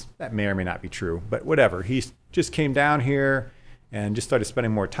crisis. That may or may not be true, but whatever. He just came down here and just started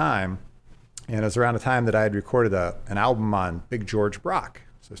spending more time. And it was around the time that I had recorded an album on Big George Brock.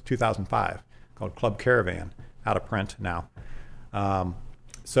 So it was 2005, called Club Caravan, out of print now.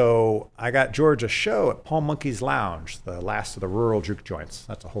 So I got George a show at Paul Monkey's Lounge, the last of the rural juke joints.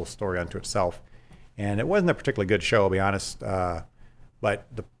 That's a whole story unto itself. And it wasn't a particularly good show, I'll be honest. But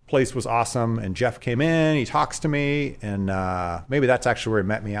the place was awesome, and Jeff came in, he talks to me, and maybe that's actually where he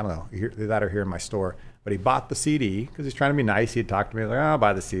met me. I don't know, either that or here in my store. But he bought the CD because he's trying to be nice. He'd talk to me like, oh, I'll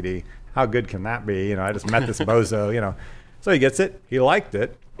buy the CD. How good can that be? I just met this bozo, So he gets it. He liked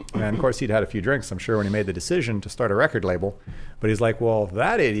it. And of course, he'd had a few drinks, I'm sure, when he made the decision to start a record label. But he's like, well, if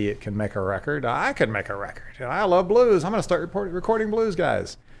that idiot can make a record, I can make a record. And I love blues. I'm going to start recording blues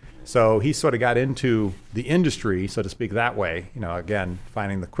guys. So he sort of got into the industry, so to speak, that way, again,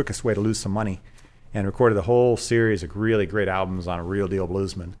 finding the quickest way to lose some money, and recorded the whole series of really great albums on a real deal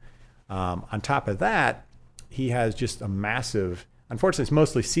bluesman. On top of that, he has just a massive, unfortunately, it's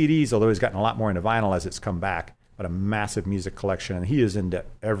mostly CDs, although he's gotten a lot more into vinyl as it's come back, but a massive music collection. And he is into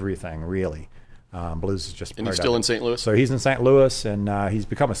everything, really. Blues is just part of it. And he's still in St. Louis? So he's in St. Louis, and he's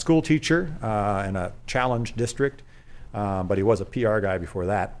become a school teacher in a challenge district, but he was a PR guy before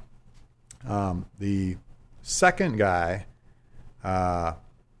that. The second guy, I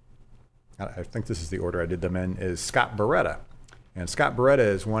think this is the order I did them in, is Scott Beretta. And Scott Beretta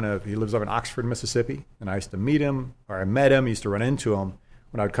is he lives up in Oxford, Mississippi. And I used to meet him, or I met him, used to run into him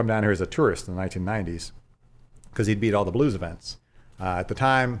when I would come down here as a tourist in the 1990s, because he'd be at all the blues events. At the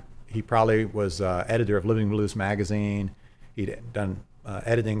time, he probably was editor of Living Blues magazine. He'd done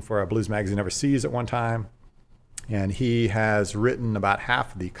editing for a blues magazine overseas at one time. And he has written about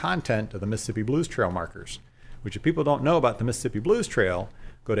half of the content of the Mississippi Blues Trail markers, which if people don't know about the Mississippi Blues Trail,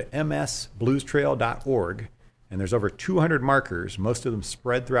 go to msbluestrail.org. And there's over 200 markers, most of them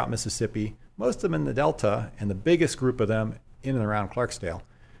spread throughout Mississippi, most of them in the Delta, and the biggest group of them in and around Clarksdale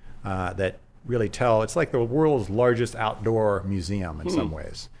that really tell. It's like the world's largest outdoor museum in some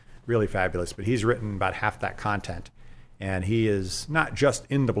ways. Really fabulous. But he's written about half that content. And he is not just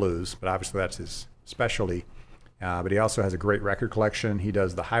into blues, but obviously that's his specialty. But he also has a great record collection. He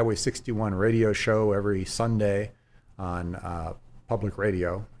does the Highway 61 radio show every Sunday on public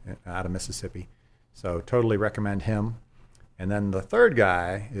radio out of Mississippi. So totally recommend him. And then the third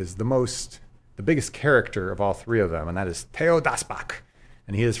guy is the biggest character of all three of them, and that is Theo Dasbach.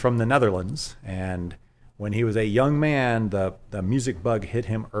 And he is from the Netherlands. And when he was a young man, the music bug hit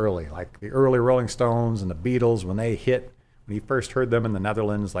him early. Like the early Rolling Stones and the Beatles, when he first heard them in the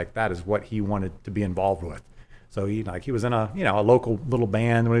Netherlands, like that is what he wanted to be involved with. So he was in a local little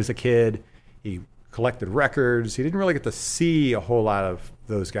band when he was a kid. He collected records. He didn't really get to see a whole lot of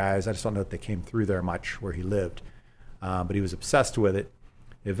those guys. I just don't know that they came through there much where he lived. But he was obsessed with it.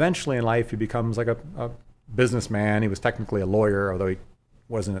 Eventually in life, he becomes like a businessman. He was technically a lawyer, although he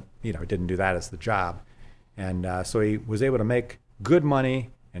wasn't, he didn't do that as the job. And so he was able to make good money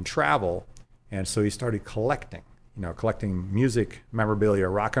and travel. And so he started collecting music, memorabilia,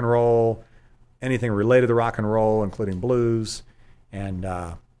 rock and roll, anything related to rock and roll, including blues. And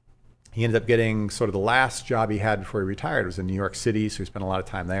he ended up getting sort of the last job he had before he retired was in New York City. So he spent a lot of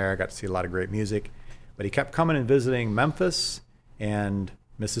time there, got to see a lot of great music. But he kept coming and visiting Memphis and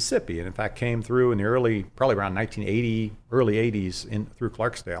Mississippi, and in fact came through in the probably around 1980, early 80s through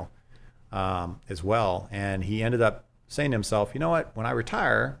Clarksdale as well. And he ended up saying to himself, you know what, when I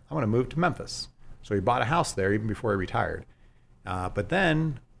retire, I'm going to move to Memphis. So he bought a house there even before he retired. But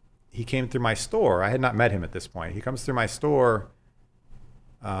then he came through my store. I had not met him at this point. He comes through my store,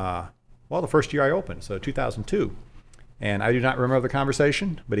 the first year I opened, so 2002. And I do not remember the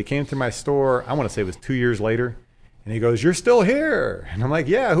conversation, but he came through my store, I want to say it was 2 years later, and he goes, "You're still here?" And I'm like,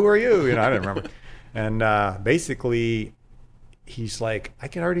 "Yeah, who are you?" I didn't remember. And basically, he's like, "I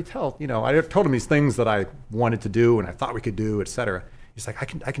can already tell, I told him these things that I wanted to do and I thought we could do, et cetera." He's like,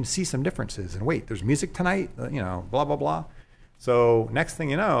 I can see some differences. And wait, there's music tonight, blah, blah, blah. So next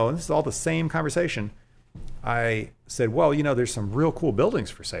thing you know, this is all the same conversation. I said, well, there's some real cool buildings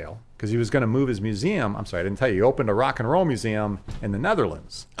for sale, because he was going to move his museum. I'm sorry, I didn't tell you. He opened a rock and roll museum in the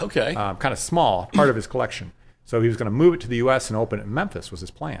Netherlands. Okay. Kind of small, part of his collection. So he was going to move it to the U.S. and open it in Memphis was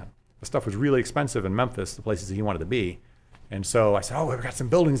his plan. The stuff was really expensive in Memphis, the places that he wanted to be. And so I said, we've got some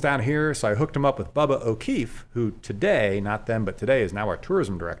buildings down here. So I hooked him up with Bubba O'Keefe, who today, not then, but today is now our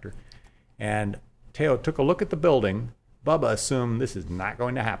tourism director. And Theo took a look at the building. Bubba assumed this is not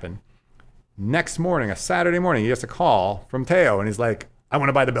going to happen. Next morning, a Saturday morning, he gets a call from Theo, and he's like, I want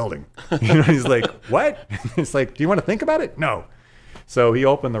to buy the building. He's like, what? It's like, do you want to think about it? No. So he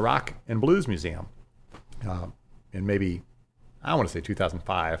opened the Rock and Blues Museum in maybe, I want to say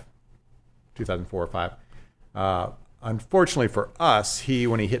 2004 or 5. Unfortunately for us,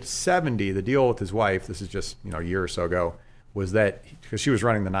 when he hit 70, the deal with his wife, this is just a year or so ago, was that, because she was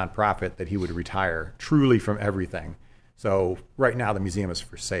running the nonprofit, that he would retire truly from everything. So right now the museum is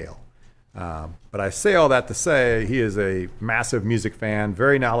for sale. But I say all that to say he is a massive music fan,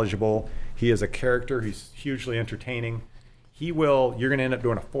 very knowledgeable. He is a character. He's hugely entertaining. You're going to end up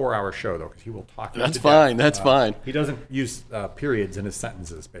doing a 4-hour show, though, because he will talk. That's fine. That's fine. He doesn't use periods in his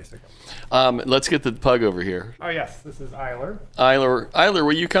sentences, basically. Let's get the pug over here. Oh, yes. This is Eiler. Eiler,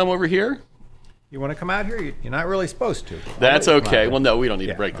 will you come over here? You want to come out here? You're not really supposed to. That's okay. Well, no, we don't need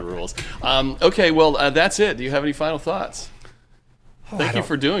to break the rules. Okay, well, that's it. Do you have any final thoughts? Thank you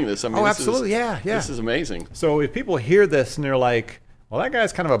for doing this. I mean, absolutely. Yeah. This is amazing. So if people hear this and they're like, well, that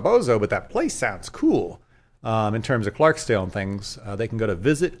guy's kind of a bozo, but that place sounds cool. In terms of Clarksdale and things, they can go to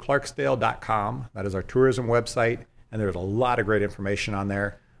visitclarksdale.com. That is our tourism website, and there's a lot of great information on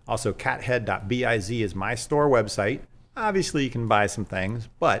there. Also, cathead.biz is my store website. Obviously, you can buy some things,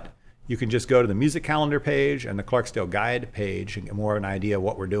 but you can just go to the music calendar page and the Clarksdale guide page and get more of an idea of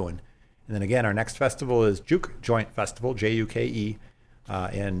what we're doing. And then again, our next festival is Juke Joint Festival, Juke,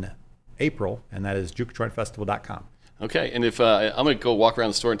 in April, and that is jukejointfestival.com. Okay, and if I'm going to go walk around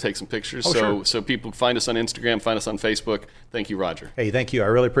the store and take some pictures, sure. So people find us on Instagram, find us on Facebook. Thank you, Roger. Hey, thank you. I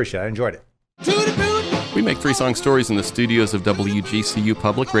really appreciate it. I enjoyed it. We make 3-song stories in the studios of WGCU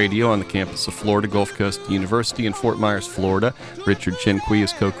Public Radio on the campus of Florida Gulf Coast University in Fort Myers, Florida. Richard Chinqui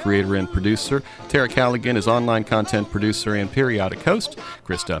is co-creator and producer. Tara Callaghan is online content producer and periodic host.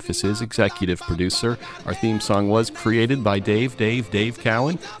 Chris Duff is his executive producer. Our theme song was created by Dave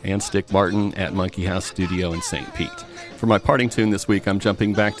Cowan and Stick Martin at Monkey House Studio in St. Pete. For my parting tune this week, I'm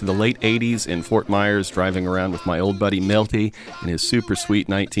jumping back to the late 80s in Fort Myers, driving around with my old buddy Milty in his super sweet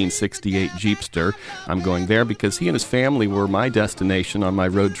 1968 Jeepster. I'm going there because he and his family were my destination on my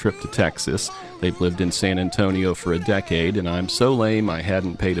road trip to Texas. They've lived in San Antonio for a decade, and I'm so lame I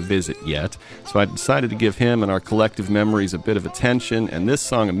hadn't paid a visit yet. So I decided to give him and our collective memories a bit of attention, and this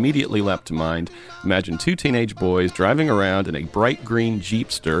song immediately leapt to mind. Imagine 2 teenage boys driving around in a bright green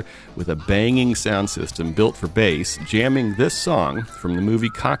Jeepster with a banging sound system built for bass, jamming this song from the movie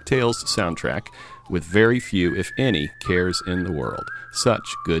Cocktails soundtrack with very few, if any, cares in the world. Such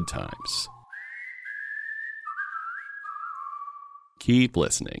good times. Keep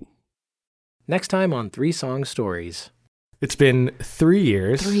listening. Next time on 3 Song Stories. It's been 3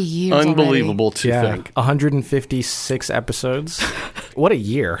 years. 3 years Unbelievable to think. 156 episodes. What a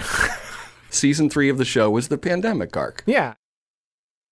year. Season 3 of the show was the pandemic arc. Yeah.